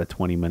want about a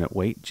 20-minute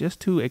wait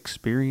just to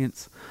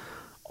experience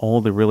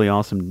all the really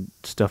awesome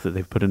stuff that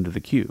they've put into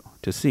the queue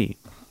to see,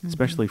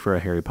 especially for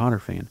a Harry Potter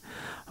fan.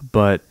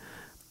 But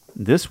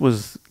this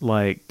was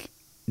like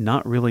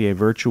not really a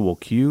virtual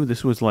queue.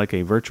 This was like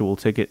a virtual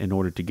ticket in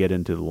order to get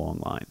into the long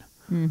line.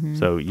 Mm-hmm.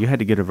 So you had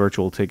to get a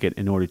virtual ticket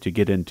in order to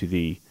get into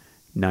the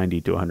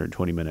 90 to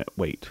 120 minute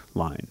wait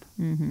line.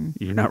 Mm-hmm.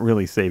 You're not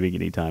really saving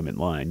any time in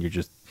line. You're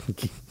just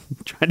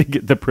trying to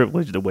get the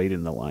privilege to wait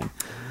in the line.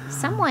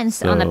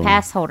 Someone's on the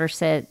pass holder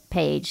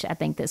page, I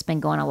think that's been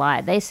going a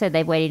lot. They said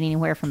they've waited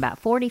anywhere from about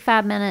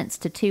 45 minutes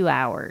to 2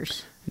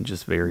 hours. It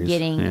just varies.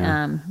 Getting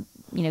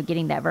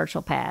that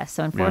virtual pass.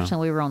 So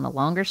unfortunately, we were on the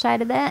longer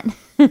side of that.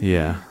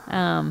 Yeah.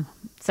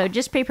 So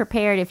just be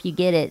prepared. If you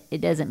get it, it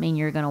doesn't mean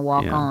you're going to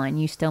walk on.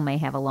 You still may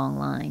have a long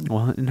line.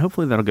 Well, and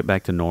hopefully that'll get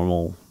back to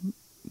normal.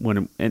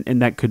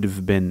 And that could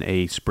have been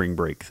a spring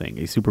break thing,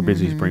 a super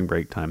busy spring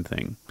break time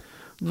thing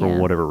for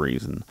whatever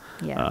reason.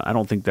 Yeah. I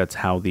don't think that's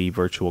how the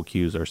virtual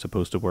queues are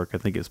supposed to work. I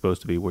think it's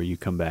supposed to be where you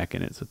come back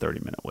and it's a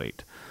 30-minute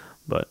wait.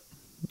 But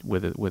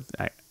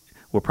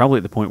we're probably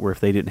at the point where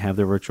if they didn't have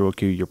their virtual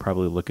queue, you're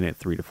probably looking at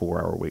 3 to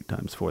 4 hour wait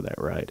times for that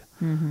ride.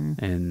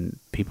 Mm-hmm. And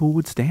people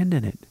would stand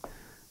in it.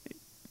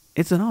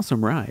 It's an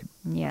awesome ride.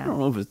 Yeah. I don't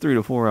know if it's 3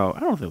 to 4 hour. I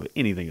don't think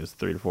anything is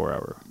 3 to 4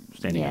 hour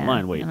standing in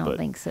line wait. I don't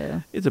think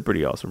so. It's a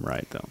pretty awesome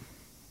ride, though.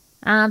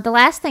 The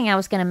last thing I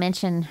was going to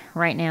mention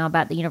right now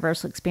about the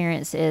Universal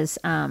experience is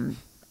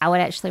I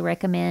would actually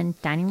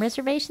recommend dining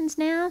reservations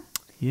now.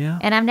 Yeah.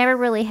 And I've never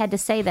really had to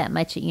say that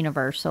much at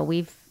Universal.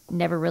 We've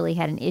never really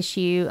had an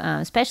issue,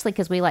 especially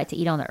because we like to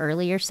eat on the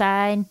earlier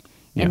side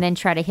and then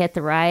try to hit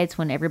the rides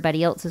when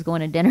everybody else is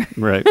going to dinner.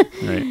 Right.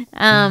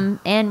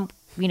 And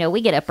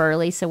we get up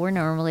early, so we're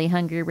normally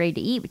hungry, ready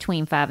to eat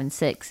between 5 and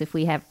 6 if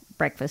we have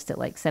breakfast at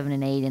like 7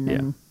 and 8. And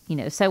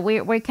then, so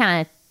we're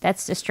kind of,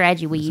 that's the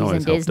strategy we use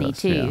in Disney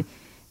too. Yeah.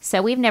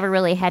 So we've never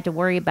really had to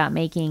worry about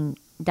making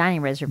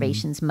dining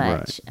reservations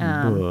much.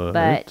 Right.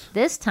 But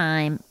this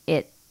time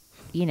we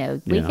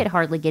could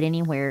hardly get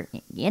anywhere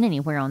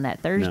on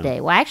that Thursday.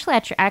 No. Well, actually,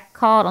 I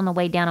called on the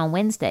way down on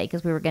Wednesday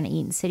because we were going to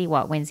eat in City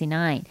Walk Wednesday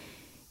night,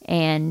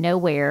 and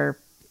nowhere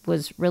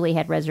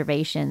had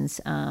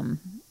reservations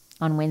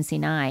on Wednesday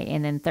night.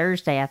 And then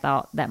Thursday, I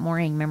thought,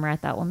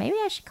 well, maybe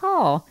I should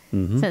call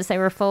since they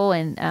were full.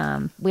 And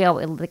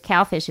the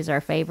Cowfish is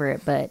our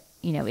favorite, but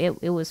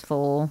it was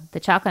full. The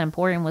Chocolate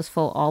Emporium was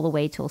full all the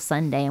way till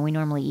Sunday, and we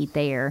normally eat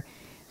there.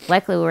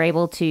 Luckily, we were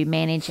able to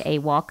manage a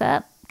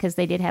walk-up because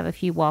they did have a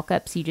few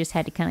walk-ups. You just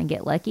had to kind of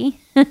get lucky.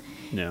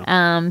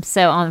 Yeah.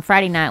 So on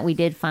Friday night, we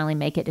did finally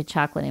make it to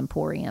Chocolate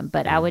Emporium.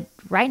 But I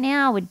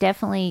would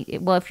definitely,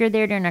 well, if you're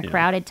there during a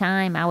crowded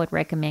time, I would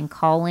recommend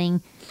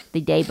calling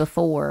the day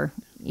before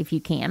if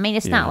you can. I mean,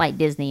 it's not like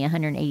Disney,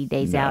 180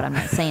 days out. I'm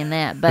not saying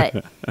that,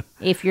 but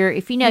if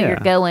you know you're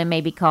going,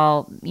 maybe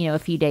call a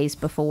few days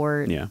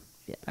before,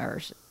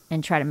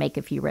 and try to make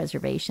a few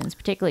reservations,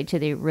 particularly to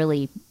the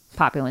really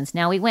popular ones.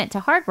 Now we went to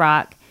Hard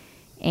Rock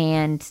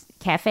and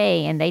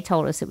Cafe, and they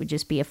told us it would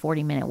just be a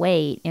 40-minute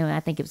wait, and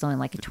I think it was only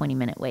like a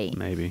 20-minute wait.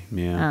 Maybe,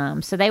 yeah.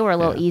 So they were a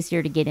little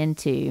easier to get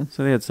into.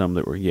 So they had some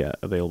that were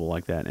available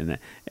like that, and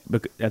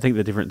I think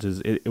the difference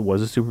is it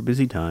was a super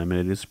busy time, and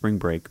it is spring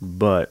break.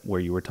 But where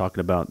you were talking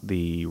about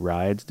the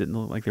rides didn't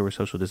look like they were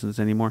social distance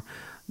anymore.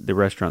 The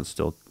restaurants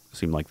still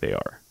seem like they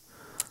are.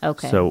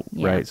 Okay. So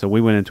so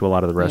we went into a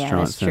lot of the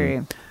restaurants, yeah,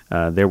 that's true.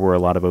 And there were a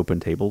lot of open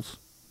tables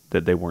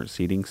that they weren't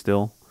seating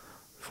still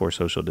for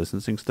social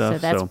distancing stuff. So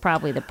that's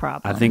probably the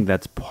problem. I think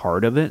that's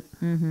part of it.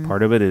 Mm-hmm.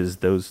 Part of it is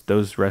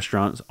those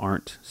restaurants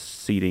aren't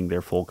seating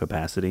their full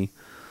capacity.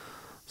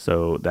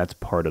 So that's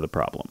part of the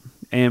problem.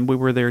 And we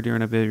were there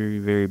during a very,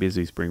 very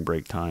busy spring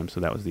break time, so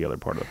that was the other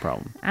part of the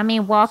problem. I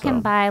mean, walking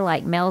by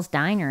like Mel's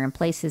Diner and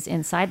places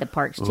inside the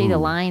parks too, the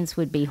lines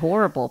would be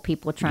horrible.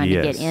 People trying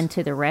to get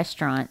into the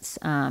restaurants.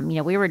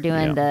 We were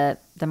doing the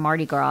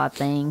Mardi Gras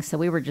thing, so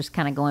we were just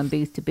kind of going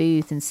booth to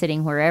booth and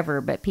sitting wherever.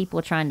 But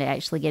people trying to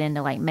actually get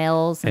into like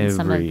Mel's and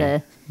some of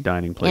the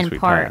dining place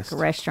in-park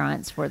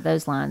restaurants where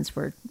those lines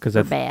were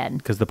bad.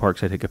 Because the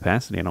parks had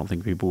capacity, I don't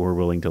think people were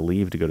willing to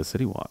leave to go to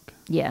City Walk.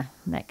 Yeah,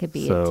 that could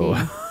be it too.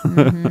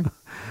 Mm-hmm.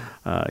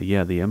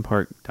 The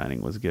in-park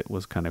dining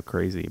was kind of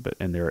crazy,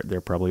 and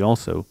they're probably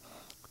also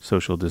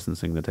social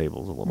distancing the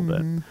tables a little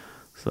bit.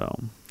 So,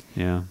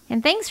 yeah.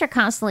 And things are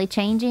constantly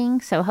changing,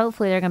 so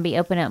hopefully they're going to be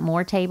opening up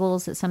more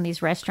tables at some of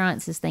these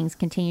restaurants as things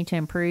continue to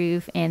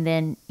improve. And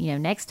then,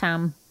 next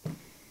time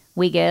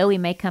we go, we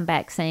may come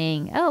back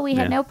saying, "Oh, we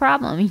had no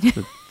problem."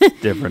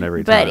 It's different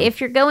every time. But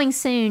if you're going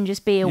soon,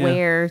 just be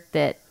aware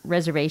that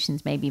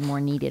reservations may be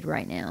more needed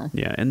right now.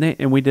 Yeah,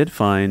 and we did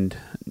find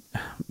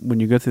when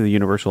you go through the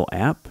Universal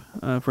app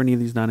for any of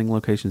these dining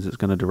locations, it's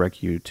going to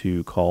direct you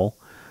to call,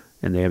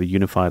 and they have a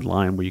unified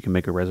line where you can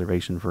make a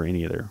reservation for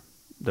any of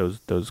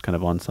those kind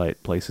of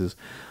on-site places.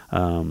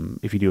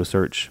 If you do a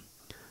search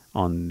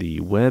on the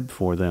web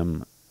for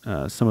them,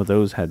 some of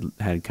those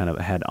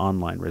had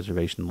online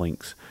reservation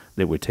links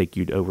that would take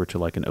you over to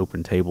like an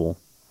open table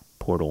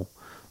portal.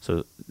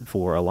 So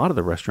for a lot of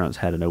the restaurants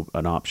had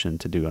an option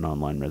to do an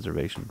online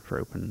reservation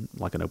for an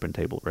open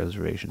table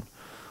reservation.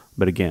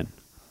 But again,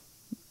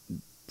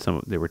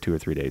 they were 2 or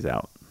 3 days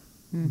out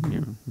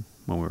when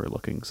we were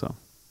looking. So,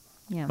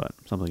 but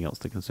something else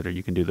to consider.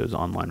 You can do those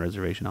online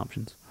reservation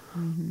options.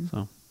 Mm-hmm.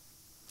 So,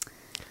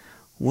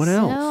 what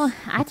else?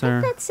 I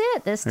think that's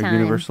it this time.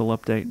 Universal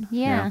update.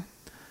 Yeah.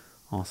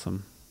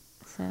 Awesome.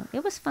 So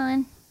it was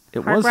fun.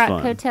 It Hard was Rock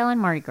fun. Hotel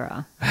and Mardi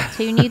Gras.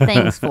 2 new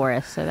things for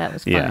us, so that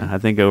was fun. Yeah, I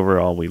think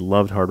overall we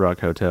loved Hard Rock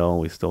Hotel.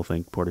 We still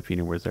think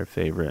Portofino was our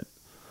favorite,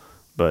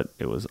 but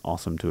it was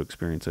awesome to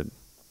experience it.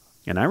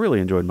 And I really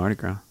enjoyed Mardi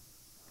Gras.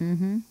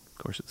 Mm-hmm. Of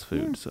course, it's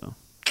food, so.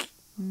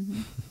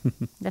 Mm-hmm.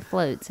 The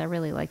floats. I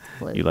really like the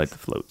floats. You like the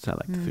floats. I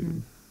like the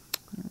food.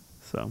 Yeah.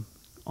 So,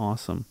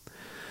 awesome.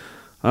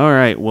 All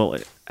right. Well,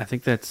 I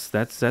think that's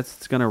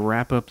going to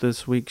wrap up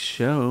this week's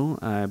show,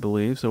 I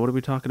believe. So what are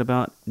we talking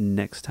about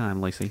next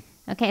time, Lacey?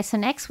 Okay, so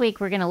next week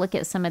we're going to look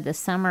at some of the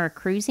summer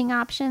cruising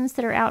options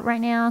that are out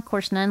right now. Of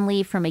course, none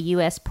leave from a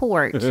U.S.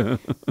 port,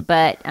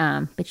 but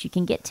you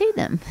can get to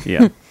them.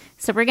 Yeah.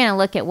 So we're going to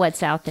look at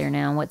what's out there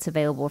now and what's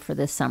available for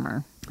this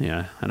summer.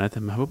 Yeah, and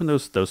I'm hoping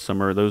those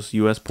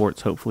U.S.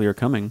 ports hopefully are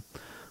coming.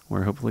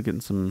 We're hopefully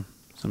getting some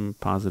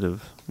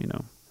positive,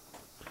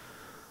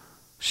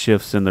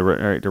 shifts in the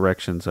right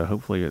direction. So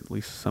hopefully at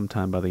least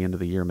sometime by the end of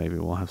the year, maybe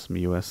we'll have some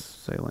U.S.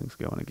 sailings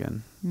going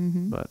again.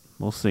 Mm-hmm. But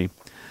we'll see.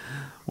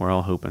 We're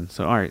all hoping.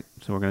 So, all right.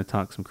 So we're going to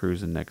talk some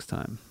cruising next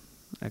time.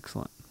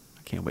 Excellent.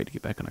 I can't wait to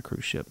get back on a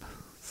cruise ship.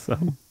 So,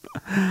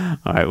 all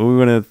right. Well, we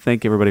want to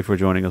thank everybody for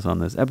joining us on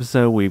this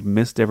episode. We've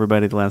missed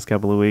everybody the last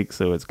couple of weeks,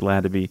 so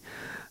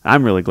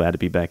I'm really glad to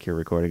be back here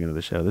recording into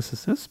the show.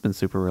 This has been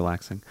super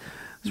relaxing.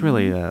 It's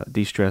really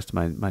de-stressed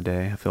my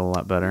day. I feel a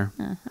lot better.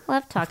 I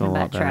love talking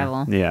about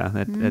travel. Yeah,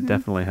 it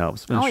definitely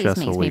helps. It's been a Always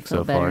stressful makes me week feel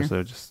so far, better.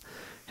 so just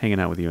hanging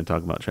out with you and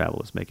talking about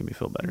travel is making me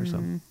feel better.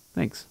 So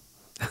thanks.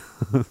 I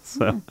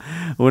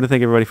want to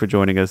thank everybody for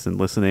joining us and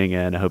listening,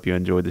 and I hope you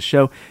enjoyed the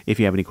show. If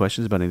you have any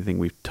questions about anything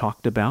we've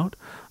talked about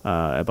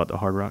the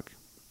Hard Rock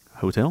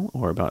Hotel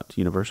or about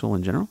Universal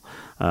in general,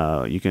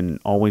 you can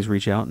always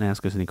reach out and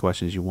ask us any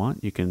questions you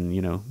want. You can,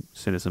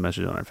 send us a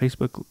message on our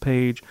Facebook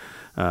page.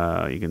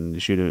 You can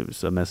shoot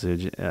us a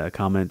message,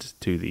 comment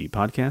to the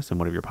podcast and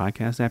whatever your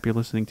podcast app you're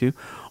listening to,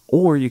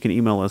 or you can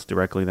email us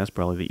directly. That's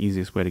probably the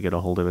easiest way to get a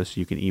hold of us.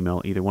 You can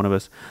email either one of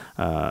us.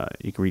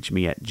 You can reach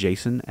me at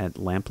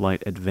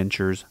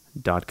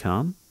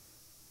jason@lamplightadventures.com.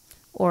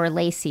 or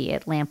Lacey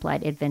at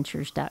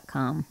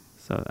lamplightadventures.com.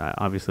 So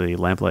obviously,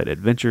 Lamplight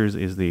Adventures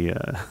is the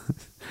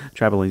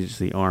travel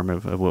agency arm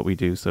of what we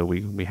do. So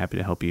we're happy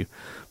to help you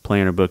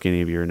plan or book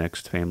any of your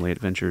next family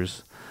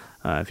adventures.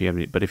 If you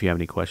have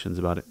any questions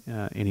about it,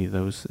 any of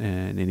those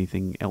and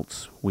anything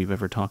else we've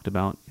ever talked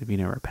about, if you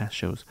know our past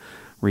shows,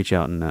 reach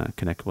out and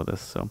connect with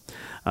us. So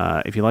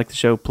if you like the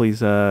show,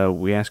 please,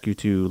 we ask you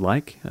to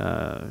like,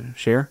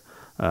 share,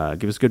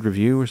 give us a good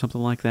review or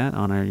something like that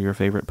on your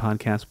favorite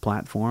podcast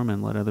platform,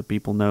 and let other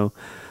people know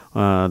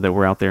that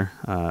we're out there.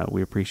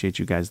 We appreciate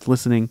you guys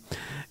listening,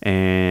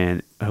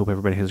 and I hope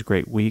everybody has a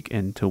great week.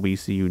 Until we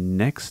see you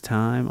next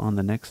time on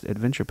the next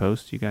Adventure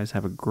Post, you guys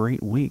have a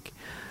great week,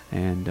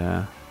 and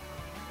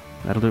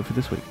that'll do it for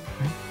this week.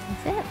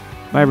 That's it.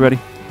 Bye, everybody.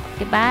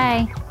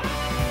 Goodbye.